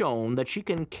who has shown that she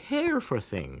can care for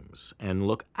things and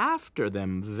look after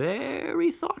them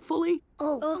very thoughtfully.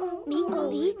 Me?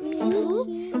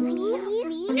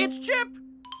 It's Chip!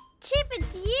 Chip,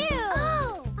 it's you!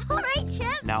 Oh, all right,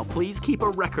 Chip. Now please keep a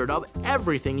record of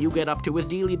everything you get up to with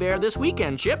Dealy Bear this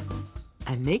weekend, Chip.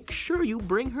 And make sure you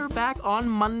bring her back on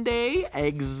Monday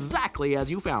exactly as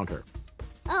you found her.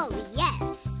 Oh,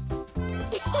 yes.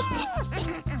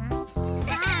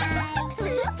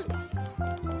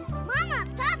 Mama,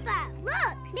 Papa,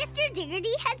 look! Mr.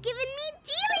 Diggerty has given me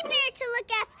Dealy Bear to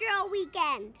look after all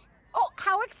weekend. Oh,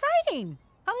 how exciting!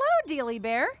 Hello, Dealy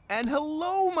Bear. And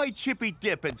hello, my Chippy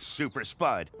Dip and Super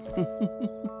Spud.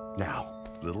 Now,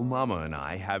 little Mama and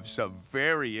I have some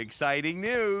very exciting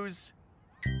news.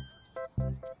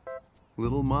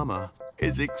 Little Mama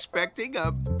is expecting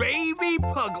a baby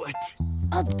puglet.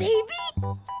 A baby?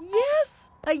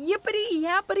 Yes! A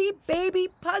yippity-yappity baby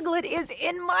puglet is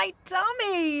in my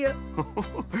tummy!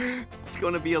 It's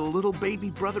gonna be a little baby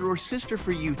brother or sister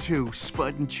for you two,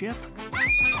 Spud and Chip.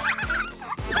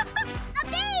 A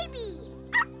baby!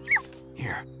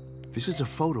 Here, this is a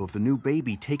photo of the new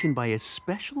baby taken by a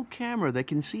special camera that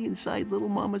can see inside little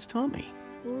Mama's tummy.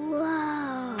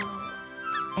 Whoa!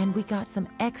 And we got some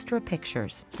extra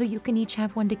pictures, so you can each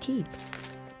have one to keep.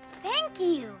 Thank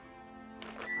you.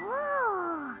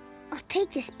 Oh, I'll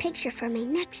take this picture for my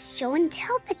next show and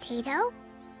tell, Potato.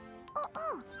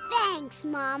 Thanks,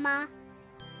 Mama.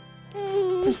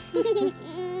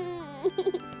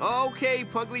 Okay,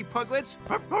 Pugly Puglets,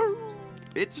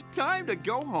 it's time to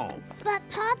go home. But,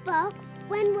 Papa,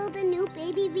 when will the new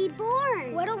baby be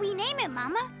born? What'll we name it,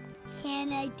 Mama?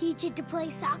 Can I teach it to play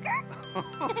soccer?